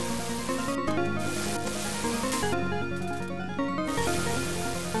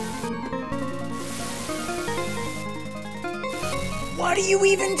 What are you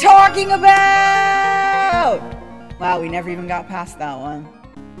even talking about? Wow, we never even got past that one.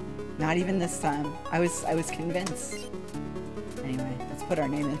 Not even this time. I was convinced. Anyway, let's put our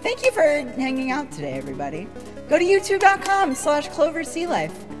name in. Thank you for hanging out today, everybody. Go to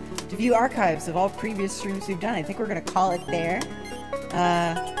youtube.com/CloverSeaLife. to view archives of all previous streams we've done. I think we're going to call it there.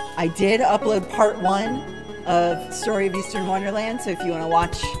 I did upload part 1 of Story of Eastern Wonderland, so if you want to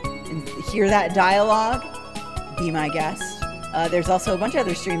watch and hear that dialogue, be my guest. There's also a bunch of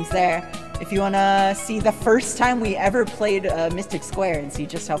other streams there. If you want to see the first time we ever played Mystic Square and see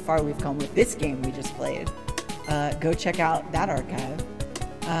just how far we've come with this game we just played, go check out that archive.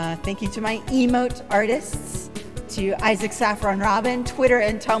 Thank you to my emote artists, to Isaac Saffron Robin, Twitter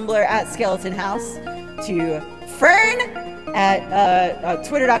and Tumblr at Skeleton House, to Fern at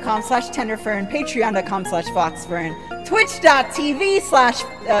twitter.com/tenderfern, patreon.com/foxfern,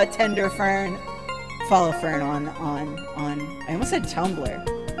 twitch.tv/tenderfern. Follow Fern on I almost said Tumblr.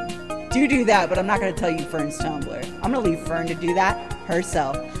 Do that, but I'm not going to tell you Fern's Tumblr. I'm going to leave Fern to do that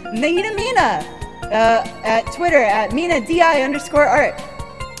herself. Mina at Twitter at MinaDI_art,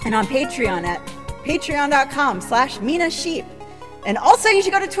 and on Patreon at patreon.com/MinaSheep. And also you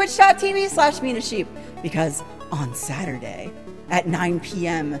should go to twitch.tv/MinaSheep, because on Saturday at 9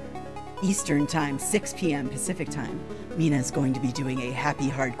 p.m. Eastern Time, 6 p.m. Pacific Time, Mina is going to be doing a happy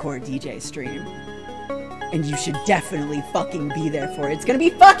hardcore DJ stream. And you should definitely fucking be there for it. It's gonna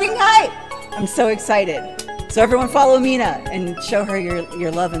be fucking hype! I'm so excited. So everyone follow Mina and show her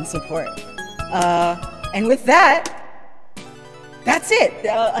your love and support. And with that, that's it.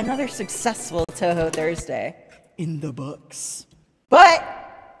 Another successful Touhou Thursday in the books. But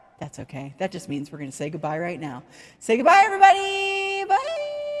that's okay. That just means we're gonna say goodbye right now. Say goodbye, everybody!